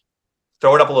 Eek!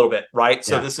 Throw it up a little bit, right?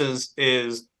 So this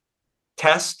is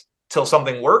test till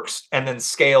something works and then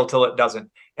scale till it doesn't.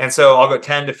 And so I'll go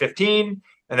 10 to 15.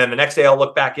 And then the next day I'll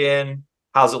look back in.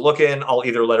 How's it looking? I'll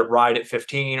either let it ride at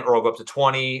 15 or I'll go up to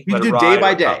 20. You do day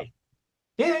by day.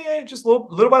 Yeah. Just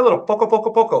little by little.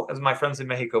 Poco, as my friends in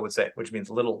Mexico would say, which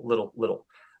means little.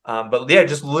 But yeah,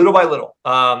 just little by little.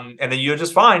 And then you'll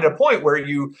just find a point where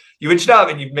you inch it up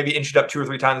and you maybe inch it up 2 or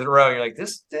 3 times in a row. And you're like,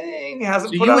 this thing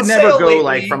hasn't put out a sale. You would never go lately.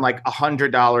 Like from like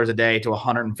 $100 a day to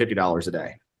 $150 a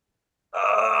day.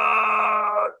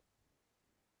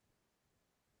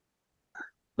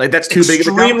 Like that's too big of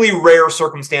a extremely rare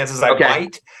circumstances. I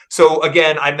might. So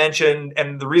again, I mentioned,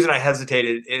 and the reason I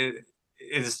hesitated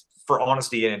is for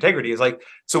honesty and integrity, is like,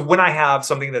 so when I have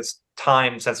something that's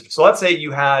time sensitive. So let's say you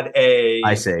had a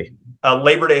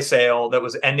Labor Day sale that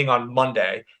was ending on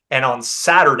Monday, and on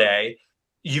Saturday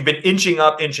you've been inching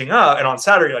up, and on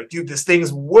Saturday you're like, dude, this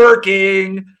thing's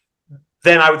working.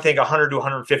 Then I would think 100 to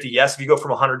 150. Yes, if you go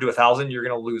from 100 to 1,000, you're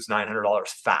going to lose $900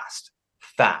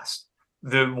 fast.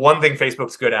 The one thing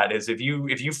Facebook's good at is if you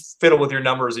fiddle with your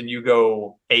numbers and you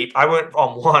go ape. I went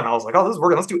on one. I was like, oh, this is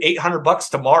working. Let's do $800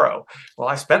 tomorrow. Well,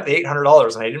 I spent the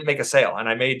 $800 and I didn't make a sale. And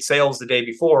I made sales the day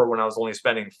before when I was only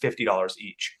spending $50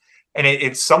 each. And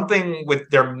it's something with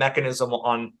their mechanism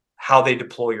on how they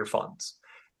deploy your funds.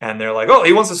 And they're like, oh,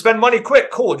 he wants to spend money quick.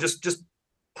 Cool. Just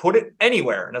put it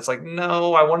anywhere. And it's like,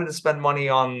 no, I wanted to spend money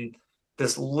on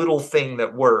this little thing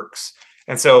that works.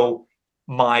 And so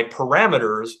my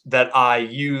parameters that I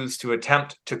use to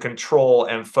attempt to control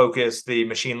and focus the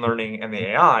machine learning and the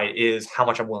AI is how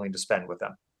much I'm willing to spend with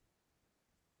them.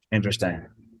 Interesting.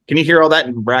 Can you hear all that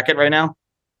in bracket right now?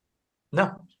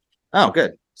 No. Oh,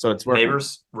 good. So it's working.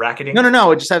 Neighbors racketing?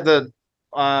 No. I just have the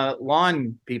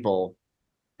lawn people,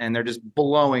 and they're just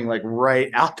blowing like right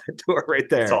out the door right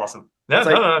there. That's awesome. No,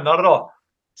 not at all.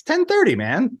 It's 10:30,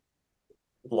 man.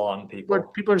 Lawn people.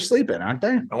 People are sleeping, aren't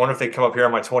they? I wonder if they come up here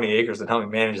on my 20 acres and help me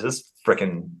manage this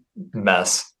freaking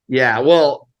mess. Yeah,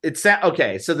 well, it's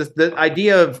okay. So the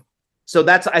idea of, so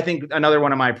that's, I think, another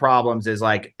one of my problems is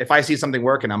like, if I see something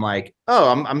working, I'm like,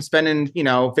 oh, I'm spending,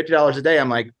 $50 a day. I'm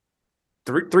like,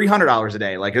 $300 a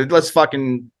day. Like, let's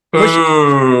fucking push.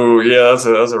 Ooh, yeah,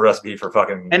 that's a recipe for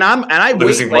fucking I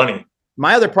losing money.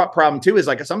 My other problem too is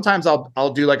like sometimes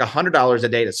I'll do like $100 a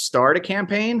day to start a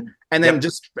campaign and then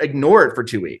just ignore it for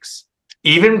 2 weeks.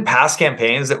 Even past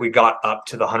campaigns that we got up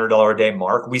to the $100 a day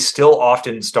mark, we still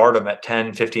often start them at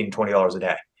 $10, $15, $20 a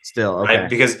day. Still, okay. Right?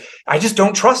 Because I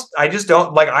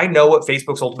know what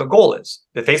Facebook's ultimate goal is.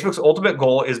 The Facebook's ultimate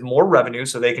goal is more revenue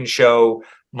so they can show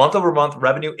month over month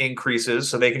revenue increases,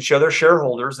 so they can show their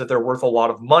shareholders that they're worth a lot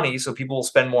of money, so people will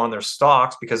spend more on their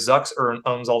stocks because Zucks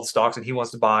owns all the stocks and he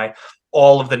wants to buy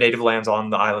all of the native lands on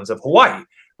the islands of Hawaii,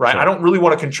 right? Sure. I don't really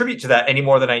want to contribute to that any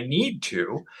more than I need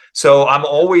to. So I'm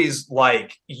always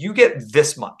like, you get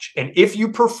this much. And if you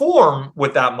perform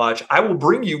with that much, I will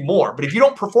bring you more. But if you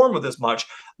don't perform with this much,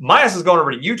 my ass is going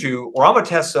over to YouTube, or I'm going to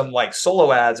test some like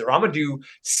solo ads, or I'm going to do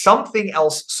something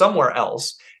else somewhere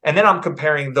else. And then I'm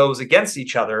comparing those against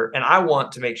each other. And I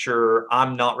want to make sure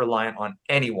I'm not reliant on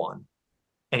any uno,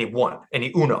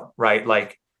 right?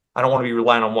 Like, I don't want to be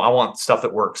relying on, I want stuff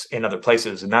that works in other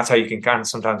places. And that's how you can kind of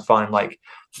sometimes find like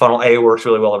funnel A works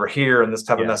really well over here, and this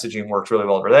type of messaging works really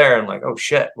well over there. And like, oh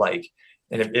shit, like,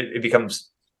 and it becomes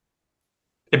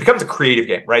a creative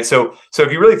game, right? So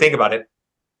if you really think about it,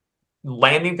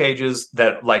 landing pages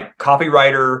that like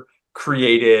copywriter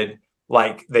created,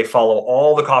 like they follow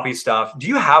all the copy stuff. Do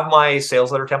you have my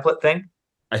sales letter template thing?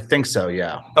 I think so,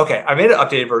 yeah. Okay, I made an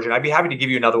updated version. I'd be happy to give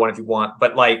you another one if you want,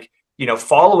 but like, you know,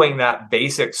 following that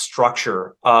basic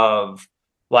structure of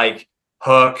like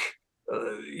hook,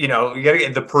 you know, you got to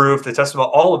get the proof, the testimony,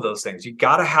 all of those things. You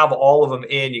got to have all of them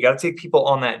in. You got to take people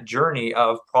on that journey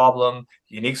of problem,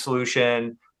 unique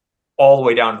solution, all the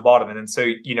way down to the bottom. And then so,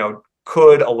 you know,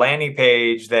 could a landing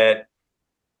page that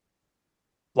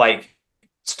like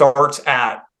starts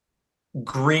at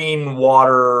green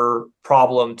water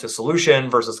problem to solution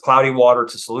versus cloudy water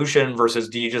to solution versus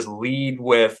do you just lead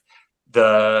with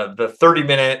the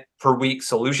 30-minute per week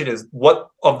solution? Is what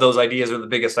of those ideas are the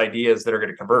biggest ideas that are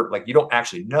going to convert? Like, you don't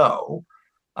actually know.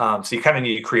 So you kind of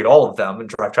need to create all of them and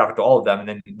drive traffic to all of them.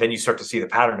 And then you start to see the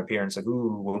pattern appear and it's like,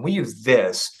 ooh, when we use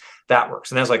this, that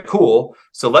works. And then it's like, cool.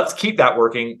 So let's keep that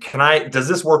working. Does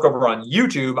this work over on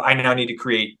YouTube? I now need to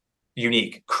create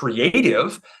unique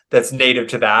creative that's native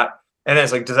to that. And then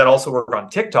it's like, does that also work on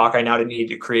TikTok? I now need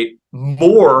to create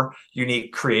more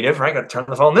unique creative, right? I got to turn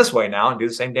the phone this way now and do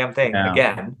the same damn thing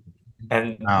again.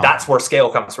 And that's where scale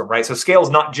comes from, right? So scale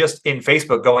is not just in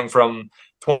Facebook going from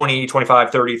 20,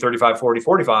 25, 30, 35, 40,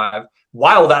 45.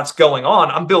 While that's going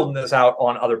on, I'm building this out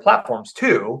on other platforms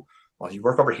too. While you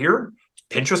work over here,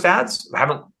 Pinterest ads.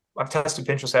 I've tested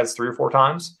Pinterest ads 3 or 4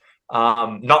 times.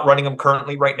 Not running them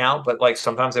currently right now, but like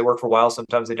sometimes they work for a while,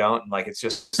 sometimes they don't. And like, it's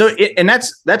just so, and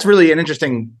that's really an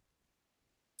interesting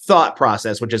thought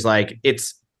process, which is like,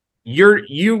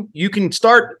 you can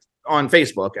start on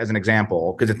Facebook as an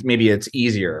example, because maybe it's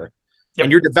easier and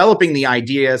you're developing the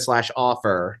idea /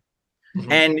 offer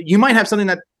and you might have something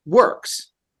that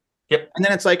works. And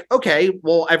then it's like, okay,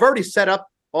 well, I've already set up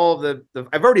all of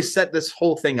I've already set this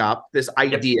whole thing up, this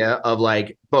idea of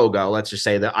like BOGO, let's just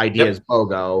say the idea is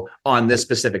BOGO on this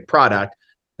specific product.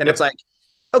 Then it's like,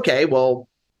 okay, well,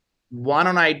 why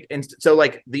don't I, so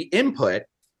like the input.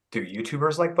 Do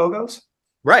YouTubers like BOGOs?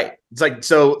 Right. It's like,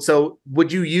 so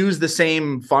would you use the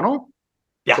same funnel?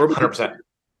 Yeah, 100%.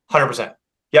 100%.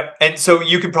 Yep. And so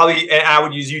you could probably, and I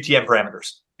would use UTM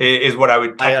parameters. Is what I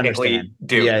would technically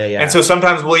do. Yeah. And so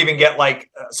sometimes we'll even get like,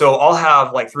 so I'll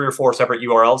have like 3 or 4 separate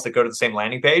URLs that go to the same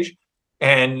landing page.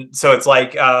 And so it's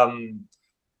like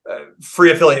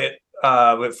free affiliate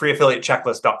with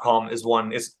freeaffiliatechecklist.com is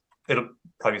one. It'll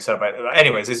probably be set up by,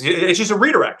 anyways, it's just a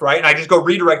redirect, right? And I just go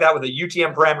redirect that with a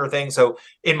UTM parameter thing. So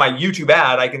in my YouTube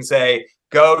ad, I can say,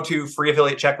 go to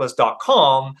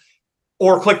freeaffiliatechecklist.com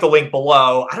or click the link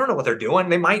below. I don't know what they're doing.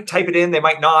 They might type it in, they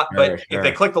might not. But if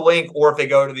they click the link or if they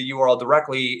go to the URL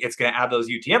directly, it's going to add those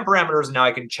UTM parameters. And now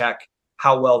I can check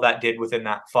how well that did within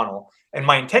that funnel. And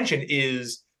my intention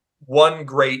is one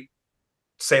great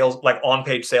sales, like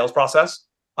on-page sales process.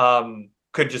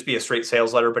 Could just be a straight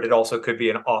sales letter, but it also could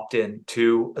be an opt-in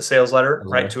to a sales letter,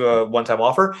 right? To a one-time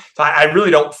offer. So I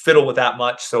really don't fiddle with that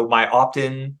much. So my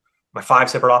opt-in, my 5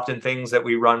 separate opt-in things that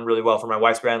we run really well for my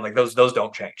wife's brand, like those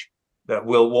don't change. That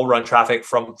we'll run traffic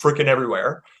from freaking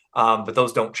everywhere, but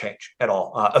those don't change at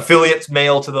all. Affiliates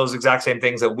mail to those exact same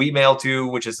things that we mail to,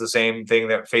 which is the same thing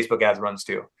that Facebook ads runs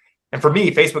to. And for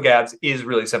me, Facebook ads is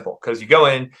really simple because you go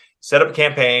in, set up a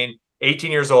campaign,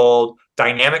 18 years old,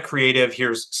 dynamic creative.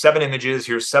 Here's 7 images.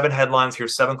 Here's 7 headlines.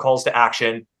 Here's 7 calls to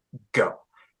action. Go.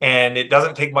 And it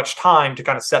doesn't take much time to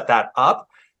kind of set that up.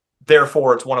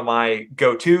 Therefore, it's one of my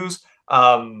go-tos.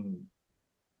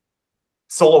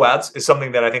 Solo ads is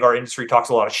something that I think our industry talks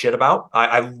a lot of shit about.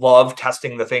 I love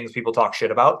testing the things people talk shit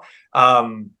about.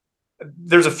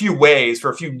 There's a few ways for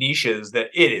a few niches that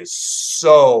it is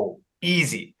so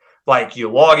easy. Like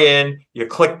you log in, you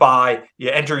click buy, you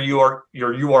enter your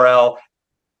URL,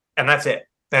 and that's it.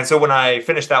 And so when I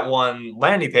finished that one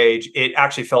landing page, it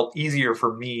actually felt easier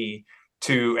for me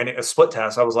to, and a split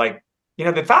test, I was like, you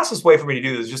know, the fastest way for me to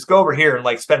do this is just go over here and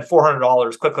like spend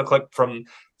 $400, click from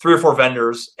 3 or 4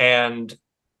 vendors, and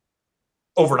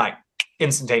overnight,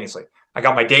 instantaneously. I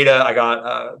got my data. I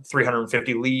got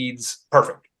 350 leads.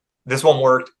 Perfect. This one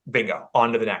worked. Bingo.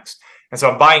 On to the next. And so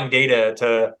I'm buying data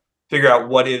to figure out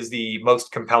what is the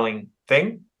most compelling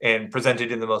thing and present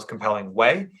it in the most compelling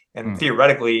way. And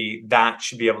theoretically, that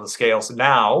should be able to scale. So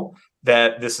now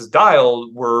that this is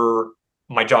dialed,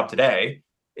 my job today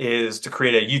is to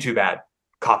create a YouTube ad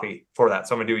copy for that.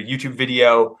 So I'm going to do a YouTube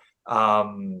video,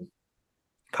 kind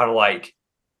of like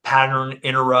pattern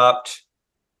interrupt,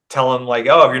 tell them like,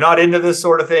 oh, if you're not into this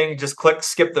sort of thing, just click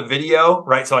skip the video,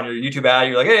 right? So on your YouTube ad,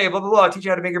 you're like, hey, blah, blah, blah, I'll teach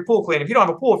you how to make your pool clean. If you don't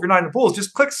have a pool, if you're not into pools,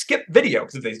 just click skip video.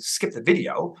 Because if they skip the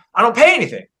video, I don't pay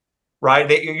anything, right?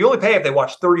 You only pay if they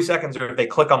watch 30 seconds or if they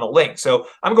click on the link. So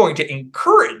I'm going to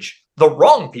encourage the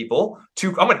wrong people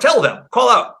I'm going to tell them, call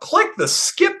out, click the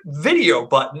skip video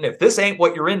button if this ain't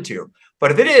what you're into.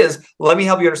 But if it is, let me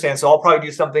help you understand. So I'll probably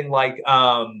do something like,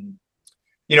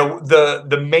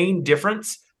 the main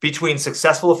difference between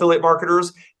successful affiliate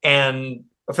marketers and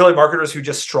affiliate marketers who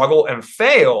just struggle and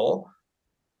fail.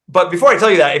 But before I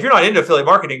tell you that, if you're not into affiliate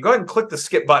marketing, go ahead and click the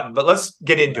skip button, but let's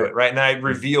get into it, right? And then I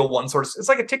reveal one source. It's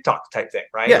like a TikTok type thing,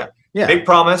 right? Yeah. Big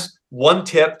promise, one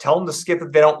tip, tell them to skip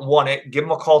if they don't want it, give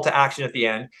them a call to action at the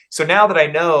end. So now that I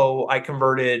know I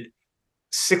converted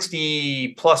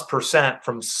 60+%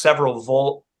 from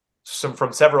several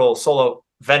solo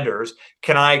vendors,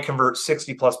 can I convert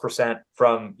 60+%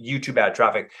 from YouTube ad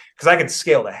traffic? Because I can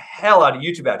scale the hell out of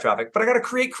YouTube ad traffic, but I got to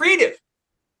create creative.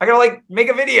 I got to make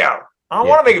a video. I don't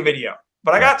want to make a video,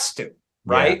 but I got to,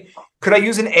 right? Yeah. Could I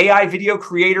use an AI video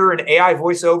creator, an AI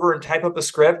voiceover, and type up a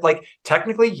script?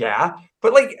 Technically, yeah,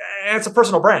 but it's a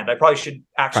personal brand. I probably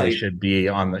should be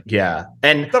on the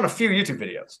And I've done a few YouTube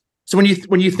videos. So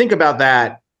when you think about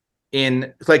that,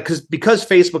 because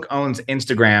Facebook owns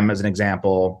Instagram as an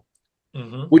example.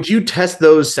 Would you test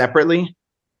those separately?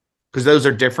 Because those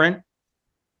are different?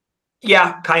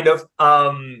 Yeah, kind of.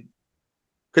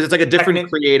 Because it's like a different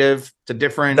creative. It's a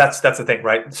different... That's the thing,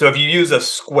 right? So if you use a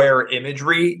square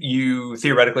imagery, you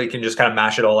theoretically can just kind of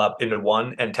mash it all up into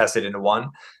one and test it into one.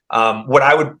 What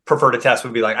I would prefer to test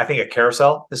would be I think a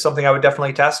carousel is something I would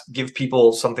definitely test. Give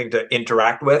people something to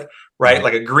interact with, right?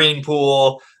 Like a green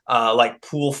pool, like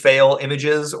pool fail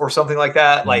images or something like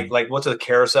that. Like what's a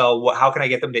carousel? How can I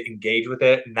get them to engage with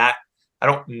it? And that, I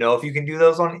don't know if you can do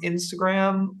those on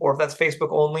Instagram or if that's Facebook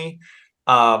only.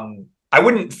 I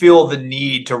wouldn't feel the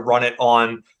need to run it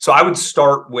on. So I would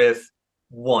start with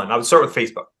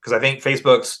Facebook because I think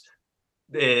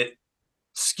it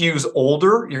skews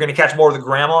older. You're going to catch more of the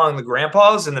grandma and the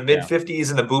grandpas in the mid 50s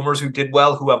and the boomers who did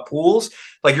well, who have pools.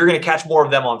 You're going to catch more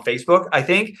of them on Facebook, I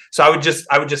think. So I would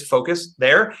just focus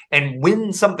there. And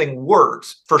when something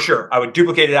works, for sure, I would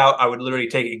duplicate it out. I would literally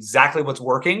take exactly what's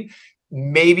working,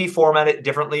 maybe format it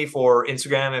differently for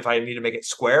Instagram if I need to make it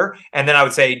square. And then I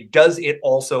would say, does it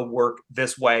also work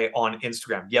this way on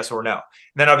Instagram? Yes or no? And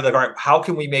then I'd be like, all right, how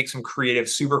can we make some creative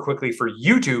super quickly for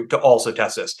YouTube to also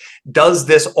test this? Does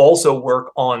this also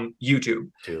work on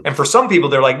YouTube? And for some people,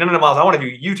 they're like, no, Miles, I want to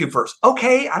do YouTube first.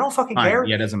 Okay, I don't fucking care.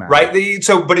 Yeah, it doesn't matter. Right?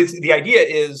 But the idea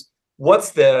is,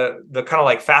 what's the kind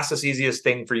of fastest, easiest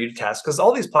thing for you to test? Because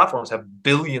all these platforms have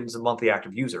billions of monthly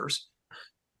active users.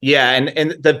 Yeah, and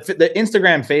the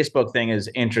Instagram Facebook thing is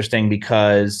interesting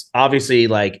because obviously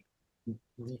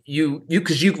you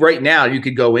right now you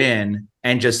could go in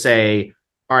and just say,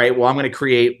 all right, well, I'm going to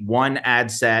create one ad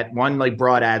set, one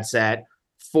broad ad set,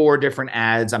 4 different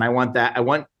ads, and I want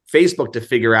Facebook to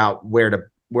figure out where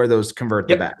those convert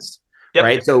the best.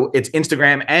 Right? So it's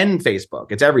Instagram and Facebook.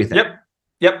 It's everything.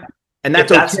 Yep. And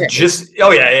that's okay.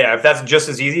 If that's just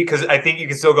as easy, because I think you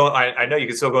can still go. I know you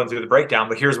can still go into the breakdown,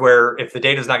 but here's where, if the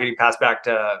data is not getting passed back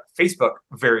to Facebook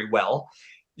very well,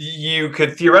 you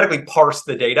could theoretically parse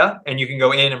the data, and you can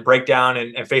go in and break down,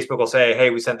 and Facebook will say,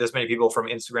 hey, we sent this many people from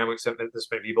Instagram, we sent this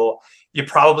many people. You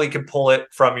probably could pull it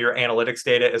from your analytics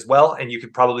data as well, and you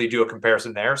could probably do a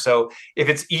comparison there. So if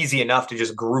it's easy enough to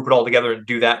just group it all together and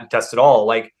do that and test it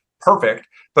all, perfect.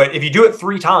 But if you do it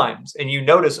 3 times and you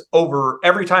notice over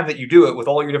every time that you do it with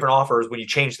all your different offers, when you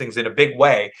change things in a big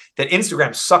way, that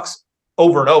Instagram sucks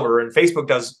over and over and Facebook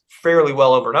does fairly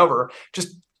well over and over,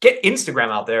 just get Instagram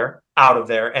out of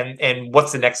there. And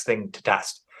what's the next thing to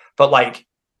test? But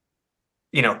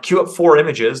queue up 4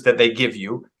 images that they give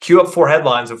you, queue up 4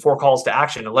 headlines and 4 calls to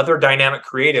action, and let their dynamic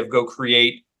creative go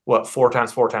create 4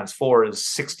 times 4 times 4 is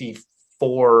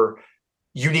 64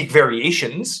 unique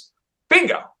variations.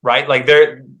 Bingo, right?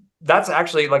 That's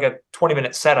actually a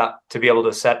 20-minute setup to be able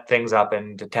to set things up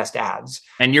and to test ads.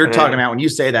 And you're talking about, when you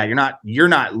say that, you're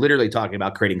not literally talking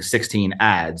about creating 16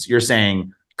 ads. You're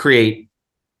saying create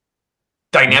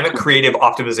dynamic creative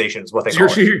optimization is what they call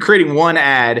it. You're creating one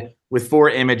ad with 4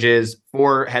 images,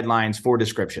 4 headlines, 4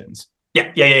 descriptions.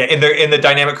 Yeah. In the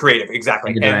dynamic creative,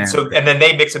 exactly. And then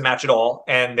they mix and match it all,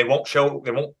 and they won't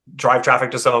drive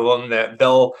traffic to some of them. That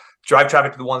they'll drive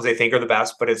traffic to the ones they think are the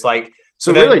best. But it's like,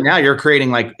 so really now you're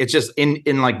creating like, it's just in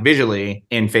like visually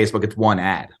in Facebook, it's one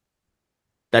ad.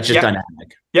 That's just dynamic.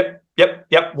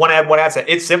 Yep. One ad set.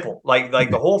 It's simple. Like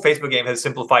the whole Facebook game has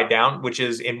simplified down, which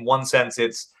is in one sense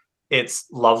it's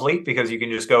lovely because you can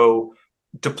just go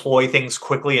deploy things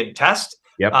quickly and test.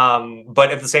 Yep.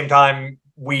 But at the same time,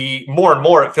 more and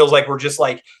more it feels like we're just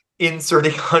like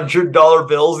inserting $100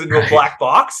 bills into a black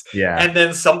box. And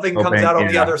then something comes out on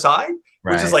the other side.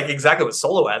 Which is like exactly what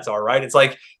solo ads are, right? It's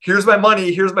like, here's my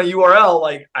money, here's my URL.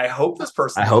 Like, I hope this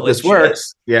person. I hope this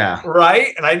works. Yeah.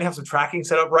 Right. And I didn't have some tracking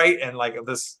set up right. And like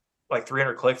this, like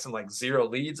 300 clicks and like 0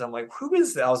 leads. I'm like, who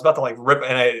is that? I was about to like rip,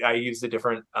 and I used a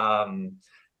different, it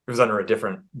was under a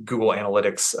different Google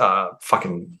Analytics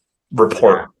fucking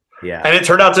report. Yeah. And it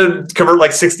turned out to convert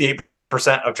like 68%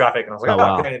 of traffic. And I was like,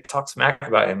 wow. Okay, talk smack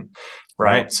about him.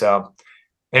 Right. So.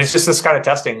 And it's just this kind of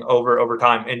testing over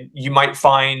time. And you might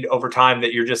find over time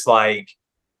that you're just like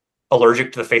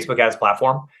allergic to the Facebook ads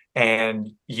platform, and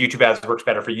YouTube ads works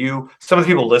better for you. Some of the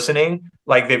people listening,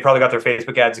 like they probably got their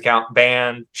Facebook ads account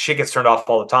banned. Shit gets turned off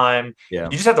all the time. Yeah.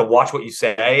 You just have to watch what you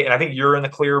say. And I think you're in the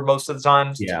clear most of the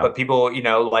times. Yeah. But people,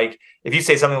 like if you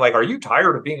say something like, are you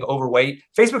tired of being overweight?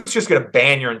 Facebook's just going to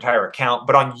ban your entire account.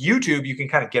 But on YouTube, you can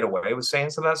kind of get away with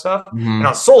saying some of that stuff. Mm-hmm. And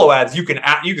on solo ads, you can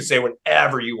say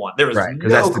whatever you want. There is no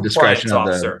that's the discretion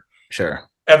officer. Sure.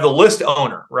 Of the list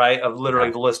owner, right? Of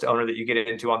literally the list owner that you get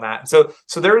into on that. So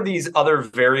there are these other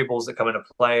variables that come into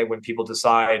play when people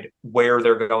decide where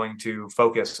they're going to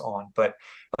focus on. But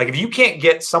like, if you can't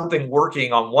get something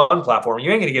working on one platform,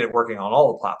 you ain't going to get it working on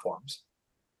all the platforms,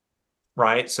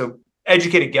 right? So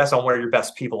educated guess on where your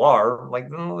best people are. Like,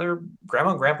 their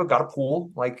grandma and grandpa got a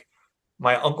pool. Like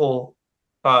my uncle,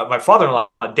 my father-in-law,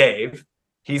 Dave,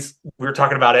 we were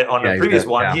talking about it on the previous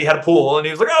one. Yeah. He had a pool and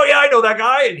he was like, oh yeah, I know that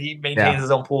guy. And he maintains his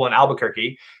own pool in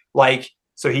Albuquerque. Like,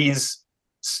 so he's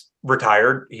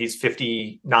retired. He's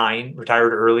 59,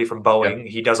 retired early from Boeing. Yep.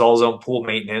 He does all his own pool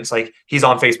maintenance. Like, he's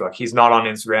on Facebook. He's not on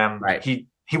Instagram. Right. He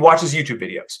watches YouTube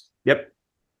videos. Yep.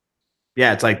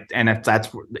 Yeah. It's like, and if that's,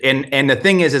 and the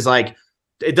thing is like,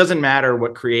 it doesn't matter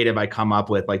what creative I come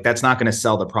up with. Like, that's not going to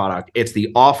sell the product. It's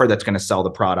the offer that's going to sell the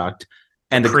product.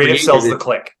 And the creative sells the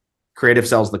click. Creative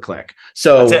sells the click.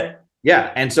 So that's it.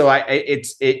 Yeah. And so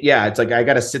it's like, I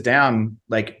got to sit down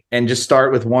like, and just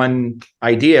start with one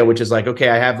idea, which is like, okay,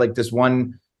 I have like this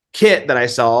one kit that I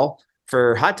sell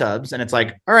for hot tubs. And it's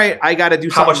like, all right, I got to do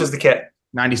something. How much is the kit?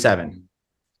 $97.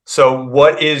 So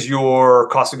what is your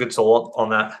cost of goods sold on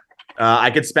that? I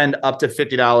could spend up to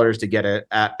 $50 to get an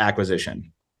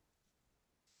acquisition.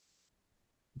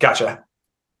 Gotcha.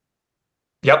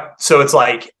 Yep. So it's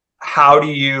like, how do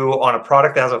you, on a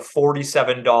product that has a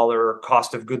 $47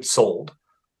 cost of goods sold,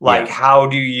 like how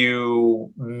do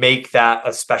you make that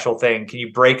a special thing? Can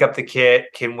you break up the kit?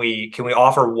 Can we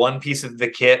offer one piece of the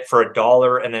kit for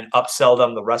 $1 and then upsell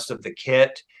them the rest of the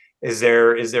kit? Is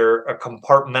there a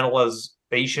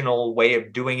compartmentalizational way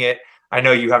of doing it? I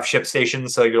know you have ship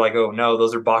stations, so you're like, oh no,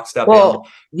 those are boxed up. Well,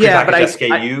 yeah, but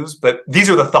SKUs, but these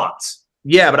are the thoughts.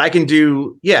 Yeah, but I can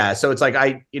do, so it's like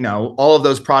all of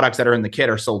those products that are in the kit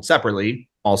are sold separately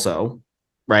also,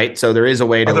 right? So there is a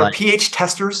way to like pH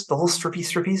testers, the little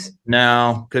strippies?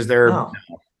 No, because they're no.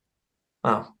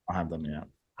 Oh. I'll have them, yeah.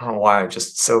 I don't know why,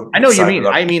 just so I know what you mean.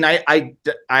 I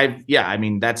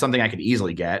mean, that's something I could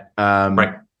easily get.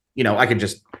 Right.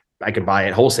 I could buy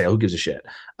it wholesale. Who gives a shit?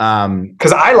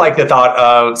 Because I like the thought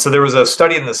of, so there was a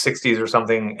study in the 60s or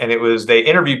something, and they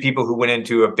interviewed people who went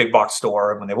into a big box store,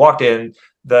 and when they walked in,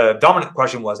 the dominant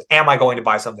question was, am I going to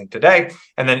buy something today?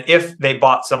 And then if they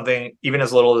bought something, even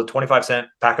as little as a 25-cent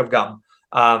pack of gum,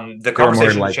 the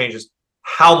conversation changes.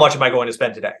 How much am I going to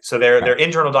spend today? So their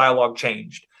internal dialogue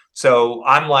changed. So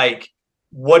I'm like,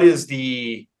 what is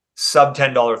the sub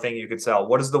 $10 thing you could sell?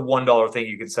 What is the $1 thing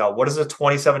you could sell? What is the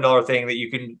 $27 thing that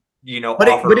you can, but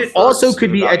it also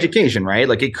could be education, right?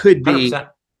 Like it could be 100%.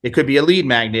 It could be a lead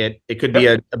magnet, it could be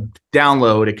a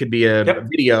download, it could be a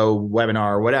video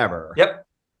webinar or whatever. Yep.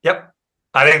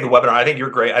 I think the webinar, I think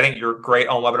you're great. I think you're great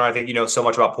on webinar. I think you know so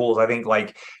much about pools. I think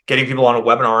like getting people on a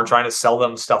webinar and trying to sell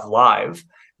them stuff live,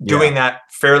 doing that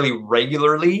fairly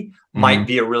regularly might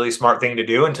be a really smart thing to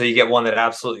do until you get one that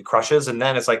absolutely crushes. And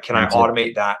then it's like, can I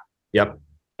automate that? Yep.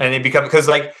 And it becomes, because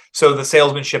like, so the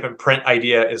salesmanship and print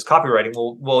idea is copywriting.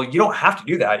 Well, you don't have to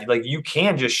do that. Like you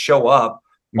can just show up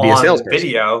on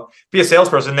video, be a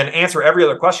salesperson, then answer every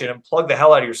other question and plug the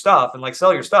hell out of your stuff and like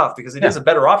sell your stuff because it is a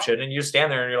better option. And you just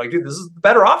stand there and you're like, dude, this is the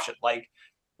better option. Like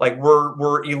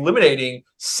we're eliminating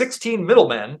 16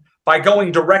 middlemen by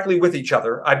going directly with each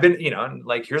other. I've been, and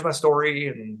like, here's my story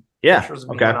and pictures of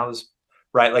me when I was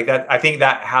right. Like that. I think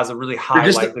that has a really high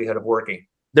likelihood of working.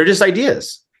 They're just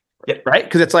ideas, right?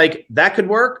 Because it's like that could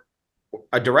work.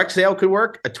 A direct sale could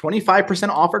work. A 25%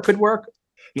 offer could work.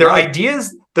 They're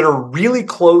ideas that are really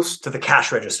close to the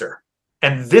cash register.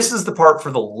 And this is the part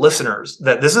for the listeners,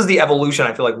 that this is the evolution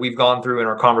I feel like we've gone through in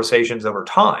our conversations over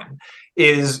time,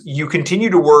 is you continue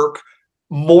to work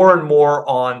more and more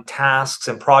on tasks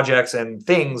and projects and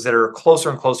things that are closer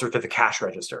and closer to the cash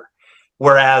register.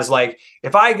 Whereas, like,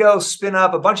 if I go spin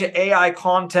up a bunch of AI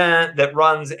content that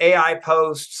runs AI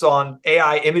posts on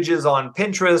AI images on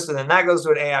Pinterest, and then that goes to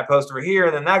an AI post over here,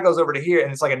 and then that goes over to here,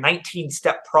 and it's like a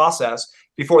 19-step process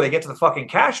before they get to the fucking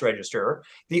cash register,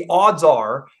 the odds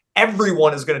are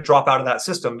everyone is going to drop out of that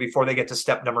system before they get to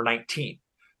step number 19.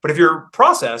 But if your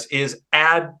process is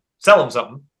add, sell them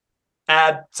something,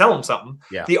 add, sell them something,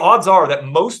 the odds are that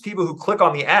most people who click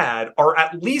on the ad are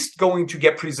at least going to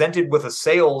get presented with a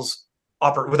sales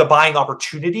with a buying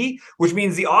opportunity, which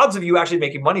means the odds of you actually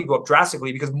making money go up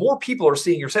drastically because more people are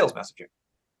seeing your sales messaging.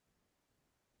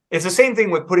 It's the same thing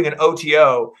with putting an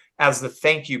OTO as the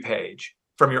thank you page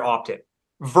from your opt-in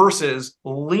versus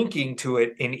linking to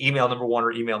it in email number 1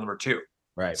 or email number 2.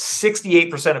 Right.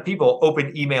 68% of people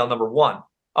open email number 1.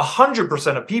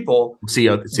 100% of people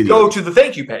go to the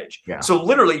thank you page. Yeah. So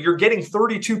literally you're getting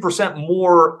 32%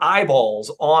 more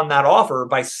eyeballs on that offer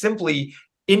by simply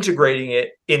integrating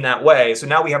it in that way. So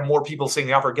now we have more people seeing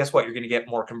the offer. Guess what? You're going to get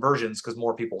more conversions because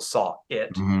more people saw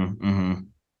it.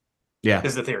 Yeah.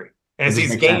 Is the theory. And it's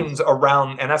these games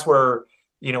around, and that's where,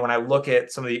 when I look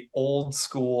at some of the old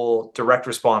school direct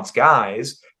response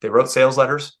guys, they wrote sales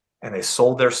letters and they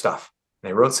sold their stuff.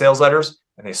 They wrote sales letters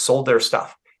and they sold their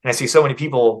stuff. And I see so many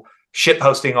people shit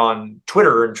posting on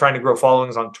Twitter and trying to grow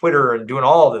followings on Twitter and doing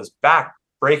all this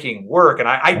back-breaking work. And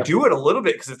I do it a little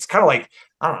bit because it's kind of like,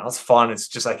 I don't know, it's fun. It's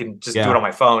just, I can just do it on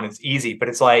my phone. It's easy, but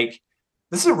it's like,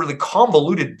 this is a really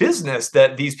convoluted business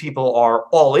that these people are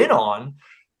all in on.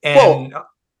 And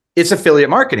it's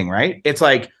affiliate marketing, right? It's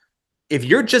like, if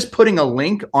you're just putting a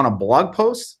link on a blog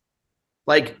post,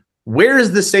 like, where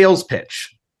is the sales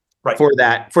pitch for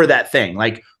that thing?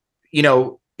 Like,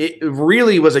 it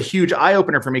really was a huge eye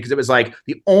opener for me because it was like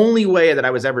the only way that I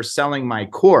was ever selling my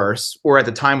course, or at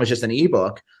the time was just an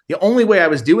ebook. The only way I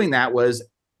was doing that was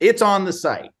it's on the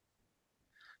site.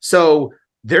 So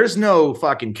there's no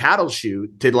fucking cattle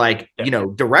chute to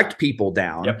direct people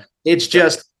down. Yep. It's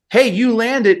just, hey, you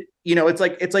landed,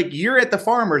 it's like you're at the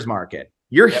farmer's market.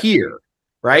 You're here,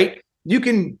 right? You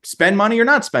can spend money or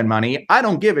not spend money. I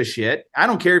don't give a shit. I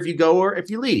don't care if you go or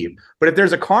if you leave. But if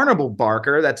there's a carnival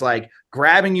barker that's like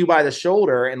grabbing you by the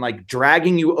shoulder and like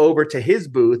dragging you over to his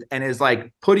booth and is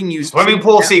like putting you swimming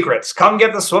pool secrets. Come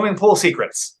get the swimming pool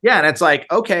secrets. Yeah, and it's like,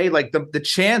 okay, like the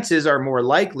chances are more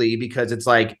likely because it's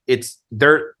like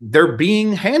they're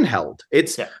being handheld.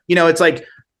 It's it's like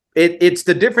it's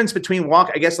the difference between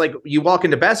I guess like you walk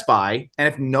into Best Buy and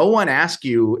if no one asks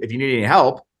you if you need any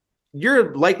help,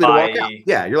 you're likely to walk out.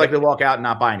 Yeah, you're likely to walk out and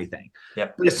not buy anything.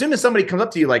 Yep. But as soon as somebody comes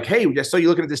up to you like, hey, just so you're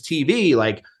looking at this TV,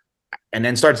 like, and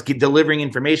then starts delivering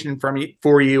information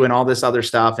for you and all this other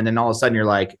stuff. And then all of a sudden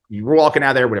you're walking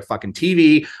out there with a fucking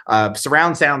TV,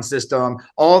 surround sound system,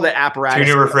 all the apparatus.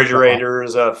 2 new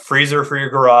refrigerators, a freezer for your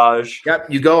garage. Yep.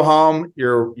 You go home,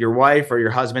 your wife or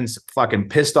your husband's fucking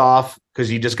pissed off because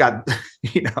you just got,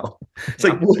 it's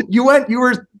like you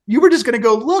were just going to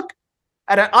go look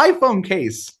at an iPhone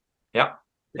case. Yeah.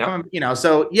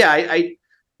 So I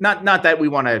not that we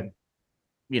want to,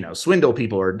 swindle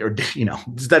people or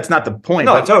that's not the point.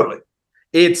 No, totally.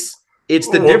 It's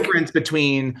the difference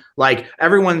between like,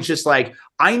 everyone's just like,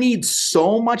 I need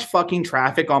so much fucking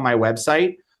traffic on my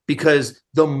website because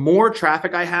the more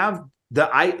traffic I have,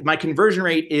 my conversion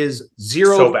rate is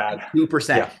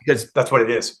 0.2% because that's what it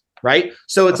is. Right.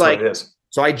 So it's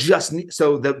so I just need,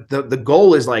 so the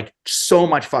goal is like so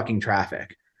much fucking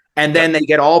traffic. And then they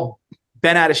get all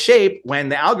bent out of shape when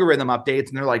the algorithm updates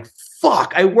and they're like,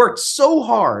 fuck, I worked so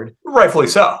hard. Rightfully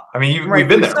so. I mean, we've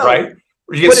been there, right?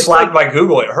 You get slapped by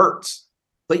Google, it hurts.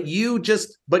 But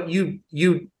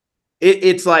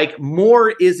it's like more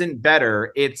isn't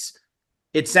better.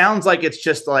 It sounds like it's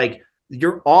just like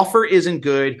your offer isn't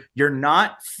good. You're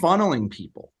not funneling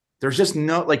people. There's just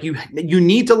no, like you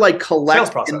need to like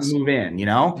collect and move in, You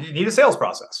need a sales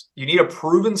process. You need a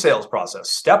proven sales process.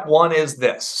 Step 1 is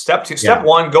this. Step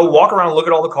 1, go walk around and look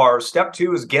at all the cars. Step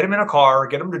 2 is get them in a car,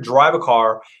 get them to drive a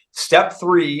car. Step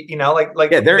 3,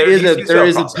 there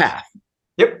is a path.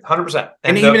 Yep, 100%.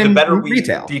 And even in better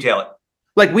retail, we detail it.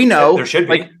 Like we know there should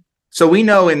be. So we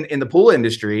know in the pool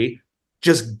industry,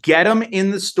 Just get them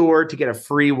in the store to get a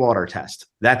free water test.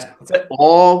 That's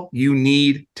all you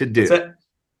need to do. That's it.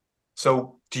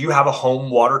 So do you have a home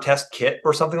water test kit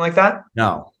or something like that?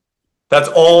 No. That's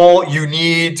all you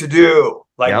need to do.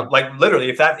 Like literally,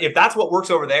 if that's what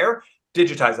works over there,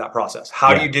 digitize that process.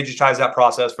 How do you digitize that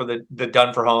process for the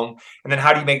done for home? And then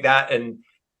how do you make that an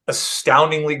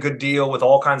astoundingly good deal with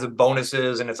all kinds of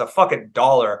bonuses, and it's a fucking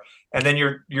 $1? And then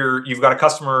you've got a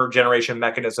customer generation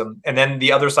mechanism. And then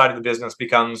the other side of the business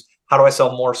becomes, how do I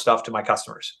sell more stuff to my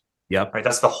customers? Yep. Right.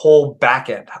 That's the whole back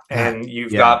end. And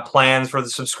you've got plans for the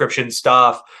subscription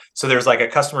stuff. So there's like a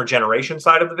customer generation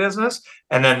side of the business.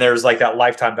 And then there's like that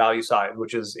lifetime value side,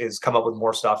 which is come up with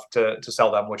more stuff to sell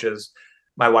them, which is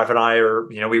my wife and I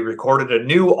we recorded a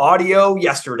new audio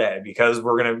yesterday because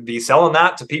we're going to be selling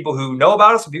that to people who know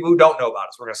about us and people who don't know about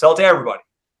us. We're going to sell it to everybody.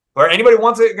 Where anybody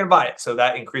wants it, you're going to buy it. So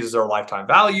that increases our lifetime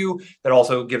value. That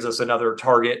also gives us another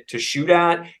target to shoot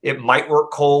at. It might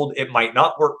work cold. It might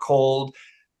not work cold.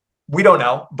 We don't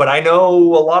know. But I know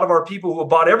a lot of our people who have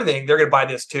bought everything, they're going to buy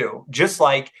this too. Just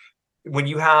like when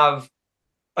you have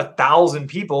 1,000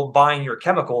 people buying your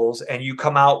chemicals and you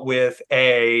come out with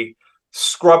a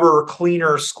scrubber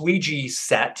cleaner squeegee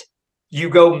set, you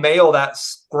go mail that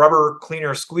scrubber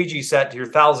cleaner squeegee set to your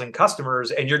 1,000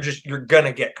 customers, and you're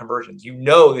gonna get conversions. You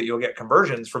know that you'll get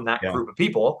conversions from that group of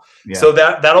people. So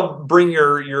that'll bring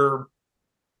your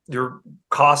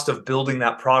cost of building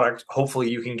that product. Hopefully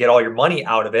you can get all your money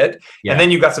out of it. And then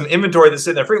you've got some inventory that's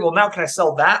sitting there free. Well, now can I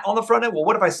sell that on the front end? Well,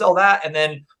 what if I sell that and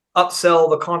then upsell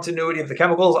the continuity of the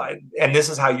chemicals? And this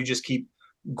is how you just keep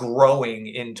growing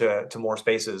into more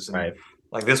spaces. And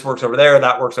like this works over there,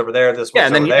 that works over there, this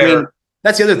works over there. I mean,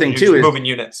 that's the other thing too, is moving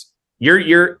units.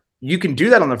 You can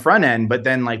do that on the front end, but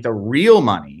then like the real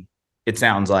money, it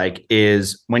sounds like,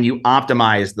 is when you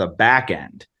optimize the back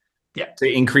end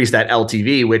to increase that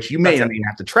LTV, which you may not even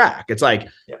have to track. It's like,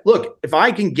 look, if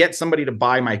I can get somebody to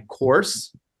buy my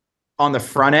course on the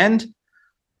front end,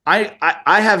 I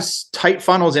have tight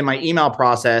funnels in my email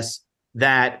process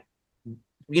that,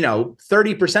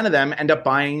 30% of them end up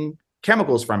buying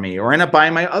chemicals from me or end up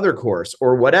buying my other course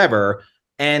or whatever.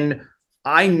 And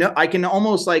I know I can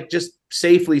almost like just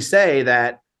safely say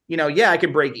that, I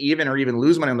could break even or even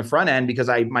lose money on the front end because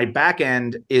my back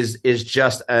end is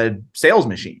just a sales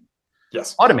machine.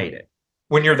 Yes. Automated.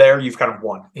 When you're there, you've kind of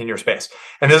won in your space.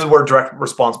 And this is where direct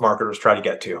response marketers try to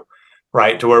get to,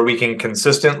 right? To where we can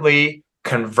consistently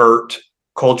convert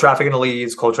cold traffic into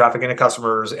leads, cold traffic into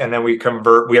customers. And then we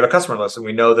have a customer list, and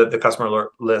we know that the customer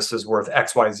list is worth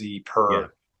XYZ per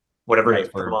whatever it is,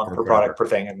 per month, per product, per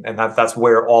thing. And that's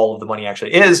where all of the money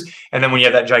actually is. And then when you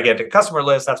have that gigantic customer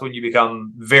list, that's when you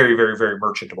become very, very, very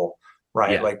merchantable,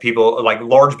 right? Yeah. Like people, like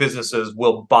large businesses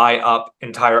will buy up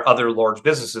entire other large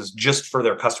businesses just for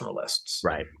their customer lists.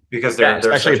 Right. Because they're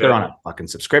especially if they're on a fucking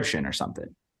subscription or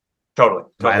something. Totally.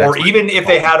 Right, or even if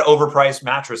they had overpriced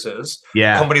mattresses,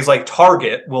 companies like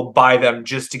Target will buy them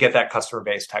just to get that customer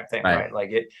base type thing, right?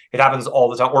 Like it happens all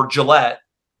the time. Or Gillette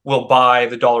will buy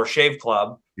the Dollar Shave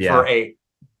Club for $1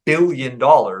 billion,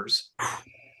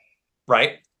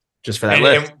 right? Just for that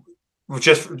list. And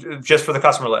just for the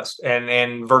customer list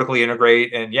and vertically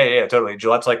integrate. And totally.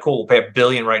 Gillette's like, cool, we'll pay $1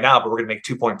 billion right now, but we're going to make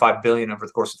 $2.5 billion over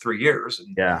the course of 3 years.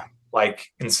 And like,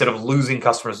 instead of losing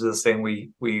customers to this thing,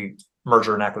 we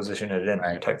merger and acquisition it in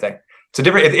type thing. It's a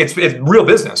different. It's real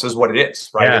business is what it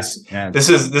is, right? This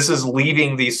is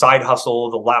leaving the side hustle,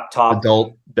 the laptop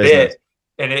adult business,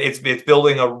 and it's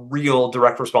building a real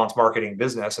direct response marketing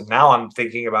business. And now I'm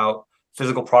thinking about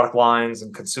physical product lines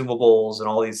and consumables and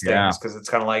all these things because it's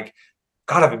kind of like,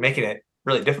 God, I've been making it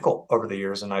really difficult over the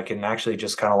years, and I can actually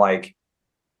just kind of like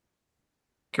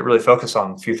get really focused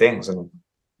on a few things and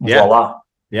voila.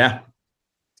 Yeah.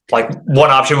 Like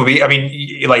one option would be, I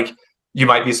mean, like you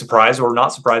might be surprised or not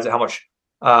surprised at how much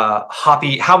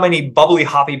how many bubbly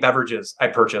hoppy beverages I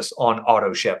purchase on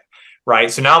auto ship,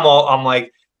 right? So now I'm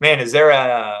like, man, is there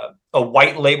a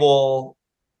white label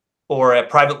or a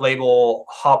private label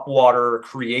hop water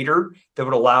creator that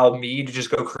would allow me to just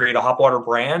go create a hop water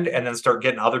brand and then start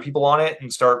getting other people on it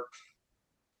and start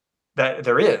that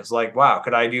there is like, wow,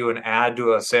 could I do an ad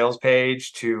to a sales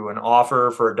page to an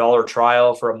offer for $1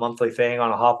 trial for a monthly thing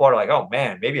on a hop water? Like, oh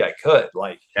man, maybe I could.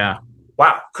 Like,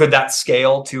 wow, could that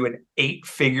scale to an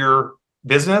 8-figure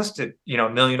business to,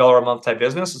 $1 million a month type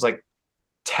business? It's like,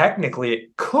 technically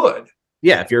it could.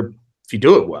 Yeah. If you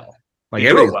do it well, like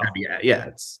everything's gonna be,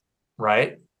 it's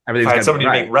right. If I had somebody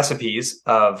to make recipes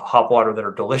of hop water that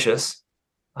are delicious.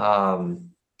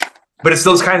 But it's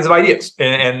those kinds of ideas.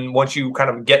 And once you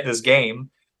kind of get this game,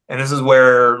 and this is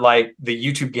where like the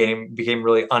YouTube game became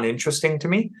really uninteresting to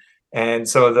me, And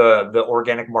so the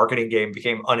organic marketing game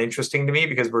became uninteresting to me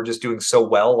because we're just doing so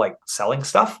well, like selling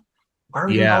stuff. Why are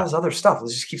we doing all this other stuff?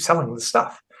 Let's just keep selling the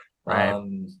stuff. Right.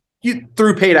 You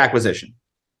through paid acquisition.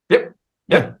 Yep.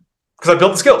 Yep. Because I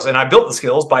built the skills, and I built the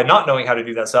skills by not knowing how to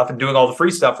do that stuff and doing all the free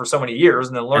stuff for so many years,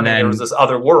 and then learning there was this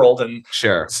other world and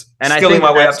and skilling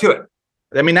my way up to it.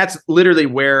 I mean, that's literally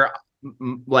where,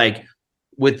 like,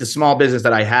 with the small business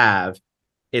that I have,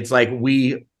 it's like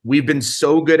we've been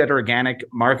so good at organic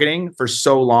marketing for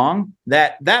so long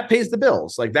that pays the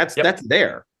bills. Like that's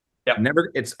there. Yep.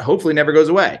 It's hopefully never goes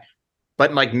away.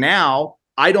 But like now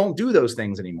I don't do those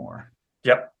things anymore.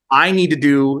 Yep. I need to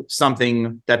do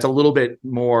something that's a little bit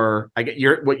more, I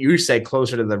get what you say,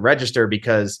 closer to the register,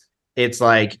 because it's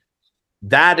like,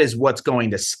 that is what's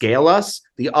going to scale us.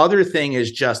 The other thing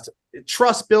is just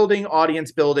trust building,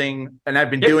 audience building. And I've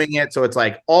been doing it. So it's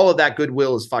like all of that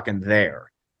goodwill is fucking there.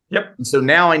 Yep. And so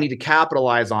now I need to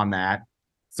capitalize on that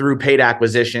through paid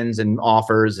acquisitions and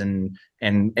offers and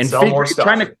sell more stuff.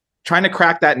 Trying to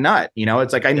crack that nut. You know,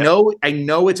 it's like, I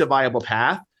know it's a viable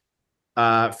path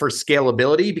for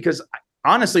scalability, because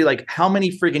honestly, like, how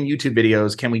many friggin' YouTube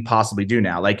videos can we possibly do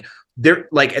now? Like, they're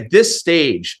like, at this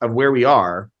stage of where we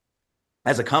are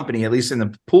as a company, at least in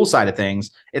the pool side of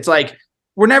things, it's like,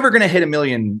 we're never going to hit 1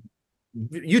 million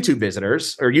YouTube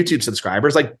visitors or YouTube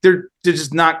subscribers. Like, they're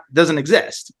just doesn't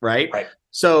exist. Right.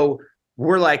 So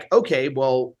we're like, okay,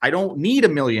 well, I don't need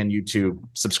 1 million YouTube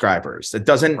subscribers. It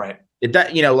doesn't,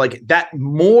 like that,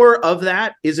 more of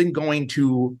that isn't going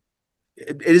to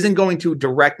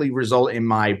directly result in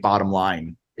my bottom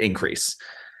line increase.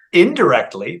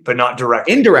 Indirectly, but not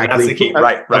directly. Indirectly, that's the key.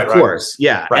 Right. Of course.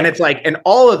 Yeah. Right. And it's like, and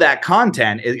all of that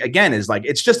content is like,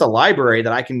 it's just a library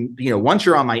that I can, once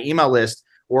you're on my email list,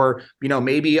 or,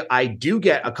 maybe I do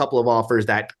get a couple of offers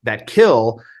that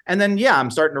kill. And then, I'm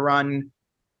starting to run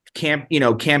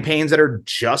campaigns that are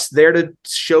just there to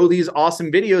show these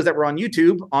awesome videos that were on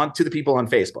YouTube onto the people on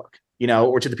Facebook,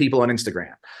 or to the people on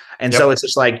Instagram. And so it's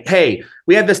just like, hey,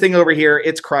 we have this thing over here.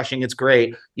 It's crushing. It's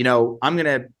great. We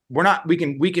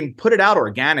can put it out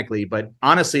organically, but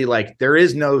honestly, like, there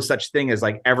is no such thing as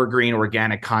like evergreen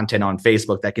organic content on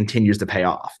Facebook that continues to pay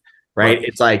off. Right.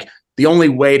 It's like, the only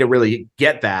way to really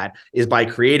get that is by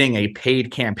creating a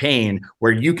paid campaign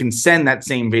where you can send that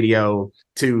same video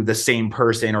to the same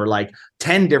person, or like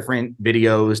 10 different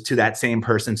videos to that same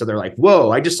person. So they're like,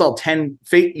 whoa, I just saw 10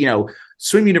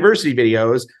 Swim University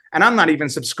videos and I'm not even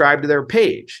subscribed to their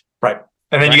page. Right.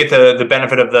 And then you get the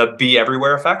benefit of the be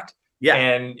everywhere effect. Yeah.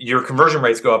 And your conversion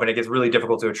rates go up and it gets really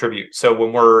difficult to attribute. So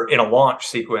when we're in a launch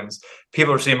sequence,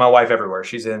 people are seeing my wife everywhere.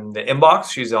 She's in the inbox.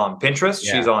 She's on Pinterest.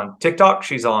 She's on TikTok.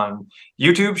 She's on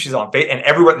YouTube. She's on Facebook, and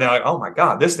everywhere. They're like, oh my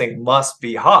God, this thing must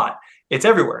be hot. It's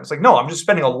everywhere. It's like, no, I'm just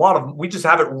spending we just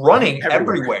have it running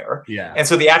everywhere. Yeah. And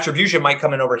so the attribution might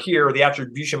come in over here, or the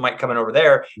attribution might come in over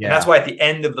there. Yeah. And that's why at the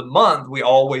end of the month, we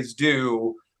always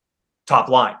do top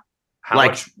line. How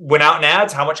much went out in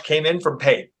ads? How much came in from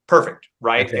paid? Perfect.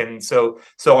 Right. Okay. And so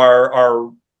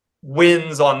our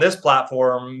wins on this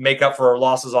platform make up for our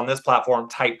losses on this platform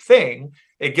type thing.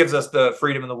 It gives us the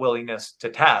freedom and the willingness to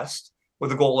test, with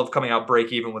the goal of coming out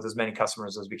break even with as many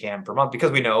customers as we can per month,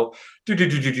 because we know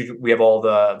we have all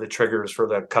the triggers for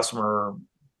the customer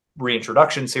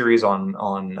reintroduction series on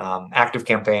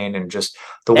ActiveCampaign, and just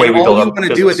the way we build up. All you want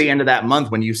to do at the end of that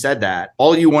month, when you said that,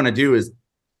 all you want to do is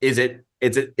it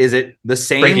the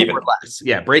same or less?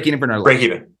 Yeah, break even or less. Break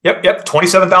even. Yep.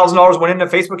 $27,000 went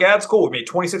into Facebook ads. Cool. We made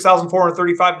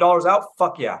 $26,435 out.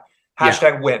 Fuck yeah.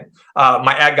 Hashtag win.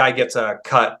 My ad guy gets a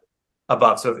cut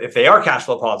above. So if they are cash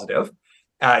flow positive,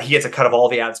 he gets a cut of all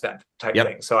the ad spend type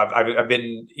thing. So I've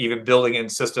been even building in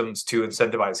systems to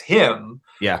incentivize him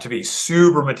to be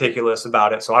super meticulous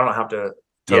about it, so I don't have to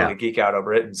totally geek out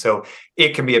over it. And so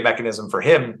it can be a mechanism for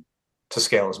him to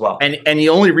scale as well. And the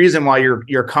only reason why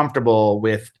you're comfortable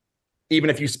with, even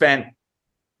if you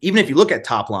look at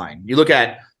top line, you look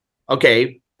at,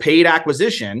 okay, paid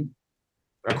acquisition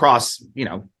across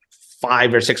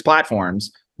 5 or 6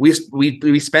 platforms, we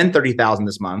spend $30,000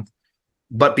 this month,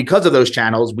 but because of those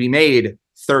channels, we made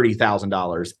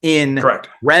 $30,000 in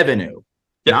revenue,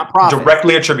 not profit.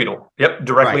 Directly attributable. Yep,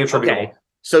 directly attributable. Okay.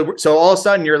 So all of a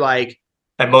sudden you're like,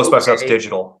 and most of my stuff's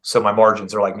digital, so my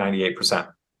margins are like 98%.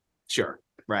 Sure.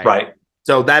 Right.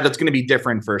 So that's going to be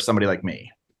different for somebody like me.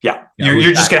 Yeah.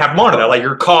 You're just going to have more of that. Like,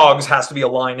 your COGS has to be a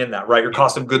line in that, right? Your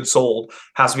cost of goods sold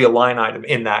has to be a line item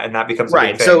in that. And that becomes a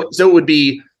big thing. So it would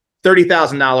be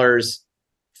 $30,000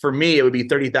 for me. It would be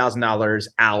 $30,000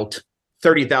 out,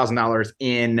 $30,000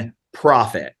 in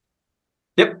profit.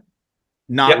 Yep.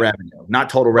 not revenue, not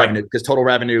total revenue, because total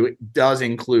revenue does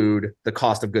include the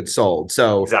cost of goods sold.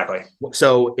 So exactly.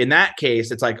 So in that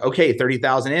case, it's like, okay,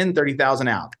 30,000 in, 30,000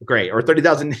 out. Great. Or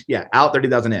 30,000, out,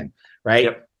 30,000 in. Right.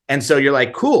 Yep. And so you're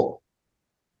like, cool.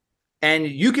 And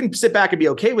you can sit back and be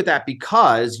okay with that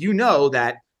because you know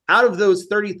that out of those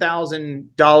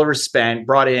 $30,000 spent,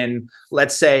 brought in,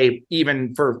 let's say,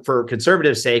 even for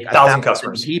conservative sake, 1,000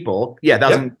 customers, people. Yeah.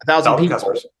 1,000 people.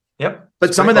 Customers. Yep.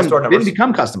 But some of them didn't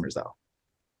become customers though.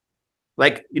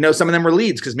 Like, some of them were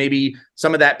leads because maybe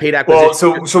some of that paid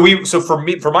acquisition. Well, so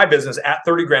for my business at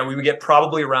 30 grand, we would get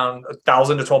probably around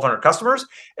 1,000 to 1,200 customers,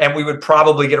 and we would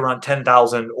probably get around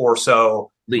 10,000 or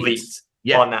so leads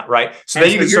on that, right? So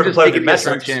then you can start to play with the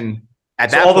metrics. At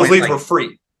that all those leads were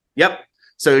free. Yep.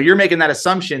 So you're making that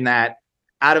assumption that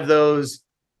out of those,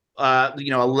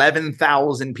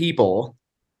 11,000 people,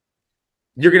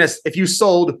 you're gonna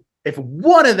if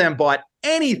one of them bought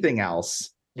anything else,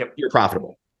 you're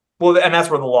profitable. Well, and that's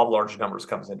where the law of large numbers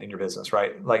comes in your business,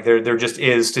 right? Like there just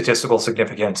is statistical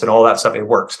significance and all that stuff. It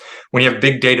works. When you have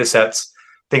big data sets,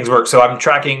 things work. So I'm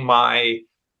tracking my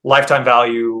lifetime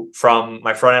value from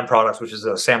my front end products, which is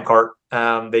a Samcart.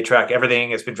 They track everything.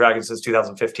 It's been tracking since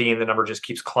 2015. The number just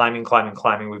keeps climbing.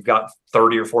 We've got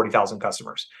 30 or 40,000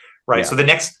 customers, right? Yeah. So the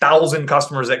next 1,000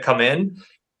 customers that come in,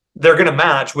 they're going to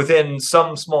match within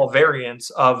some small variance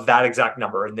of that exact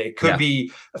number. And they could be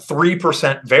a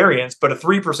 3% variance, but a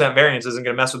 3% variance isn't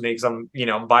going to mess with me because I'm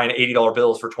buying $80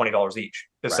 bills for $20 each,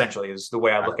 essentially is the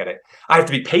way I look at it. I have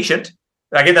to be patient.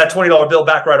 I get that $20 bill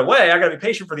back right away. I got to be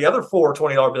patient for the other 4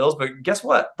 $20 bills, but guess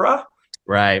what, bruh?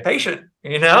 Right. Patient,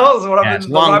 is what I'm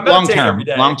doing.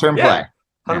 Long-term play.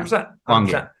 100%.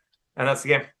 100%. And that's the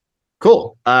game.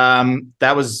 Cool.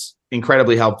 That was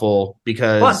incredibly helpful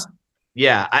because fun.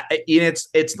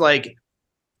 It's like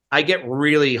I get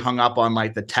really hung up on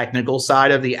like the technical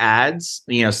side of the ads,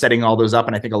 setting all those up.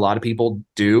 And I think a lot of people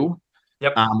do.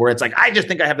 Yep. Where it's like, I just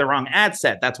think I have the wrong ad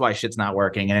set. That's why shit's not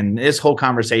working. And this whole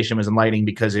conversation was enlightening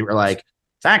because they were like,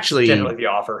 it's actually generally the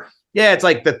offer. Yeah. It's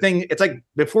like the thing. It's like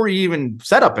before you even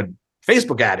set up a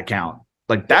Facebook ad account,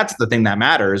 like that's the thing that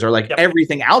matters, or like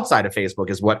everything outside of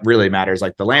Facebook is what really matters.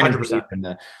 Like the landing page and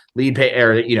the lead page,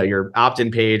 or, your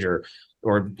opt-in page or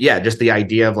just the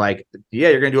idea of like,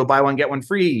 you're going to do a buy one, get one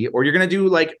free, or you're going to do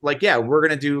we're going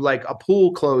to do like a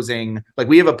pool closing. Like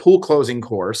we have a pool closing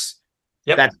course.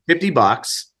 That's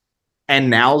 $50. And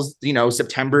now,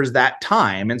 September's that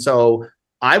time. And so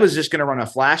I was just going to run a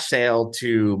flash sale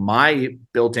to my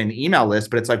built-in email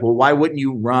list, but it's like, well, why wouldn't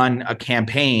you run a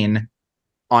campaign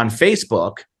on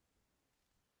Facebook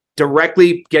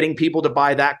directly getting people to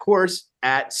buy that course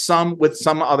with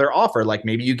some other offer? Like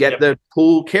maybe you get the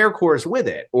pool care course with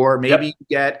it, or maybe you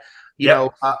get,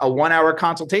 a 1 hour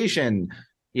consultation,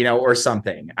 or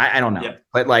something. I don't know,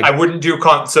 but like I wouldn't do the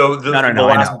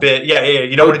last bit. You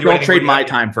don't want to don't trade my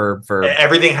time for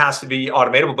everything has to be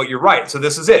automatable. But you're right. So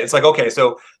this is it. It's like, okay,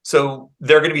 so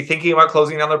they're going to to be thinking about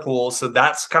closing down their pools. So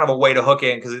that's kind of a way to hook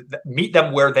in, because meet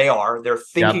them where they are. They're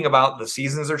thinking about the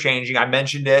seasons are changing. I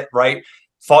mentioned it, right?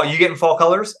 Fall, you getting fall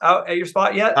colors out at your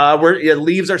spot yet?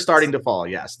 Leaves are starting to fall.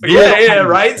 Yes.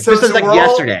 Right. So this is like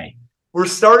yesterday. We're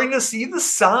starting to see the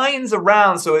signs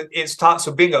around. So it's taught.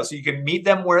 So bingo. So you can meet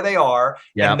them where they are.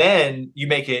 And then you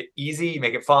make it easy, you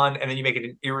make it fun, and then you make it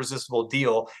an irresistible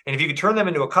deal. And if you can turn them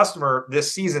into a customer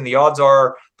this season, the odds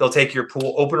are they'll take your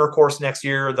pool opener course next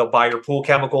year. They'll buy your pool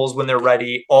chemicals when they're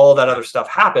ready. All that other stuff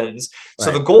happens. Right.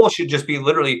 So the goal should just be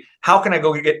literally, how can I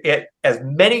go get as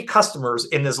many customers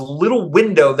in this little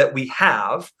window that we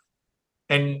have?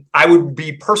 And I'm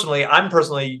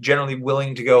personally generally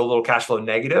willing to go a little cash flow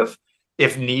negative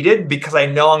if needed, because I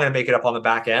know I'm going to make it up on the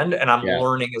back end, and I'm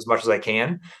learning as much as I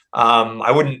can.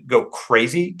 I wouldn't go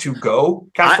crazy to go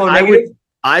cash flow negative.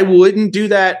 I wouldn't do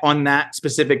that on that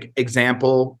specific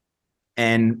example.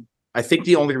 And I think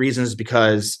the only reason is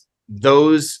because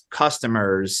those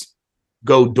customers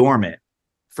go dormant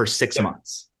for 6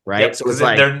 months. Right. So it's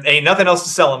like there ain't nothing else to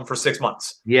sell them for 6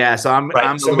 months. Yeah. So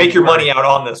I'm so make your money out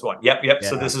on this one. Yep. Yeah.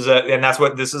 So this is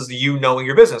this is you knowing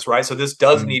your business, right? So this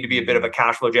does need to be a bit of a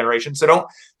cash flow generation. So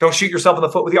don't shoot yourself in the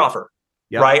foot with the offer.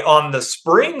 Yep. Right. On the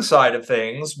spring side of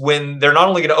things, when they're not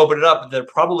only going to open it up, they're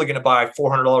probably going to buy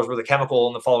 $400 worth of chemical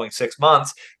in the following 6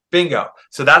 months. Bingo.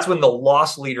 So that's when the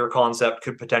loss leader concept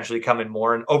could potentially come in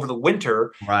more. And over the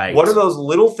winter, what are those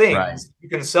little things you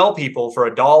can sell people for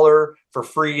 $1 for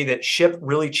free that ship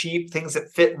really cheap, things that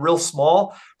fit real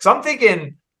small? Because I'm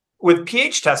thinking with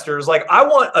pH testers, like I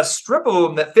want a strip of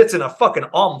them that fits in a fucking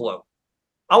envelope.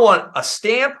 I want a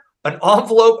stamp, an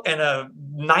envelope, and a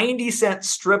 90-cent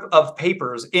strip of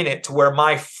papers in it, to where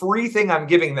my free thing I'm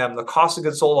giving them, the cost of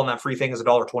goods sold on that free thing is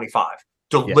 $1.25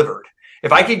 delivered.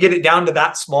 If I could get it down to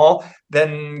that small,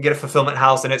 then get a fulfillment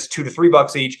house and it's $2 to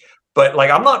 $3 each. But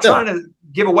like, I'm not trying to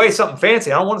give away something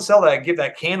fancy. I don't want to sell that, give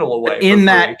that candle away. In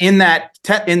that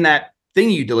thing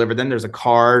you deliver, then there's a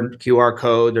card, QR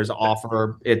code, there's an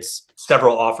offer. It's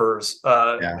several offers,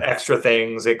 extra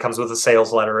things. It comes with a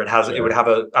sales letter.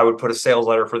 I would put a sales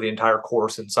letter for the entire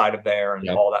course inside of there and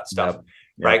all that stuff.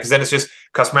 Right. Because then it's just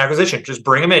customer acquisition. Just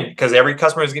bring them in, because every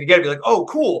customer is going to get it. Be like, oh,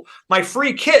 cool. My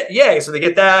free kit. Yay. So they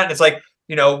get that. And it's like,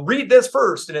 read this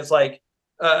first. And it's like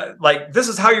this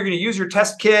is how you're going to use your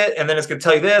test kit. And then it's going to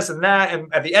tell you this and that.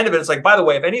 And at the end of it, it's like, by the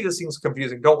way, if any of this seems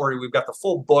confusing, don't worry. We've got the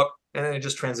full book. And then it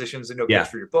just transitions into a pitch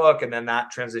for your book. And then that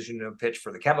transition into a pitch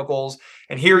for the chemicals.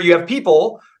 And here you have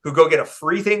people who go get a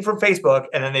free thing from Facebook.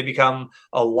 And then they become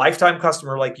a lifetime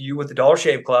customer like you with the Dollar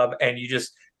Shave Club. And you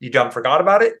done forgot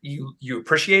about it. You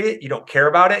appreciate it. You don't care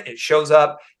about it. It shows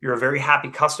up. You're a very happy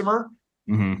customer.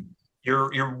 Mm-hmm.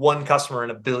 You're one customer in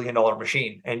 $1 billion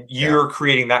machine, and you're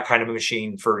creating that kind of a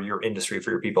machine for your industry, for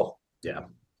your people. Yeah,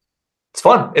 it's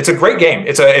fun. It's a great game.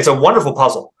 It's a wonderful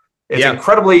puzzle. It's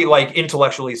incredibly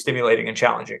intellectually stimulating and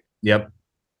challenging. Yep,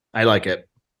 I like it.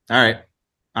 All right,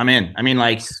 I'm in. I mean,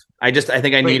 I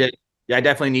think I need it. I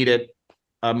definitely need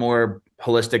a more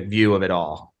holistic view of it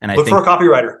all. And look for a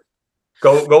copywriter.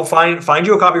 Go find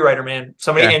you a copywriter, man.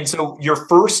 Somebody. And so your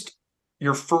first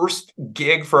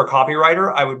gig for a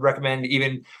copywriter, I would recommend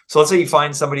so let's say you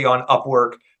find somebody on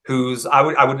Upwork who's, I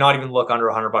would not even look under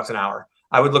 $100 an hour.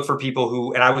 I would look for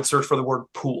people and I would search for the word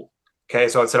pool. Okay.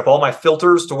 So I'd set up all my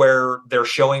filters to where they're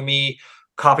showing me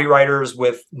copywriters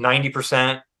with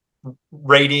 90%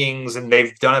 ratings and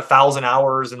they've done 1,000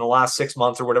 hours in the last 6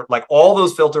 months or whatever. Like, all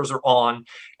those filters are on.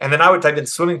 And then I would type in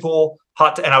swimming pool,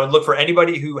 and I would look for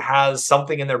anybody who has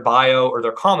something in their bio or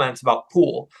their comments about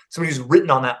pool, somebody who's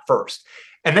written on that first.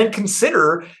 And then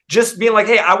consider just being like,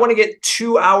 hey, I want to get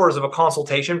 2 hours of a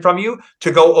consultation from you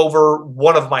to go over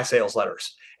one of my sales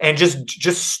letters. And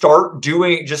just start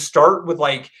with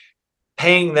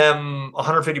paying them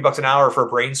 $150 an hour for a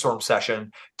brainstorm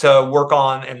session to work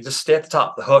on, and just stay at the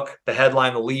top, the hook, the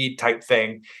headline, the lead type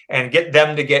thing, and get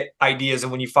them to get ideas.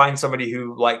 And when you find somebody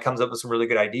who comes up with some really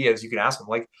good ideas, you can ask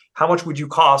them, how much would you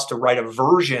cost to write a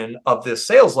version of this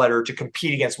sales letter to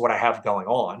compete against what I have going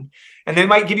on? And they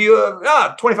might give you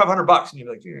 $2,500, and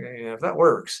you're like, yeah, if that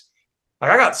works. I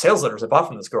got sales letters I bought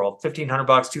from this girl, $1,500,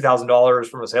 $2,000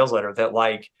 from a sales letter that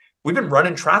we've been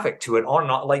running traffic to it on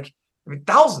and on,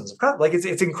 thousands of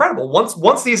it's incredible.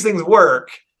 Once these things work,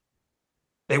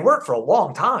 they work for a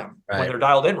long time when they're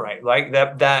dialed in right.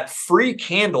 That free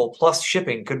candle plus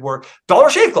shipping could work.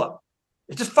 Dollar Shave Club,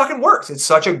 it just fucking works. It's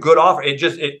such a good offer. It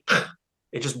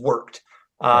just worked.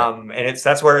 And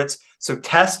that's where it's, so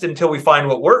test until we find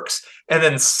what works, and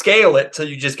then scale it till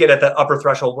you just get at that upper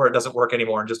threshold where it doesn't work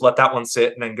anymore, and just let that one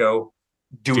sit and then go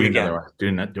do it again. Do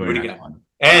it again.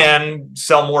 And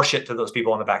sell more shit to those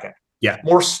people on the back end. Yeah.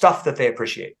 More stuff that they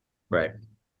appreciate. Right.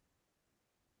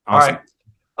 Awesome.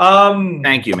 All right.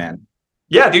 Thank you, man.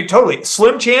 Yeah, dude, totally.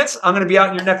 Slim chance I'm going to be out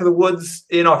in your neck of the woods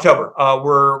in October.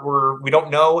 We don't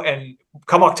know, and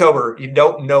come October, you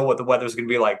don't know what the weather's going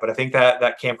to be like. But I think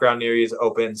that campground near you is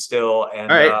open still. And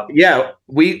all right,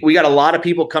 we got a lot of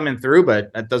people coming through,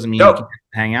 but that doesn't mean you can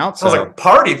hang out. Sounds like a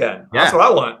party then. Yeah. That's what I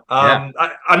want.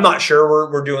 I'm not sure.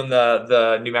 We're doing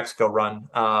the New Mexico run.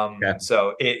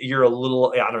 So you're a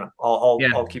little. I don't know.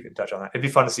 I'll keep in touch on that. It'd be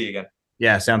fun to see you again.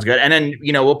 Yeah, sounds good. And then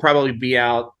we'll probably be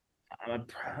out. I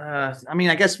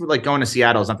guess going to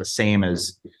Seattle is not the same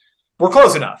as. We're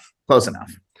close enough.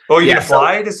 Oh, you're gonna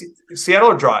fly to Seattle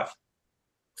or drive?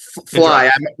 Fly.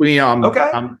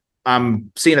 Okay.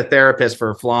 I'm seeing a therapist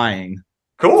for flying.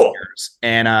 Cool.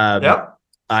 And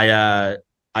I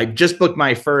just booked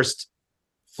my first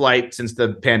flight since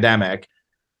the pandemic.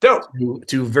 Dope.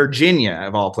 To Virginia,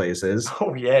 of all places.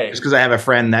 Oh, yay. Just because I have a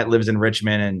friend that lives in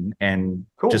Richmond and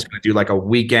cool. Just going to do a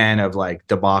weekend of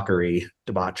debauchery.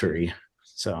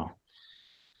 So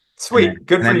sweet.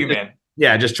 Good for you, man.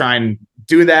 Yeah, just try and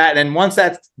do that. And once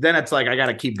then it's I got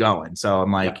to keep going. So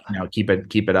I'm keep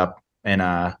it up. And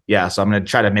so I'm going to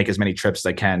try to make as many trips as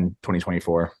I can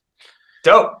 2024.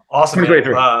 Dope. Awesome.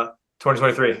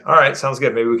 2023. All right. Sounds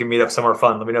good. Maybe we can meet up somewhere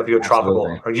fun. Let me know if you have tropical.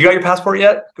 You got your passport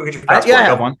yet? Go get your passport. Yeah, I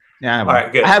have one. Yeah, All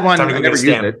right, good. I have one. I never used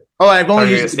it. Oh, I've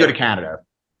only used it to go to Canada.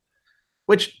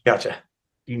 Which gotcha.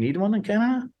 You need one in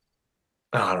Canada?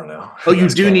 Oh, I don't know. Oh, you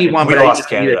do need one, but lost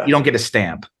Canada. You don't get a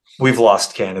stamp. We've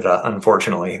lost Canada,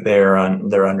 unfortunately. They're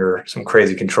under some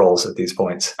crazy controls at these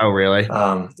points. Oh, really?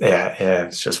 Yeah.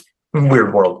 It's just a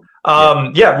weird world.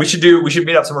 We should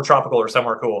meet up somewhere tropical or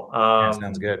somewhere cool.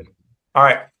 Sounds good. All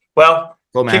right. Well,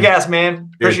 Cool, man. Kick ass, man.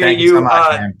 Dude, appreciate you. So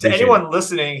much, to anyone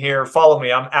listening here, follow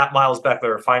me. I'm at Miles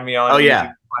Beckler. Find me on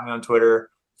YouTube, find me on Twitter.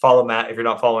 Follow Matt if you're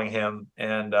not following him.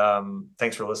 And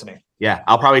thanks for listening. Yeah,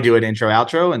 I'll probably do an intro,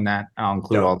 outro, and that I'll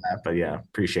include all that. But yeah,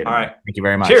 appreciate it. All right. Thank you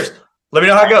very much. Cheers. Let me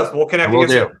know how it goes. We'll connect again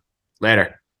soon.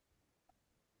 Later.